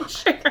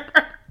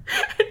wheelchair.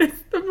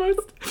 It's the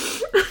most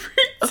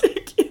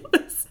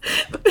ridiculous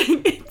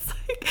thing. It's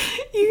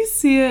like, you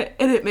see it,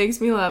 and it makes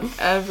me laugh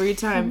every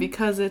time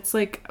because it's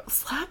like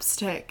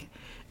slapstick.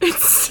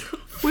 It's so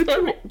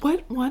funny.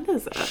 What one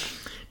is it?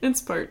 It's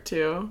part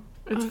 2.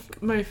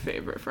 It's my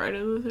favorite Friday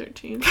the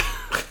 13th.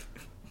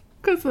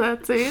 Because of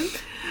that scene?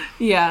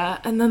 Yeah,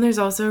 and then there's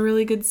also a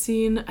really good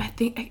scene. I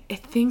think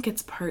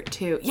it's part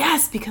 2.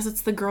 Yes, because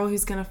it's the girl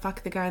who's gonna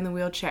fuck the guy in the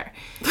wheelchair.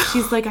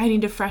 She's like, I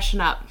need to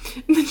freshen up.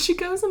 And then she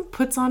goes and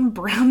puts on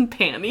brown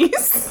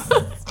panties.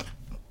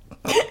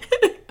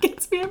 It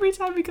gets me every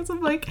time because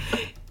I'm like,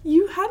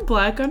 You had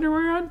black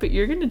underwear on, but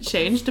you're gonna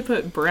change to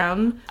put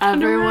brown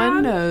underwear Everyone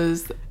on?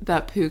 knows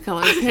that poo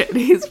color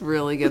panties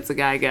really gets a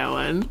guy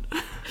going.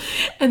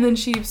 And then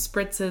she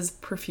spritzes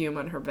perfume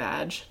on her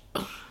badge.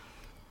 That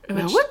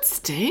Which would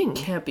sting.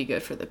 can't be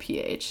good for the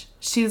pH.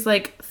 She's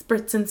like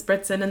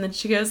spritzing, and then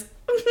she goes,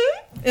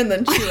 and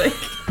then she like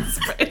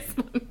sprays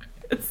them.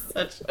 It's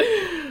such.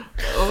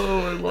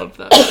 Oh, I love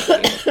that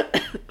movie.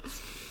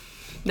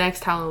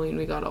 Next Halloween,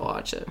 we gotta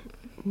watch it.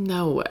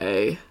 No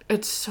way.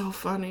 It's so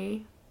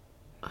funny.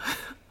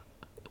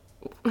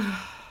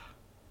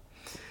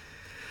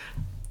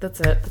 That's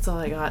it. That's all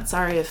I got.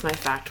 Sorry if my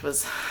fact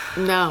was.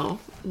 No,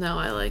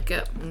 I like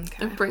it.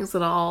 Okay. It brings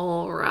it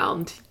all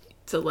around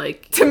to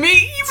like To me,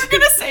 you were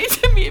gonna say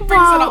to me, it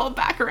brings it all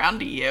back around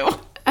to you.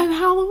 and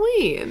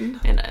Halloween.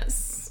 It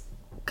is.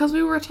 Because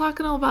we were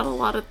talking about a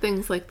lot of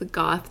things like the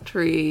goth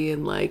tree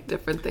and like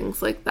different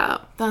things like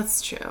that.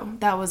 That's true.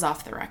 That was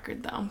off the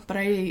record though. But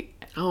I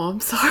Oh, I'm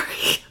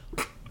sorry.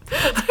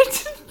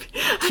 I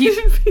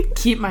didn't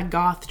keep my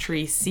goth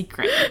tree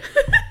secret.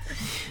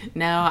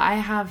 No, I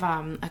have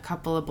a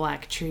couple of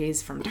black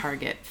trees from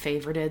Target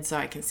favorited so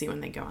I can see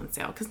when they go on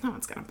sale because no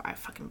one's gonna buy a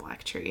fucking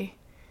black tree.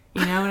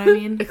 You know what I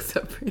mean?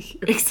 except for you.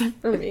 Except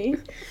for me.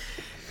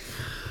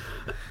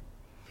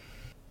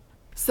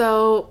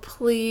 So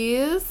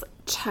please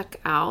check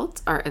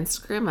out our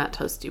Instagram at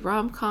Toasty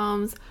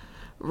Romcoms.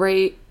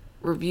 Rate,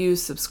 review,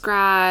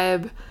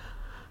 subscribe.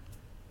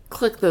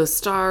 Click those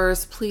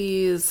stars,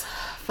 please.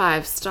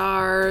 5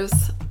 stars.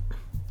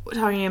 We're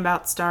talking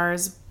about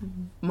stars,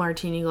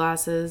 martini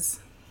glasses.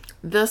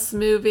 This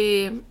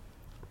movie,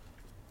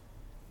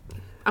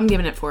 I'm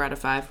giving it 4 out of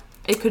 5.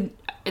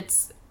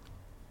 It's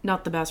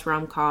not the best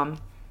rom-com.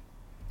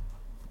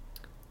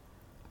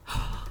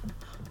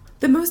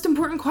 The most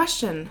important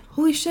question.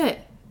 Holy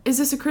shit. Is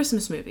this a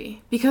Christmas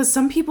movie? Because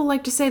some people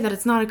like to say that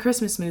it's not a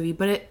Christmas movie,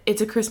 but it's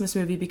a Christmas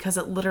movie because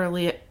it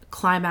literally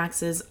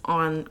climaxes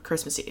on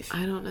Christmas Eve.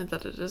 I don't know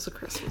that it is a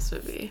Christmas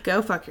movie.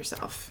 Go fuck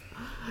yourself.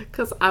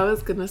 Because I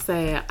was going to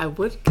say I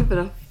would give it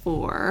a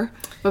 4,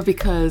 but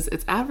because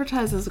it's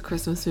advertised as a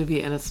Christmas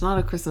movie and it's not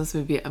a Christmas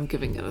movie, I'm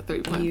giving it a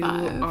 3.5. You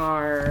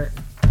are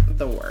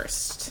the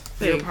worst.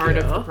 You're You're part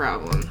you. of the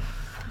problem.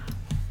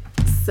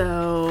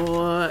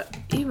 So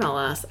email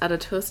us at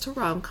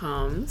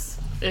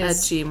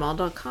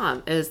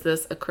atoasttoromcoms@gmail.com. Is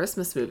this a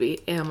Christmas movie?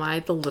 Am I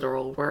the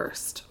literal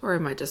worst? Or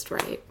am I just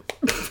right?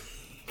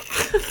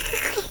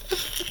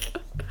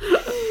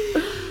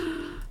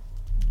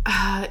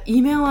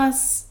 Email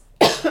us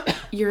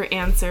your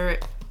answer.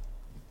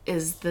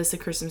 Is this a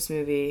Christmas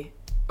movie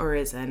or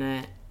isn't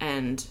it?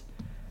 And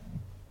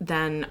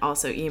then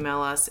also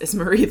email us, is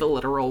Marie the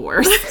literal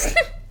worst?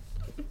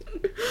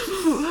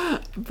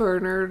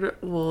 Bernard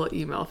will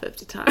email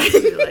 50 times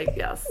and be like,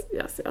 yes.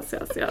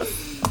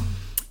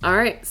 All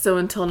right, so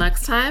until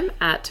next time,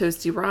 at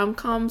Toasty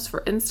Romcoms for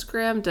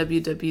Instagram,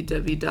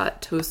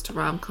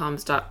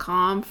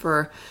 www.toastromcoms.com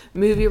for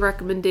movie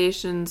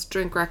recommendations,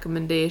 drink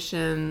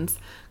recommendations.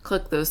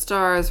 Click those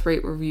stars,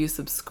 rate, review,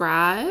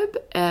 subscribe,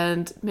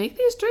 and make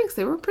these drinks.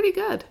 They were pretty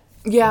good.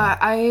 Yeah,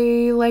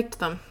 I liked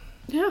them.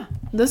 Yeah.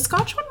 The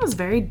Scotch one was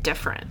very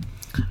different.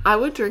 I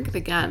would drink it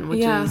again, which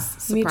Yeah,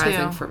 is me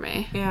surprising too. for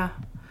me. Yeah,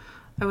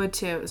 I would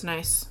too. It was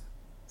nice.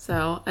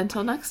 So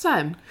until next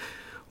time,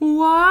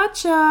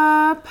 Watch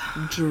up.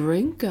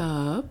 drink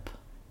up.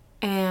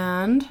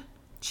 And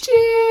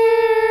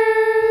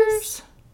Cheers!